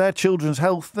for their children's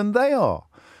health than they are.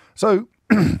 So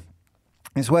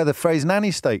it's where the phrase nanny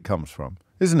state comes from.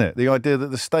 isn't it? The idea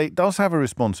that the state does have a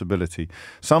responsibility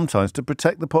sometimes to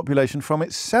protect the population from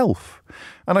itself.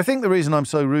 And I think the reason I'm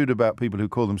so rude about people who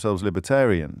call themselves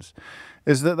libertarians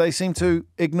is that they seem to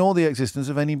ignore the existence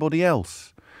of anybody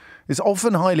else. It's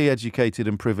often highly educated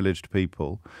and privileged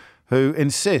people who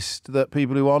insist that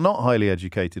people who are not highly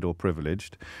educated or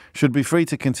privileged should be free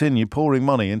to continue pouring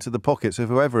money into the pockets of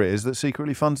whoever it is that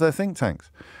secretly funds their think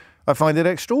tanks. I find it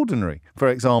extraordinary, for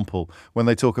example, when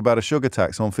they talk about a sugar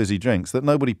tax on fizzy drinks, that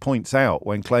nobody points out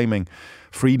when claiming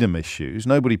freedom issues,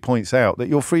 nobody points out that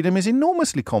your freedom is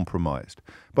enormously compromised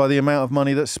by the amount of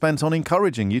money that's spent on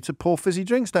encouraging you to pour fizzy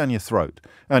drinks down your throat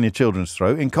and your children's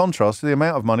throat, in contrast to the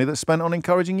amount of money that's spent on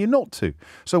encouraging you not to.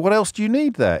 So what else do you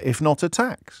need there, if not a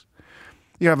tax?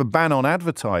 You have a ban on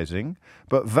advertising,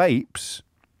 but vapes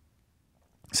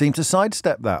seem to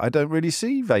sidestep that. I don't really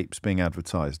see vapes being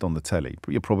advertised on the telly.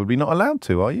 But you're probably not allowed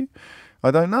to, are you?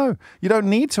 I don't know. You don't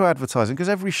need to advertise them because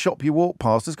every shop you walk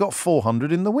past has got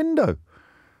 400 in the window.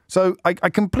 So I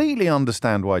completely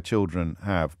understand why children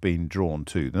have been drawn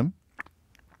to them.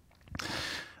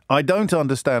 I don't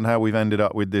understand how we've ended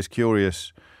up with this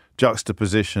curious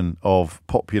juxtaposition of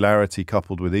popularity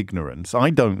coupled with ignorance.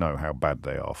 I don't know how bad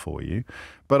they are for you,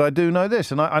 but I do know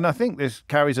this, and I think this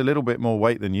carries a little bit more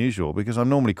weight than usual because I'm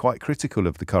normally quite critical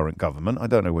of the current government. I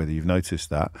don't know whether you've noticed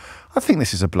that. I think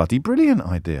this is a bloody brilliant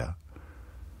idea.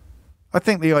 I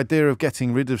think the idea of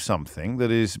getting rid of something that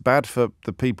is bad for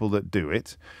the people that do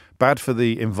it, bad for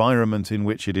the environment in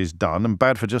which it is done, and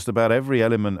bad for just about every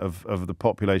element of the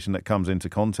population that comes into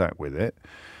contact with it,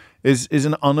 is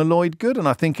an unalloyed good. And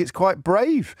I think it's quite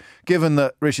brave, given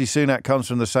that Rishi Sunak comes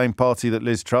from the same party that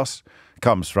Liz Truss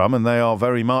comes from, and they are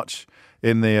very much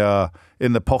in the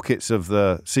pockets of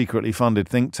the secretly funded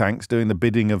think tanks doing the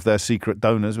bidding of their secret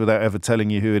donors without ever telling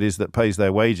you who it is that pays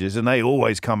their wages. And they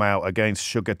always come out against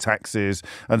sugar taxes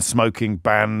and smoking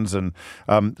bans, and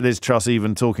Liz Truss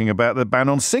even talking about the ban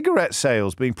on cigarette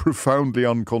sales being profoundly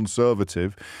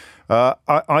unconservative.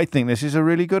 I think this is a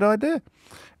really good idea.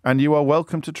 And you are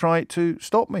welcome to try to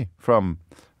stop me from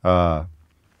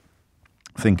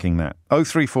thinking that.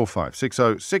 0345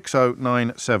 60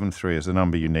 973 is the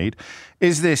number you need.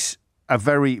 Is this a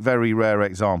very, very rare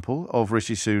example of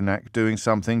Rishi Sunak doing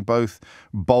something both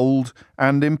bold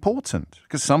and important?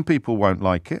 Because some people won't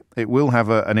like it. It will have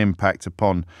an impact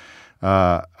upon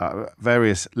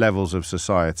various levels of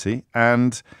society.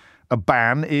 And a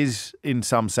ban is, in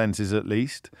some senses at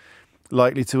least,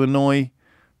 likely to annoy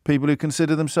people who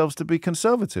consider themselves to be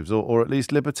conservatives or at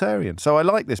least libertarian. So I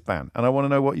like this ban, and I want to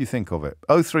know what you think of it.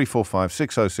 0345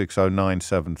 6060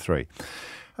 973.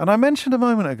 And I mentioned a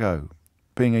moment ago,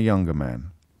 being a younger man,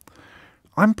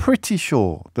 I'm pretty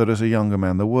sure that as a younger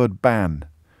man, the word ban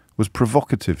was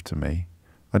provocative to me.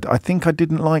 I think I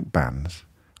didn't like bans.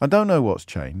 I don't know what's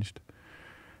changed.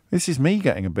 This is me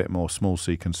getting a bit more small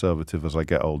c conservative as I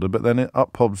get older, but then it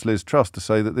up-pobs Liz Truss to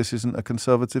say that this isn't a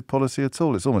conservative policy at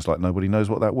all. It's almost like nobody knows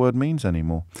what that word means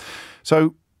anymore.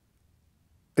 So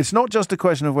it's not just a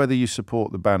question of whether you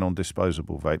support the ban on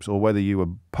disposable vapes or whether you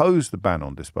oppose the ban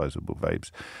on disposable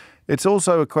vapes. It's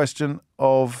also a question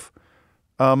of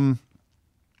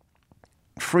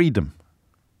freedom.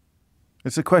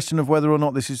 It's a question of whether or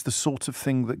not this is the sort of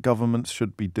thing that governments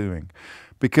should be doing.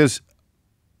 Because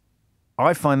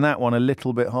I find that one a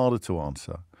little bit harder to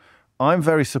answer. I'm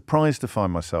very surprised to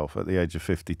find myself at the age of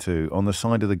 52 on the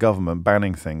side of the government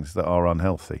banning things that are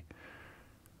unhealthy.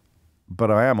 But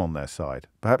I am on their side.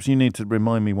 Perhaps you need to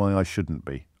remind me why I shouldn't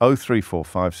be.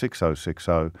 0345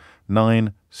 6060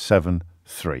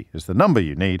 973 is the number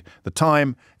you need. The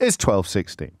time is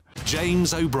 12:16.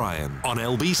 James O'Brien on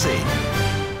LBC.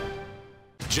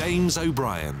 James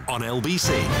O'Brien on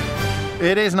LBC.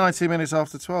 It is 90 minutes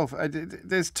after 12.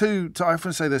 There's I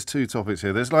often say there's two topics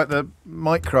here. There's like the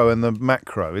micro and the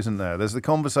macro, isn't there? There's the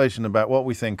conversation about what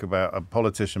we think about a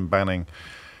politician banning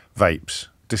vapes,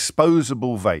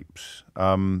 disposable vapes.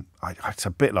 It's a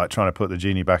bit like trying to put the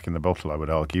genie back in the bottle, I would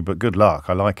argue, but good luck.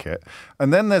 I like it.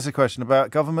 And then there's a question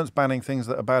about governments banning things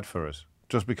that are bad for us,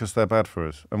 just because they're bad for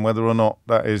us, and whether or not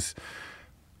that is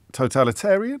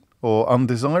totalitarian or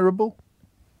undesirable.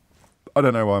 I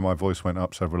don't know why my voice went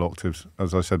up several octaves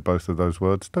as I said both of those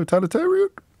words. Totalitarian.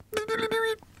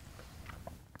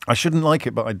 I shouldn't like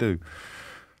it, but I do.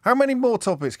 How many more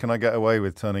topics can I get away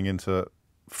with turning into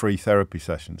free therapy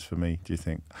sessions for me, do you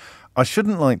think? I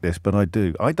shouldn't like this, but I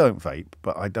do. I don't vape,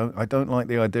 but I don't like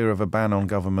the idea of a ban on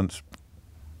governments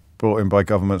brought in by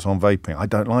governments on vaping. I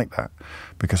don't like that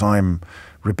because I'm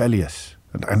rebellious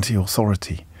and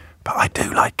anti-authority, but I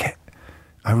do like it.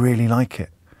 I really like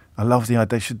it. I love the idea.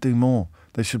 They should do more.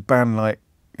 They should ban,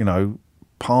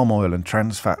 palm oil and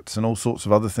trans fats and all sorts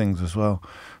of other things as well.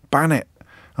 Ban it.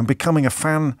 I'm becoming a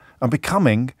fan. I'm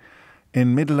becoming,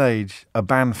 in middle age, a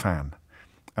ban fan.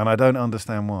 And I don't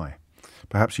understand why.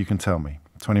 Perhaps you can tell me.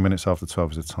 20 minutes after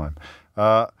 12 is the time.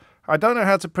 I don't know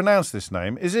how to pronounce this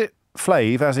name. Is it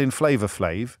Flav, as in Flavor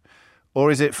Flav,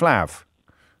 or is it Flav?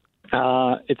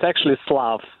 It's actually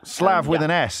Slav. Slav with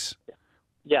an S?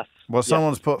 Yes. Well,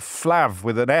 someone's put Flav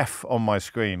with an F on my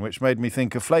screen, which made me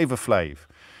think of Flavor Flav.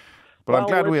 But I'm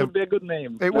glad it would be a good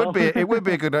name. It would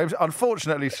be a good name.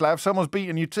 Unfortunately, Slav, someone's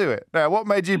beaten you to it. Now, what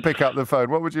made you pick up the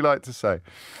phone? What would you like to say?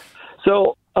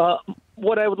 So,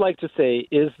 what I would like to say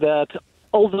is that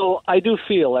although I do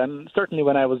feel, and certainly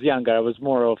when I was younger, I was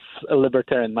more of a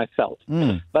libertarian myself.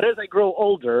 But as I grow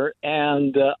older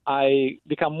and I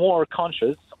become more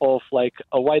conscious of why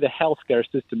the healthcare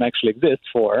system actually exists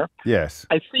for, yes,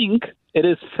 I think it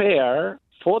is fair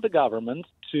for the government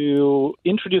to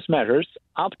introduce measures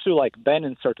up to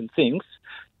banning certain things,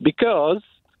 because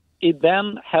it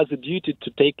then has a duty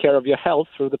to take care of your health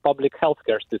through the public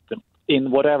healthcare system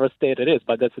in whatever state it is.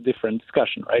 But that's a different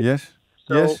discussion, right? Yes.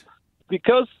 So, yes.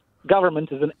 Because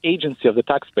government is an agency of the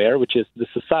taxpayer, which is the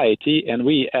society, and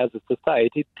we as a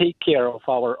society take care of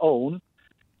our own,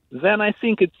 then I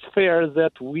think it's fair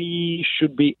that we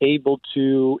should be able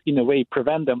to, in a way,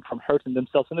 prevent them from hurting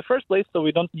themselves in the first place, so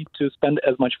we don't need to spend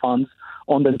as much funds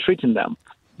on them treating them.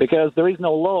 Because there is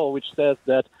no law which says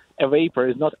that a vapor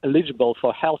is not eligible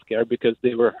for healthcare because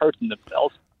they were hurting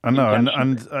themselves. I know, and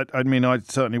I mean, I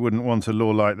certainly wouldn't want a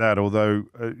law like that, although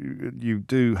you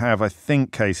do have, I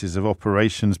think, cases of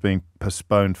operations being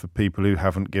postponed for people who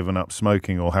haven't given up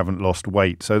smoking or haven't lost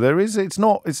weight. So it's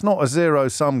not a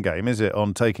zero-sum game, is it,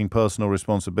 on taking personal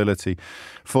responsibility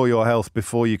for your health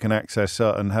before you can access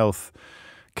certain health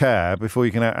care, before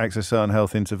you can access certain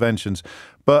health interventions.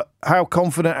 But how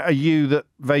confident are you that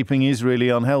vaping is really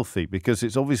unhealthy? Because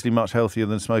it's obviously much healthier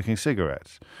than smoking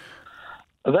cigarettes.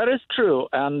 That is true,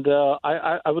 and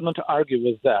I would not argue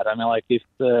with that. I mean, if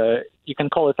you can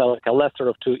call it a lesser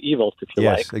of two evils, if you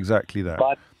like. Yes, exactly that.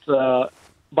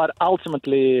 But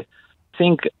ultimately, I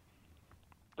think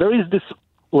there is this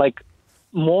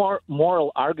more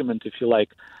moral argument, if you like,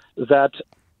 that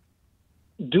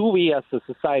do we as a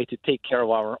society take care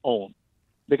of our own?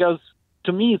 Because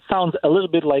to me, it sounds a little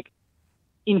bit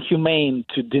inhumane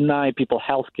to deny people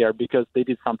health care because they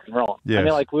did something wrong. Yes. I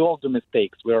mean, we all do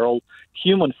mistakes. We're all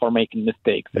human for making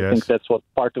mistakes. Yes. I think that's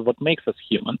part of what makes us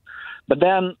human. But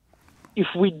then if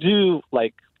we do,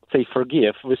 say,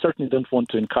 forgive, we certainly don't want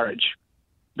to encourage,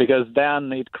 because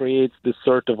then it creates this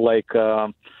sort of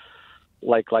a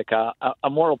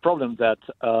moral problem that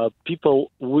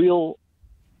people will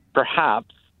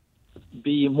perhaps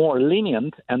be more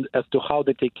lenient and as to how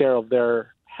they take care of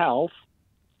their health,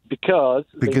 because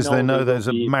they know there's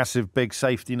a massive big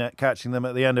safety net catching them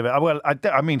at the end of it. Well,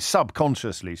 I mean,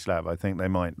 subconsciously, Slav, I think they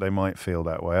might feel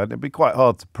that way. It'd be quite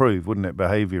hard to prove, wouldn't it,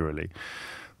 behaviourally,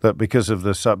 that because of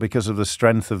the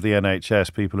strength of the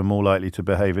NHS, people are more likely to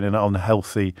behave in an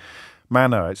unhealthy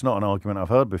manner. It's not an argument I've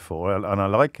heard before, and I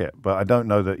like it, but I don't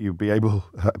know that you'd be able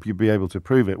to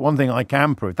prove it. One thing I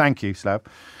can prove, thank you, Slav.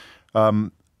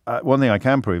 One thing I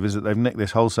can prove is that they've nicked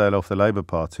this wholesale off the Labour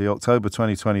Party. October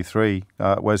 2023,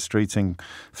 Wes Streeting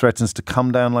threatens to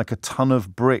come down like a ton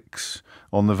of bricks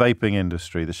on the vaping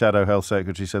industry. The Shadow Health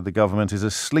Secretary said the government is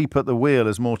asleep at the wheel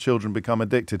as more children become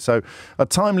addicted. So a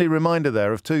timely reminder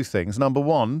there of two things. Number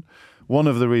one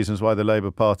of the reasons why the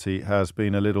Labour Party has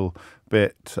been a little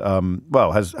bit,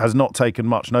 has not taken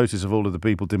much notice of all of the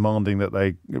people demanding that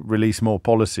they release more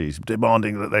policies,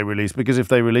 because if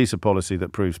they release a policy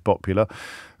that proves popular,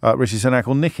 Rishi Sunak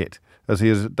will nick it, as he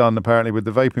has done apparently with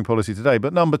the vaping policy today.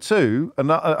 But number two,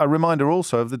 a reminder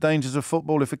also of the dangers of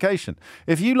footballification.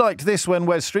 If you liked this when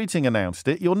Wes Streeting announced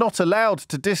it, you're not allowed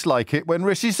to dislike it when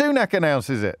Rishi Sunak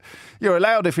announces it. You're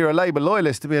allowed, if you're a Labour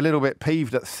loyalist, to be a little bit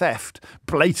peeved at theft,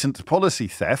 blatant policy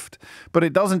theft, but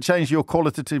it doesn't change your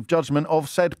qualitative judgment of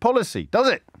said policy, does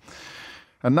it?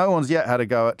 And no one's yet had a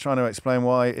go at trying to explain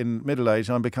why in middle age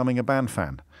I'm becoming a band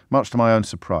fan, much to my own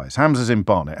surprise. Hamza's in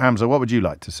Barnet. Hamza, what would you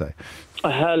like to say?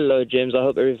 Hello, James. I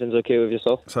hope everything's okay with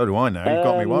yourself. So do I now. You've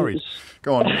got me worried.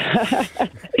 Go on.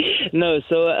 No,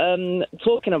 so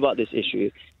talking about this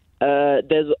issue,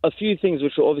 there's a few things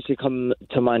which will obviously come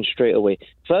to mind straight away.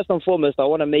 First and foremost, I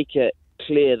want to make it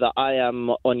clear that I am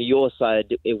on your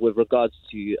side with regards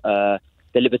to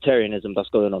the libertarianism that's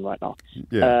going on right now.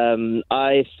 Yeah.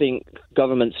 I think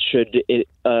governments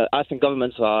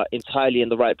are entirely in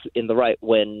the right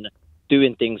when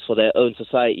doing things for their own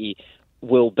society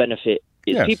will benefit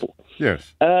its people.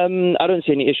 Yes. I don't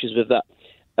see any issues with that.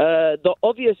 The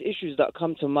obvious issues that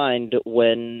come to mind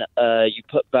when you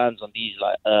put bans on these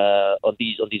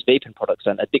vaping products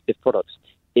and addictive products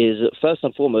is first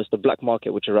and foremost the black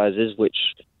market which arises, which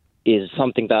is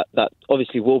something that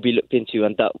obviously will be looked into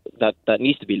and that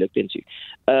needs to be looked into.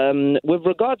 With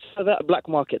regards to that black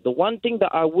market, the one thing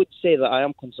that I would say that I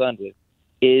am concerned with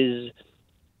is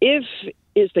if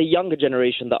it's the younger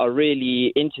generation that are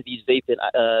really into these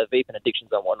vaping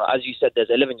addictions and whatnot. As you said, there's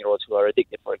 11-year-olds who are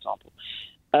addicted, for example.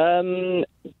 Does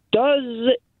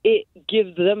it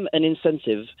give them an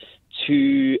incentive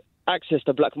to access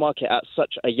the black market at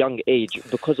such a young age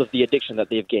because of the addiction that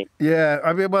they've gained? Yeah,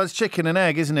 I mean, well, it's chicken and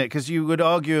egg, isn't it? Because you would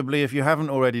arguably, if you haven't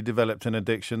already developed an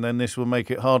addiction, then this will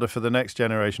make it harder for the next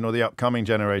generation or the upcoming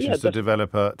generations to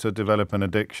develop an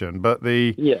addiction. But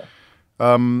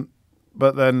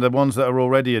but then the ones that are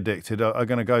already addicted are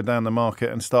going to go down the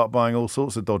market and start buying all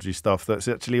sorts of dodgy stuff that's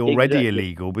actually already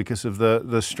illegal because of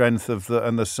the strength of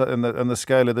and the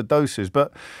scale of the doses.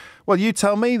 But well, you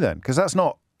tell me then, because that's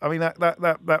not. I mean,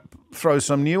 that throws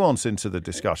some nuance into the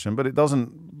discussion, but it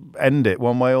doesn't end it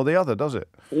one way or the other, does it?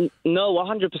 No,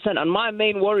 100%. And my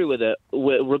main worry with it,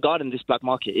 regarding this black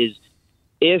market, is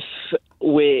if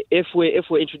we're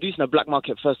introducing a black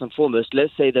market first and foremost.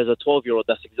 Let's say there's a 12-year-old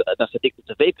that's addicted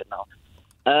to vaping now.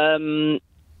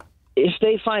 If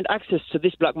they find access to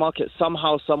this black market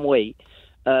somehow, some way,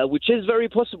 which is very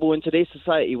possible in today's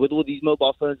society with all these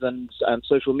mobile phones and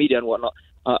social media and whatnot.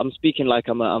 I'm speaking like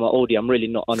I'm an oldie. I'm really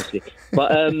not, honestly.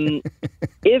 But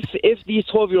if these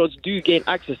 12-year-olds do gain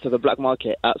access to the black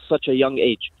market at such a young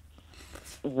age,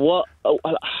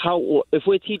 if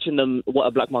we're teaching them what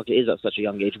a black market is at such a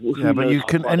young age? Yeah, but you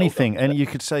can you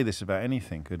could say this about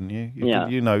anything, couldn't you?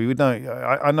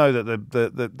 I know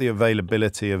that the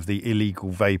availability of the illegal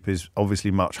vape is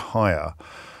obviously much higher.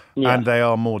 Yeah. And they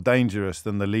are more dangerous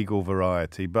than the legal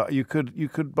variety. But you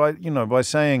could by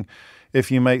saying if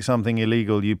you make something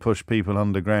illegal, you push people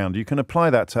underground. You can apply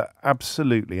that to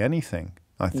absolutely anything,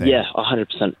 I think. Yeah,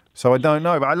 100%. So I don't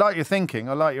know, but I like your thinking.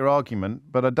 I like your argument,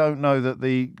 but I don't know that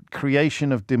the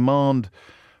creation of demand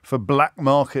for black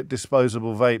market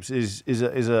disposable vapes is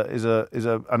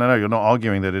a. And I know you're not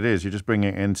arguing that it is. You're just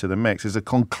bringing it into the mix. Is a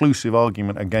conclusive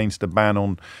argument against a ban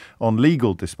on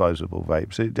legal disposable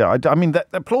vapes. I mean,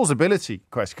 the plausibility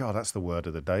question. God, that's the word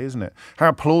of the day, isn't it?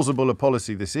 How plausible a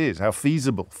policy this is. How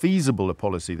feasible a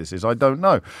policy this is. I don't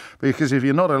know, because if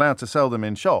you're not allowed to sell them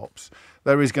in shops,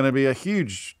 there is going to be a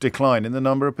huge decline in the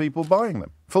number of people buying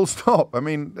them. Full stop. I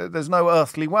mean, there's no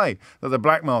earthly way that the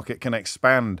black market can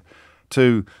expand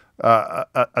to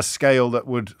a scale that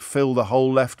would fill the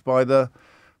hole left by the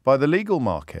legal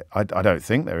market. I don't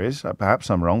think there is.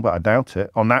 Perhaps I'm wrong, but I doubt it.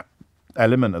 On that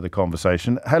element of the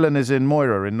conversation, Helen is in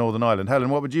Moira in Northern Ireland. Helen,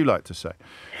 what would you like to say?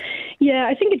 Yeah,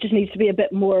 I think it just needs to be a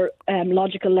bit more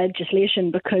logical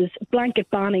legislation, because blanket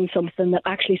banning something that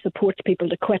actually supports people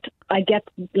to quit. I get,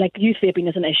 like, youth vaping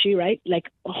is an issue, right? Like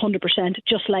 100%,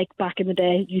 just like back in the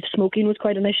day, youth smoking was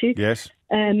quite an issue. Yes.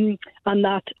 And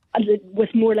that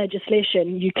with more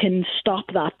legislation, you can stop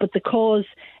that. But the cause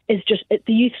is just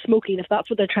the youth smoking. If that's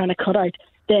what they're trying to cut out,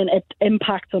 then it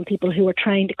impacts on people who are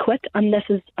trying to quit. And this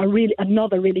is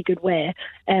another really good way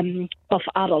of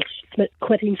adults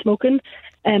quitting smoking.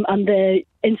 And the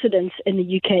incidence in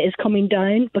the UK is coming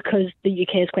down because the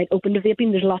UK is quite open to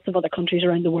vaping. There's lots of other countries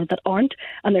around the world that aren't,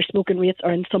 and their smoking rates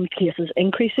are in some cases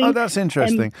increasing. Oh, that's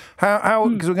interesting. How?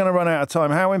 Because we're going to run out of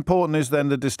time. How important is then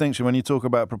the distinction when you talk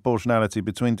about proportionality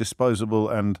between disposable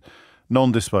and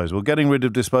non-disposable? Getting rid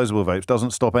of disposable vapes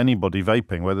doesn't stop anybody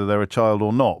vaping, whether they're a child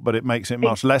or not, but it makes it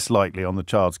much less likely on the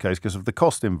child's case because of the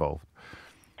cost involved.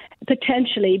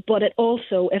 Potentially, but it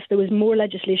also, if there was more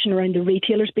legislation around the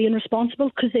retailers being responsible,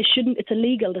 because they shouldn't, it's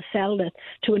illegal to sell it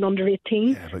to an under 18.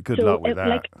 Yeah, but good luck with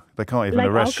that. They can't even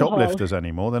arrest shoplifters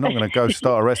anymore. They're not going to go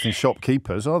start arresting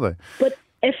shopkeepers, are they? But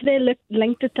if they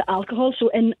linked it to alcohol,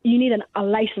 you need a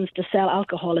license to sell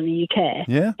alcohol in the UK.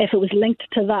 Yeah. If it was linked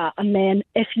to that, and then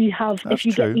if you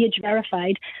get age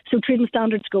verified, so trading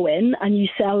standards go in and you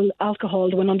sell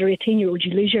alcohol to an under 18-year-old,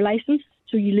 you lose your license.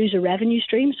 So you lose a revenue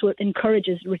stream, so it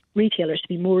encourages retailers to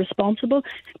be more responsible.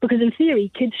 Because in theory,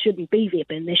 kids shouldn't be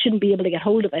vaping. They shouldn't be able to get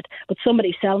hold of it, but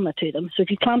somebody's selling it to them. So if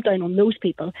you clamp down on those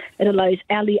people, it allows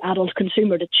any adult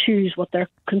consumer to choose what they're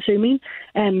consuming.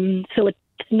 So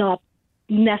it's not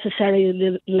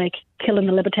necessarily like killing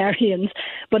the libertarians,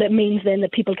 but it means then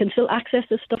that people can still access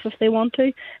this stuff if they want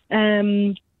to.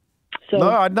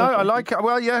 I like it.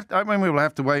 Well, yeah, I mean, we will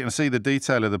have to wait and see the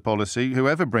detail of the policy,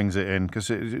 whoever brings it in, because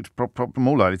it's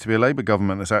more likely to be a Labour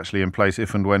government that's actually in place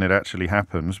if and when it actually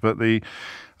happens. But the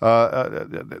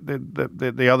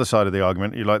other side of the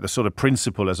argument, you like the sort of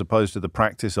principle as opposed to the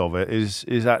practice of it,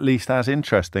 is at least as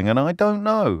interesting. And I don't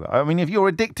know. I mean, if you're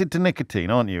addicted to nicotine,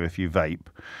 aren't you, if you vape?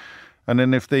 And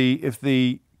then if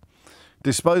the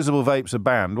Disposable vapes are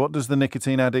banned. What does the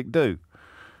nicotine addict do?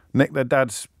 Nick their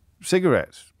dad's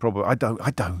cigarettes? Probably. I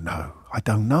don't know.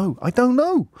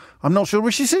 I'm not sure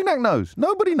Rishi Sunak knows.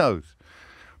 Nobody knows.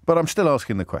 But I'm still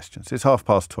asking the questions. It's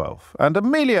 12:30. And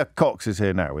Amelia Cox is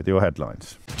here now with your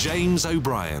headlines. James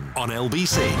O'Brien on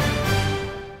LBC.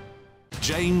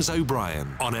 James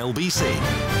O'Brien on LBC.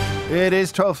 It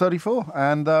is 12:34,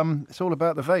 and it's all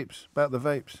about the vapes, about the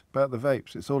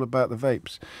vapes. It's all about the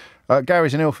vapes.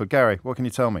 Gary's in Ilford. Gary, what can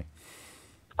you tell me?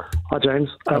 Hi, James.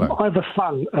 I have a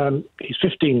son. He's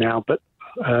 15 now, but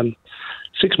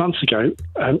 6 months ago,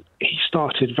 he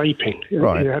started vaping.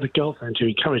 Right. He had a girlfriend who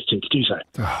encouraged him to do so.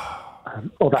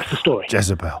 That's the story.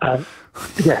 Jezebel.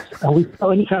 Yes, and we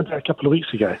only found out a couple of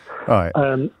weeks ago.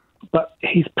 Right. But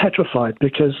he's petrified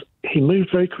because he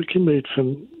very quickly moved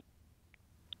from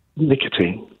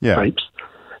nicotine vapes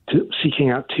to seeking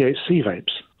out THC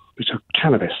vapes, which are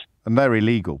cannabis. And they're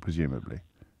illegal, presumably.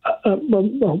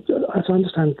 Well, as I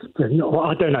understand, I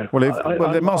don't know.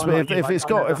 Well, it must be. If it's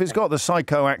got the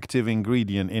psychoactive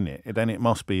ingredient in it, then it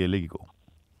must be illegal.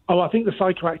 Oh, I think the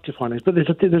psychoactive one is, but there's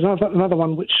another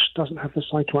one which doesn't have the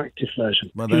psychoactive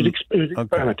version. Well, he was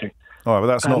experimenting. Okay. All right, well,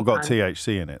 that's not got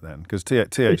THC in it then, because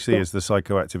THC is the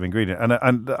psychoactive ingredient.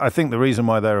 And I think the reason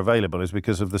why they're available is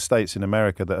because of the states in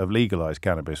America that have legalised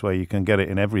cannabis, where you can get it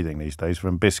in everything these days,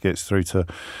 from biscuits through to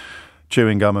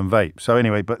chewing gum and vape. So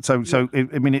anyway,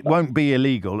 it won't be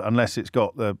illegal unless it's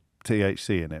got the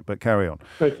THC in it. But carry on.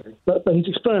 Okay, but he's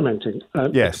experimenting.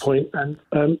 Yes. At the point,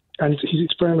 and he's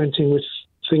experimenting with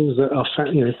things that are,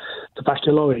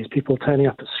 tuberculosis, people turning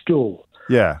up at school.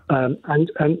 Yeah.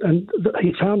 And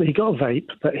he found that he got a vape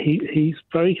that he's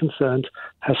very concerned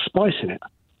has spice in it,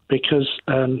 because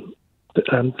the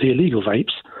illegal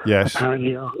vapes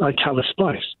apparently are cover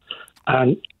spice,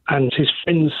 and his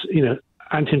friends,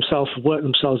 and himself have worked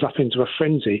themselves up into a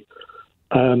frenzy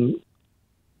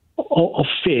of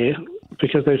fear,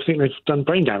 because they think they've done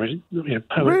brain damage,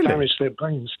 permanent damage to their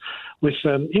brains with,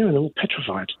 they're all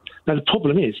petrified. Now, the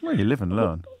problem is... Well, you live and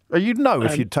learn. You'd know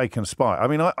if you'd taken spice. I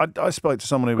mean, I spoke to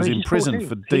someone who was in prison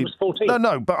for...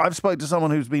 but I've spoke to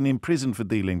someone who's been in prison for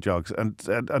dealing drugs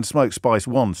and smoked spice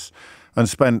once and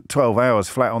spent 12 hours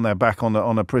flat on their back on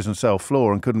a prison cell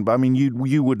floor and couldn't... I mean,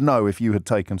 you would know if you had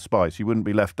taken spice. You wouldn't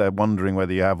be left there wondering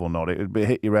whether you have or not. It would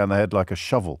hit you around the head like a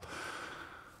shovel.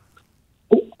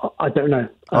 I don't know.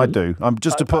 I do.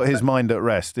 Just to put his mind at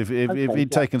rest. If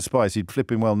he'd taken spice, he'd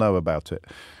flipping well know about it.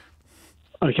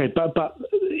 Okay, but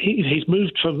he's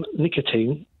moved from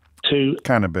nicotine to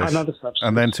cannabis, another substance,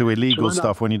 and then to illegal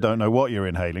stuff when you don't know what you're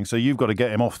inhaling. So you've got to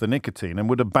get him off the nicotine. And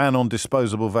would a ban on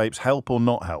disposable vapes help or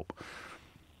not help?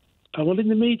 Well, in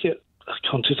the immediate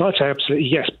context, I'd say absolutely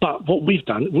yes. But what we've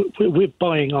done, we're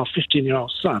buying our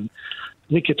 15-year-old son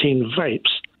nicotine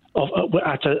vapes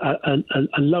at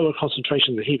a lower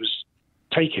concentration than he was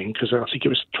taking, because I think it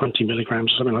was 20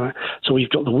 milligrams or something like that. So we've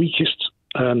got the weakest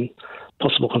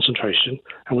possible concentration,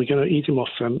 and we're going to ease him off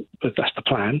them, but that's the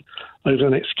plan, over the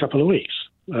next couple of weeks,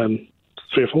 3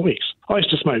 or 4 weeks. I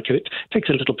used to smoke, and it takes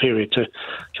a little period to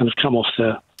kind of come off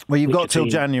the... Well, you've got till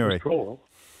January. Withdrawal.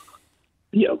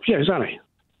 Yeah, exactly.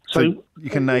 So you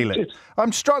can nail it.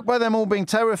 I'm struck by them all being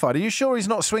terrified. Are you sure he's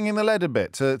not swinging the lead a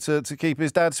bit to keep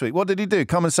his dad sweet? What did he do?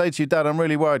 Come and say to you, Dad, I'm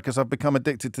really worried because I've become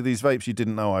addicted to these vapes you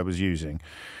didn't know I was using.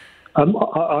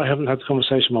 I haven't had the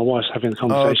conversation. My wife's having the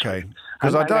conversation. Okay.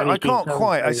 Because I can't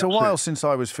quite. It's a while since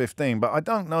I was 15, but I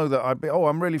don't know that I'd be...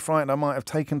 I'm really frightened I might have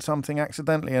taken something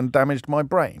accidentally and damaged my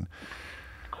brain.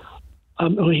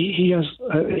 He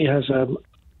has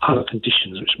other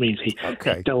conditions, which means he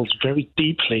delves very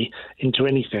deeply into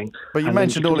anything. But you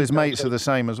mentioned all his mates are the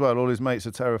same as well. All his mates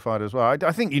are terrified as well.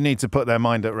 I think you need to put their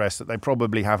mind at rest that they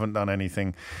probably haven't done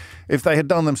anything. If they had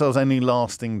done themselves any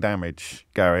lasting damage,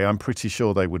 Gary, I'm pretty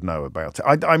sure they would know about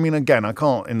it. I mean, again, I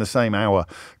can't in the same hour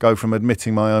go from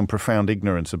admitting my own profound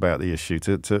ignorance about the issue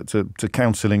to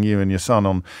counselling you and your son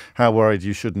on how worried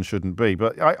you should and shouldn't be.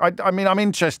 But I mean, I'm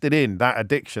interested in that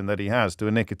addiction that he has to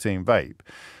a nicotine vape.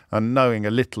 And knowing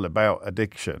a little about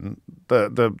addiction,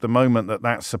 the moment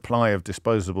that supply of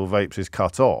disposable vapes is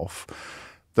cut off,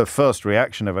 the first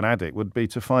reaction of an addict would be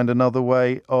to find another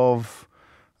way of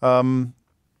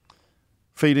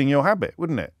feeding your habit,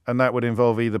 wouldn't it? And that would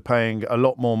involve either paying a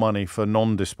lot more money for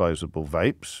non-disposable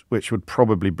vapes, which would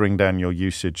probably bring down your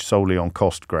usage solely on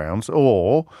cost grounds,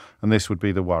 or, and this would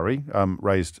be the worry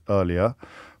raised earlier,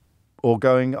 or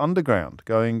going underground,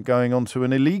 going onto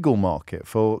an illegal market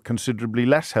for considerably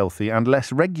less healthy and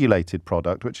less regulated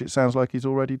product, which it sounds like he's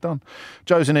already done.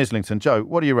 Joe's in Islington. Joe,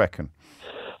 what do you reckon?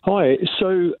 Hi.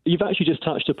 So you've actually just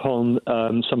touched upon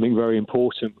something very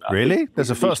important. Really?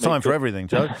 There's a first time for everything,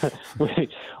 Joe.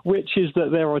 Which is that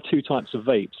there are two types of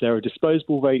vapes. There are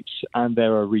disposable vapes and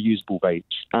there are reusable vapes.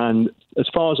 And as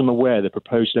far as I'm aware, the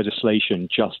proposed legislation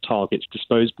just targets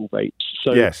disposable vapes.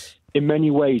 So yes. In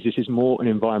many ways, this is more an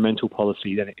environmental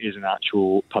policy than it is an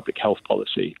actual public health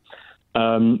policy.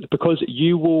 Because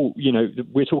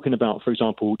we're talking about, for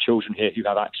example, children here who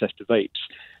have access to vapes.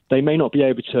 They may not be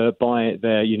able to buy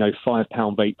their, £5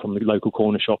 vape from the local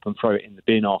corner shop and throw it in the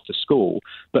bin after school,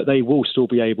 but they will still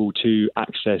be able to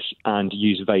access and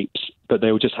use vapes, but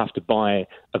they will just have to buy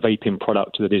a vaping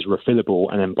product that is refillable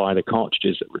and then buy the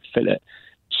cartridges that refill it.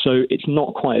 So it's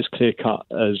not quite as clear-cut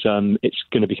as it's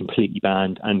going to be completely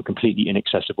banned and completely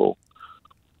inaccessible.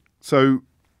 So,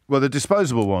 the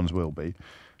disposable ones will be?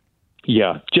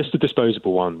 Yeah, just the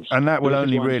disposable ones. And that will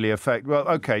only really affect... Well,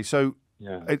 okay, so...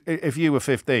 Yeah. If you were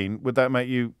 15, would that make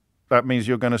you... That means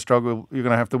you're going to struggle, you're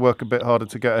going to have to work a bit harder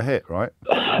to get a hit, right?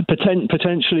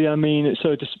 Potentially, I mean,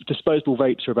 so disposable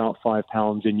vapes are about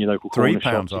 £5 in your local corner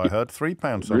shop. £3, I heard.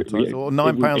 £3 sometimes, or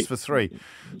 £9 for three.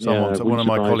 One of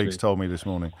my colleagues told me this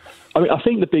morning. I mean, I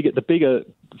think the bigger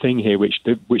thing here, which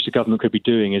the government could be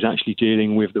doing, is actually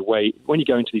dealing with the way when you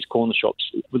go into these corner shops.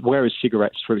 Whereas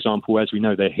cigarettes, for example, as we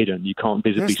know, they're hidden. You can't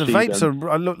visibly see them. Yes, the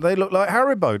vapes they look like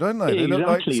Haribo, don't they? They look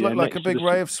like a big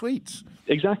ray of sweets.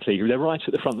 Exactly. They're right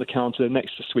at the front of the counter,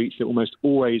 next to sweets. They're almost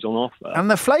always on offer.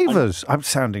 And the flavours. I'm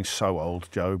sounding so old,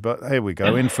 Joe, but here we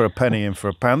go. In for a penny, in for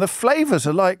a pound. The flavours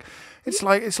are like... It's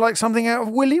like something out of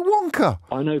Willy Wonka.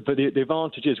 I know, but the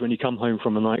advantage is when you come home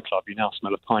from a nightclub, you now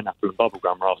smell of pineapple and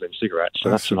bubblegum rather than cigarettes. So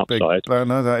that's an upside.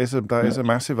 No, that is a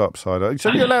massive upside.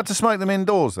 So you're allowed to smoke them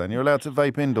indoors then? You're allowed to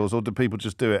vape indoors, or do people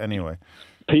just do it anyway?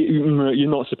 You're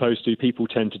not supposed to. People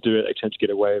tend to do it. They tend to get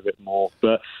away with it more.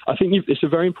 But I think it's a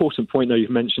very important point, though,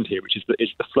 you've mentioned here, which is that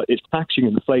it's the packaging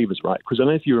and the flavours, right? Because I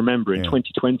don't know if you remember, in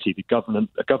 2020, the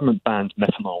government banned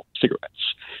methanol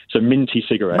cigarettes. So minty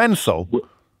cigarettes.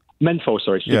 Menthol,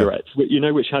 cigarettes.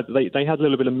 Yeah. Which had they had a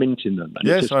little bit of mint in them.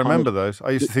 Yes, I remember those. I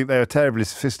used to think they were terribly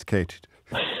sophisticated.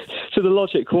 So the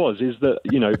logic is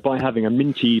that, by having a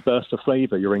minty burst of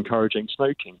flavour, you're encouraging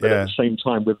smoking. But at the same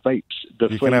time, with vapes,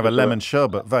 you can have a lemon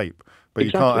sherbet vape, but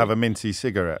you can't have a minty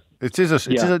cigarette. It is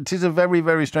a very,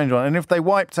 very strange one. And if they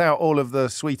wiped out all of the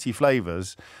sweety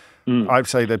flavours, I'd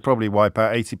say they'd probably wipe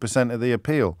out 80% of the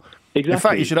appeal. Exactly. In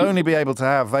fact, you should only be able to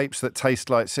have vapes that taste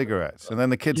like cigarettes, and then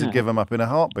the kids would give them up in a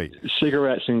heartbeat.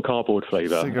 Cigarettes in cardboard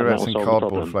flavour. Cigarettes in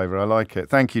cardboard flavour. I like it.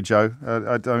 Thank you, Joe.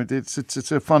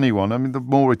 It's a funny one. I mean, the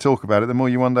more we talk about it, the more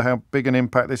you wonder how big an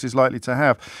impact this is likely to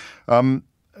have,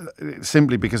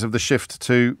 simply because of the shift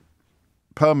to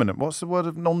permanent. What's the word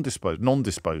of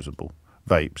non-disposable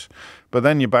vapes? But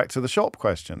then you're back to the shop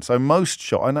question. So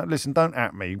most listen, don't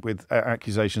at me with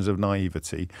accusations of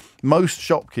naivety. Most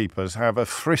shopkeepers have a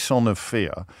frisson of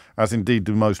fear, as indeed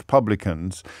do most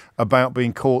publicans, about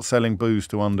being caught selling booze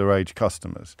to underage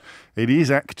customers. It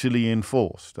is actually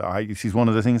enforced. This is one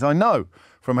of the things I know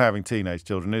from having teenage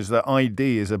children, is that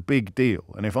ID is a big deal.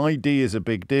 And if ID is a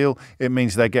big deal, it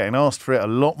means they're getting asked for it a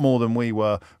lot more than we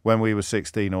were when we were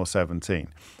 16 or 17.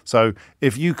 So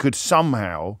if you could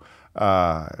somehow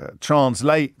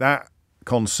translate that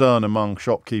concern among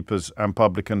shopkeepers and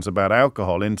publicans about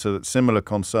alcohol into similar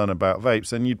concern about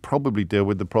vapes, then you'd probably deal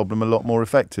with the problem a lot more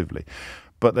effectively.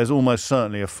 But there's almost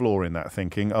certainly a flaw in that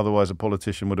thinking, otherwise a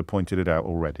politician would have pointed it out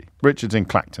already. Richard's in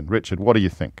Clacton. Richard, what do you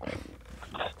think?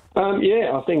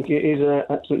 I think it is an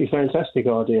absolutely fantastic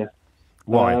idea.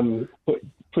 Why?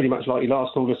 Pretty much like your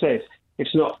last caller said,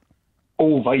 it's not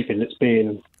all vaping that's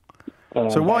being...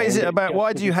 So why is it about?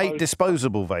 Why do you hate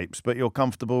disposable vapes, but you're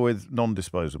comfortable with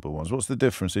non-disposable ones? What's the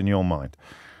difference in your mind?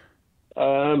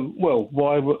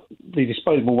 Why were the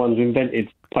disposable ones invented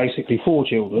basically for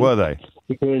children? Were they?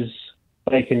 Because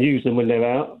they can use them when they're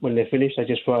out. When they're finished, they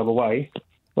just throw them away.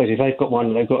 Whereas if they've got one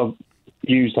that they've got to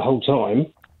use the whole time,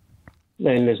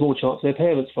 then there's more chance of their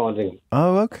parents finding them.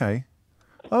 Oh, okay.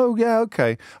 Oh, yeah,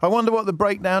 okay. I wonder what the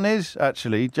breakdown is,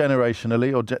 actually,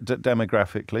 generationally or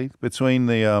demographically, between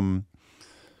the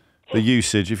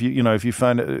usage. If you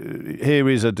found here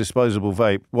is a disposable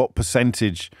vape, what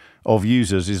percentage of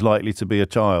users is likely to be a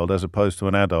child as opposed to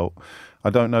an adult? I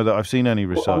don't know that I've seen any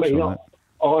research on that.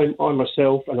 I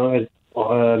myself and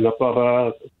my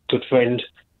brother, good friend,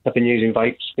 have been using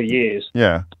vapes for years.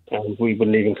 Yeah. And we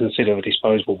wouldn't even consider a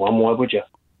disposable one. Why would you?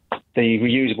 The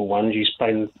reusable ones, you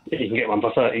can get one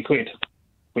for 30 quid,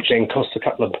 which then costs a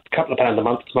couple of pounds a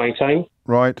month to maintain.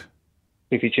 Right.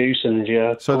 With your juice and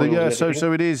your... So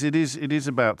it is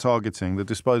about targeting. The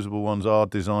disposable ones are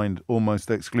designed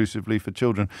almost exclusively for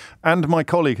children. And my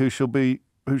colleague, who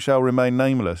who shall remain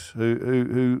nameless,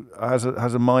 who has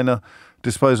a minor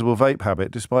disposable vape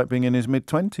habit despite being in his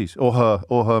mid-20s, or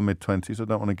her mid-20s. I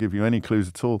don't want to give you any clues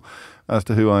at all as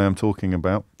to who I am talking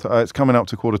about. It's coming up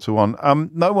to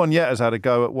 1:45. No one yet has had a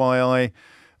go at why I,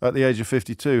 at the age of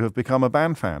 52, have become a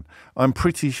band fan. I'm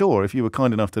pretty sure, if you were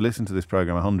kind enough to listen to this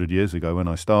programme 100 years ago when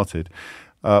I started,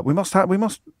 we must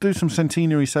do some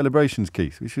centenary celebrations,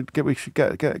 Keith. We should get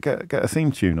a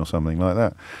theme tune or something like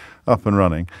that up and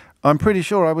running. I'm pretty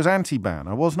sure I was anti-ban.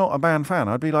 I was not a band fan.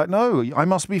 I'd be like, no, I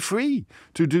must be free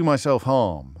to do myself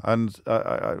harm. And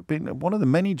I've been one of the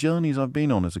many journeys I've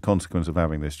been on as a consequence of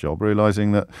having this job,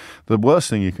 realising that the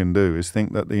worst thing you can do is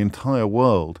think that the entire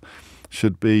world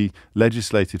should be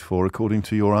legislated for according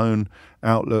to your own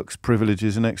outlooks,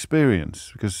 privileges and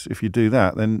experience. Because if you do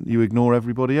that, then you ignore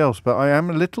everybody else. But I am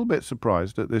a little bit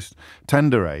surprised at this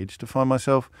tender age to find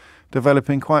myself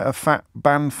developing quite a fat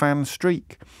band fan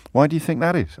streak. Why do you think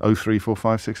that is?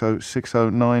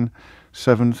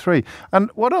 03456060973. And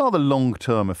what are the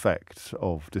long-term effects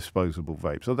of disposable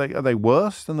vapes? Are they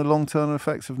worse than the long-term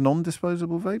effects of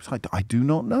non-disposable vapes? I do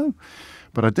not know.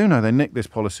 But I do know they nicked this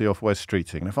policy off Wes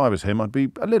Streeting. And if I was him, I'd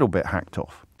be a little bit hacked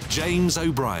off. James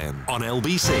O'Brien on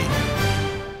LBC.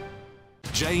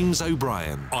 James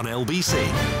O'Brien on LBC.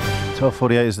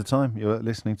 12:48 is the time. You're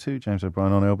listening to James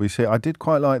O'Brien on LBC. I did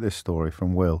quite like this story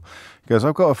from Will. He goes,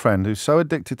 I've got a friend who's so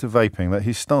addicted to vaping that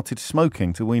he's started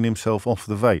smoking to wean himself off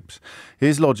the vapes.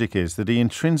 His logic is that he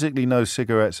intrinsically knows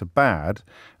cigarettes are bad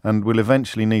and will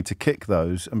eventually need to kick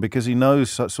those. And because he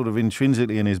knows sort of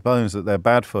intrinsically in his bones that they're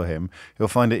bad for him, he'll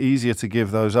find it easier to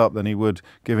give those up than he would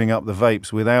giving up the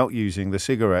vapes without using the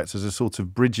cigarettes as a sort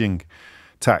of bridging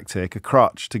tactic, a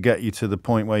crutch to get you to the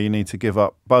point where you need to give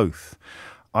up both.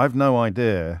 I've no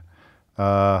idea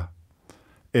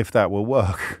if that will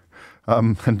work.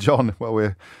 And John, well,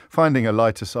 we're finding a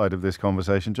lighter side of this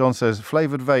conversation. John says,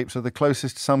 flavoured vapes are the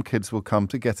closest some kids will come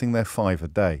to getting their 5 a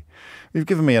day. You've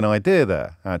given me an idea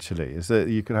there, actually, is that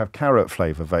you could have carrot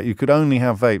flavour vape. You could only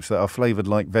have vapes that are flavoured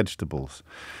like vegetables.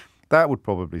 That would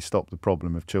probably stop the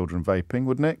problem of children vaping,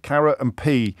 wouldn't it? Carrot and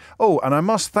pea. Oh, and I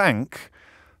must thank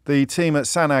the team at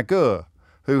Sanagur,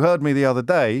 who heard me the other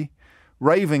day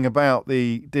raving about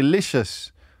the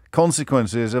delicious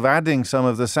consequences of adding some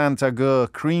of the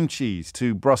Santagur cream cheese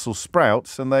to Brussels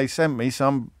sprouts, and they sent me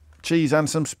some cheese and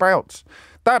some sprouts.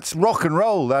 That's rock and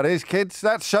roll, that is, kids.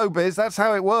 That's showbiz. That's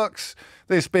how it works,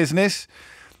 this business.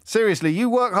 Seriously, you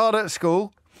work hard at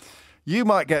school. You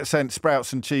might get sent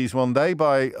sprouts and cheese one day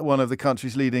by one of the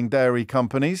country's leading dairy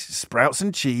companies. Sprouts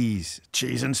and cheese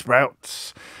and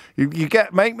sprouts.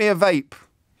 Make me a vape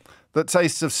that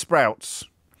tastes of sprouts,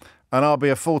 and I'll be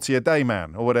a 40 a day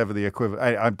man, or whatever the equivalent.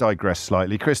 I digress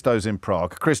slightly. Christo's in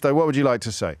Prague. Christo, what would you like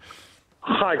to say?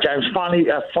 Hi, James. Finally,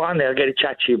 I get to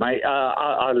chat to you, mate.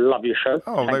 I love your show.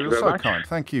 Oh, they were so kind.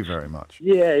 Thank you very much.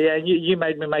 Yeah. You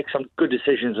made me make some good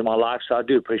decisions in my life, so I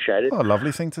do appreciate it. Oh,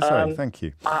 lovely thing to say. Thank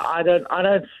you. I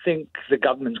don't think the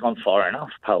government's gone far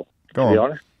enough, pal. To be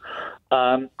honest,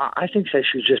 I think they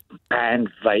should just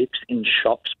ban vapes in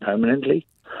shops permanently.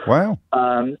 Wow.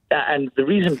 And the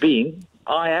reason being,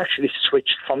 I actually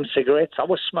switched from cigarettes. I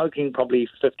was smoking probably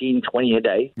 15, 20 a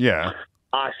day. Yeah.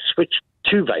 I switched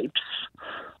to vapes.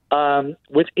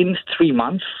 Within 3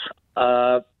 months,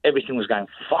 everything was going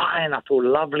fine. I thought,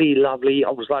 lovely.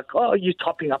 I was like, oh, you're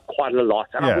topping up quite a lot.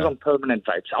 And I was on permanent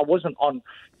vapes. I wasn't on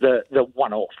the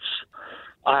one-offs.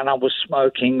 And I was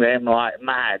smoking them like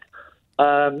mad.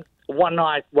 One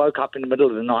night, woke up in the middle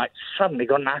of the night, suddenly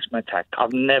got an asthma attack.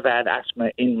 I've never had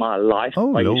asthma in my life. Oh,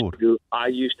 Lord. I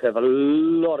used to have a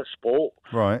lot of sport.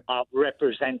 Right. I've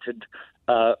represented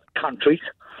countries.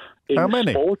 How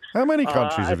many? Sports. How many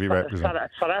countries have you represented?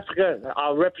 South Africa.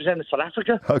 I represented South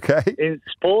Africa. Okay. In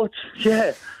sports,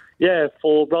 yeah,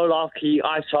 for roller hockey,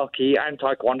 ice hockey, and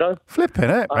taekwondo. Flipping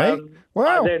it, mate.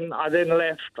 Wow. I then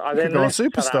left. I then left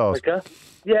South Africa.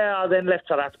 Yeah, I then left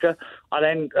South Africa. I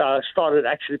then started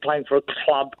actually playing for a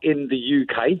club in the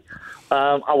UK.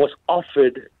 I was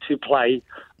offered to play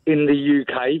in the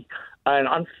UK, and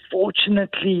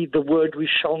unfortunately, the word "we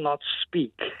shall not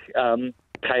speak"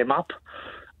 came up.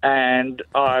 And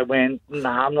I went,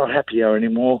 I'm not happy here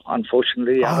anymore,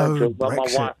 unfortunately. I don't feel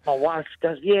well. My wife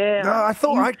does, No, I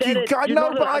thought I didn't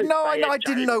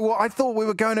know what. I thought we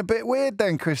were going a bit weird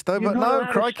then, Christo, but no,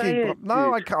 crikey.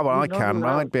 No, I can't. Well, I can.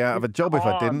 I'd be out of a job if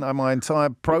I didn't. My entire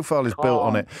profile is built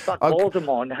on it. Like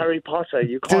Voldemort and Harry Potter,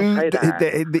 you can't say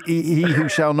that. He who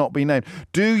shall not be named.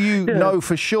 Do you know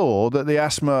for sure that the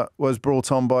asthma was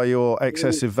brought on by your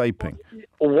excessive vaping?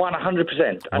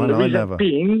 100%. And the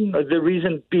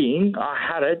reason being, I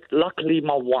had it. Luckily,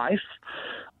 my wife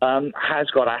has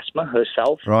got asthma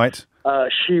herself. Right.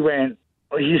 She went,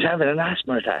 He's having an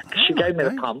asthma attack. She gave me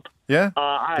the pump. Yeah?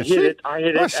 I hit it. I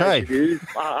hit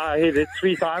it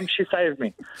 3 times. She saved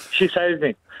me.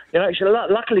 You know,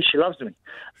 luckily she loves me.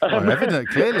 Evident,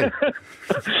 clearly.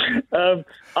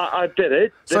 I did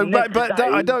it. But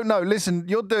I don't know. Listen,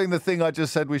 you're doing the thing I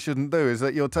just said we shouldn't do, is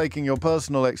that you're taking your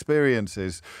personal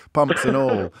experiences, pumps and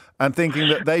all, and thinking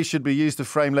that they should be used to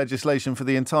frame legislation for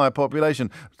the entire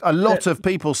population. A lot of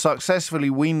people successfully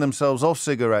wean themselves off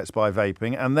cigarettes by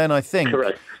vaping, and then I think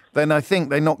they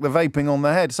knock the vaping on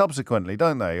the head subsequently,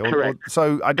 don't they?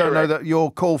 So I don't know that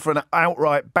your call for an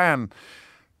outright ban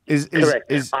is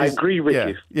I agree with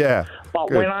you. Yeah.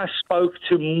 But when I spoke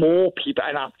to more people,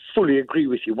 and I fully agree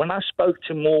with you, when I spoke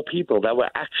to more people that were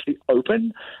actually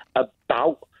open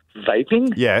about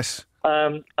vaping, yes,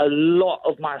 a lot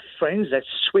of my friends that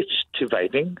switched to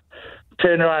vaping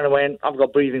turned around and went, "I've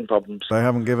got breathing problems." They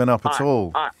haven't given up at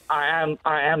all. I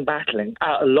am battling.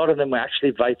 A lot of them were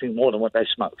actually vaping more than what they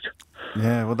smoked.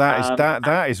 Yeah, well,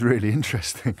 that is really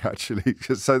interesting, actually.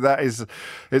 So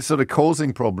it's sort of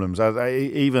causing problems,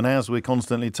 even as we're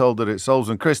constantly told that it solves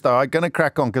them. Christo, I'm going to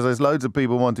crack on because there's loads of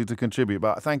people wanting to contribute,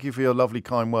 but thank you for your lovely,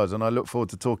 kind words, and I look forward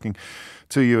to talking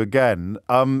to you again.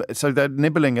 So they're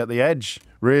nibbling at the edge,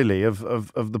 really, of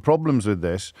the problems with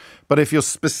this. But if you're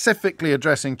specifically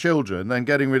addressing children, then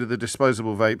getting rid of the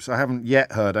disposable vapes, I haven't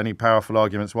yet heard any powerful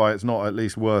arguments why it's not at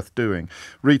least worth doing.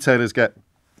 Retailers get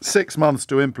 6 months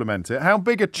to implement it. How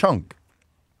big a chunk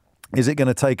is it going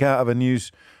to take out of a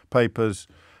newspapers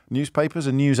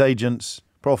and news agents'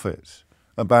 profits,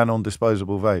 a ban on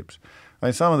disposable vapes? I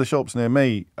mean, some of the shops near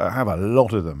me have a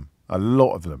lot of them. I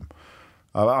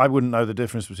wouldn't know the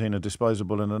difference between a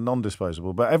disposable and a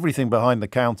non-disposable, but everything behind the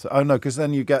counter. Oh no, because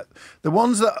then you get the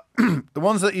ones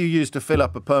that you use to fill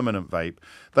up a permanent vape.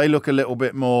 They look a little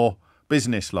bit more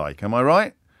business-like. Am I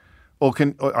right? Or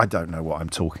I don't know what I'm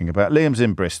talking about. Liam's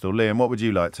in Bristol. Liam, what would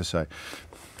you like to say?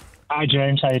 Hi,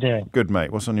 James. How you doing? Good,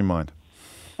 mate. What's on your mind?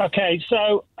 Okay,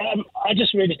 so I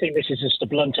just really think this is just a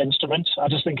blunt instrument. I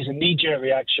just think it's a knee-jerk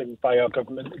reaction by our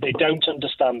government. They don't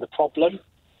understand the problem.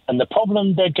 And the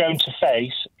problem they're going to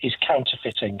face is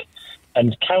counterfeiting.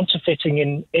 And counterfeiting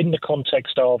in the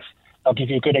context of, I'll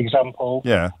give you a good example.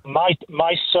 Yeah.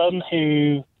 My son,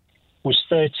 who was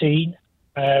 13,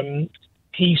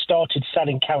 he started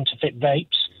selling counterfeit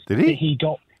vapes. Did he?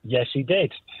 Yes, he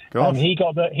did. God. He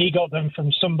got them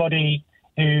from somebody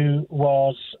who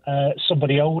was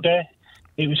somebody older.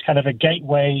 It was kind of a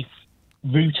gateway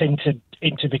route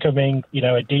into becoming,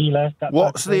 a dealer.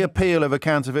 What's the appeal of a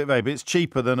counterfeit vape? It's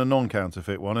cheaper than a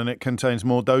non-counterfeit one, and it contains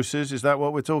more doses. Is that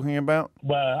what we're talking about?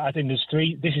 Well, I think there's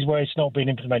three. This is where it's not being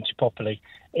implemented properly.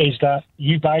 Is that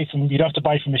you don't have to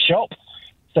buy from a shop,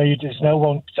 so there's no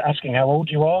one asking how old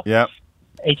you are. Yeah.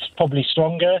 It's probably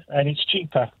stronger and it's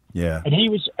cheaper. Yeah.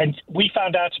 And we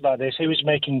found out about this. He was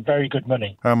making very good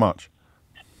money. How much?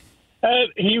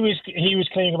 He was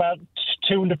clearing about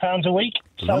 £200 a week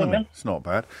selling them. It's not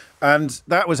bad. And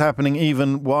that was happening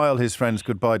even while his friends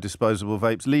could buy disposable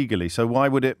vapes legally. So why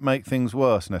would it make things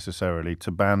worse necessarily to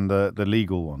ban the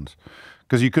legal ones?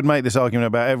 Because you could make this argument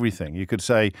about everything. You could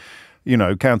say,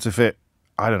 counterfeit,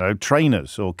 I don't know,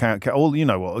 trainers or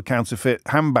counterfeit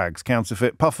handbags,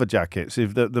 counterfeit puffer jackets.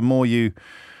 If the more you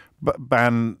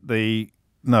ban the...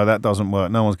 No, that doesn't work.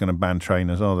 No one's going to ban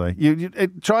trainers, are they? You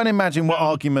try and imagine what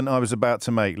argument I was about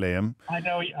to make, Liam. I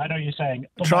know what you're saying.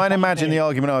 Try and imagine the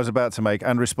argument I was about to make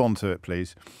and respond to it,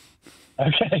 please.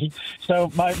 Okay.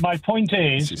 So my point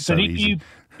is that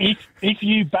if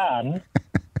you ban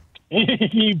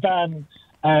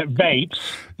vapes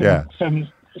from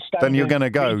then you're going to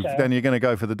go. Retail, then you're going to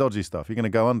go for the dodgy stuff. You're going to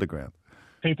go underground.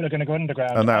 People are going to go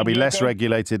underground, and that'll be less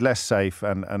regulated, less safe,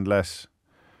 and less.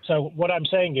 So what I'm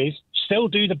saying is, still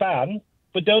do the ban,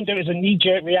 but don't do it as a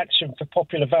knee-jerk reaction for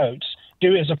popular votes.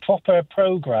 Do it as a proper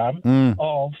programme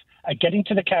of getting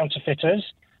to the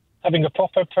counterfeiters, having a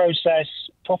proper process,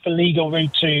 proper legal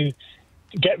route to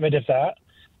get rid of that.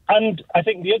 And I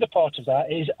think the other part of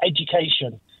that is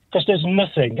education, because there's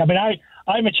nothing. I mean,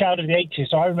 I'm a child of the 80s,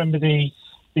 so I remember the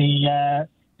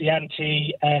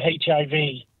anti-HIV,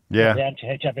 the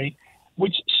anti-HIV,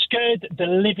 which scared the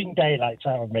living daylights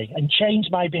out of me and changed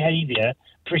my behaviour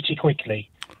pretty quickly.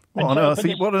 What on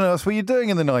earth were you doing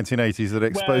in the 1980s that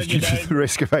exposed you to the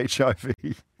risk of HIV?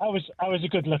 I was a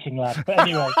good-looking lad, but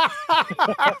anyway.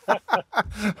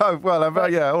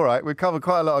 All right. We've covered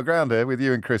quite a lot of ground here with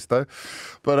you and Christo,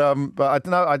 but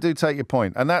I do take your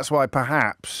point, and that's why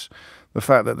perhaps the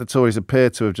fact that the Tories appear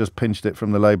to have just pinched it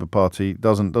from the Labour Party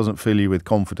doesn't fill you with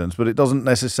confidence, but it doesn't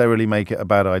necessarily make it a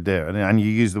bad idea. And you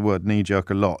use the word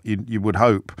knee-jerk a lot. You would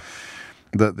hope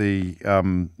that the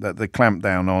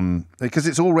clampdown on, because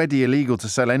it's already illegal to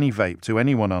sell any vape to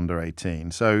anyone under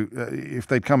 18. So if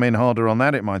they'd come in harder on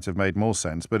that, it might have made more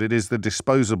sense. But it is the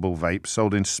disposable vapes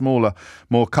sold in smaller,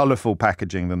 more colourful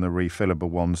packaging than the refillable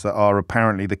ones that are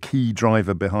apparently the key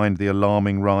driver behind the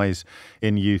alarming rise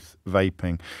in youth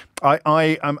vaping.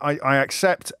 I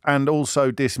accept and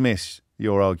also dismiss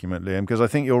your argument, Liam, because I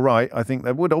think you're right. I think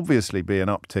there would obviously be an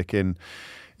uptick in,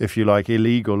 if you like,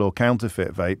 illegal or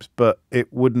counterfeit vapes, but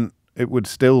it would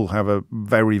still have a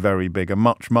very, very big, a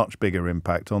much, much bigger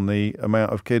impact on the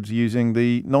amount of kids using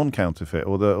the non-counterfeit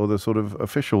or the sort of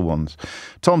official ones.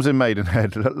 Tom's in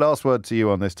Maidenhead. Last word to you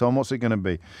on this, Tom. What's it going to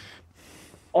be?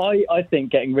 I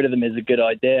think getting rid of them is a good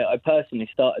idea. I personally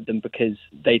started them because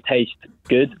they taste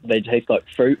good. They taste like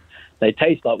fruit. They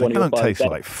taste like one of your They don't taste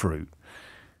like fruit.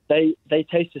 They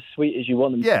taste as sweet as you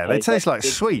want them to taste. Yeah, they taste like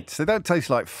sweets. They don't taste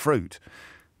like fruit.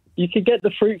 You could get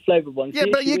the fruit-flavoured ones. Yeah,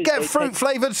 but you get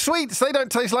fruit-flavoured sweets. They don't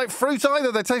taste like fruit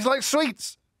either. They taste like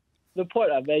sweets. The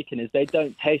point I'm making is they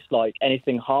don't taste like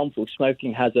anything harmful.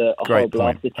 Smoking has a horrible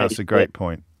aftertaste. That's a great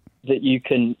point. That you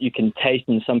can taste,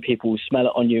 and some people smell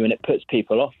it on you, and it puts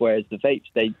people off. Whereas the vapes,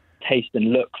 they taste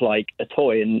and look like a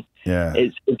toy, and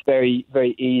it's very,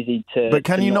 very easy to. But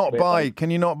can you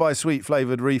not buy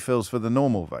sweet-flavoured refills for the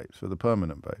normal vapes, for the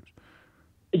permanent vapes?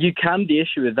 You can. The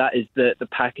issue with that is that the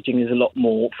packaging is a lot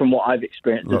more, from what I've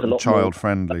experienced, there's a lot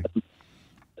child-friendly.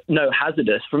 No,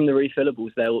 hazardous. From the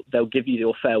refillables, they'll give you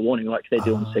your fair warning like they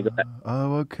do on cigarettes.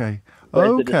 Oh, okay.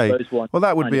 Whereas Okay. Well,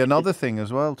 that would be another thing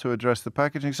as well to address the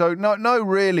packaging. So no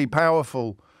really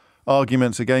powerful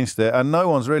arguments against it, and no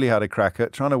one's really had a crack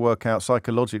at trying to work out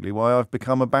psychologically why I've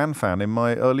become a band fan in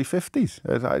my early 50s.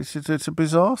 It's a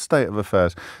bizarre state of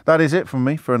affairs. That is it from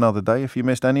me for another day. If you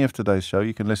missed any of today's show,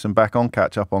 you can listen back on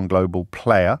Catch Up on Global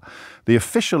Player, the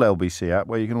official LBC app,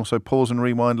 where you can also pause and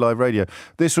rewind live radio.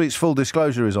 This week's Full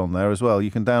Disclosure is on there as well.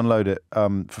 You can download it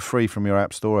for free from your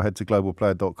app store or head to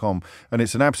globalplayer.com, and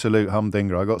it's an absolute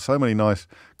humdinger. I got so many nice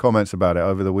comments about it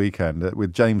over the weekend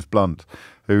with James Blunt,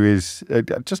 who is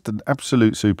just an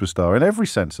absolute superstar in every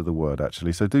sense of the word,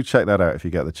 actually. So do check that out if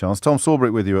you get the chance. Tom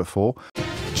Sawbrick with you at 4.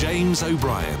 James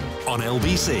O'Brien on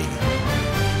LBC.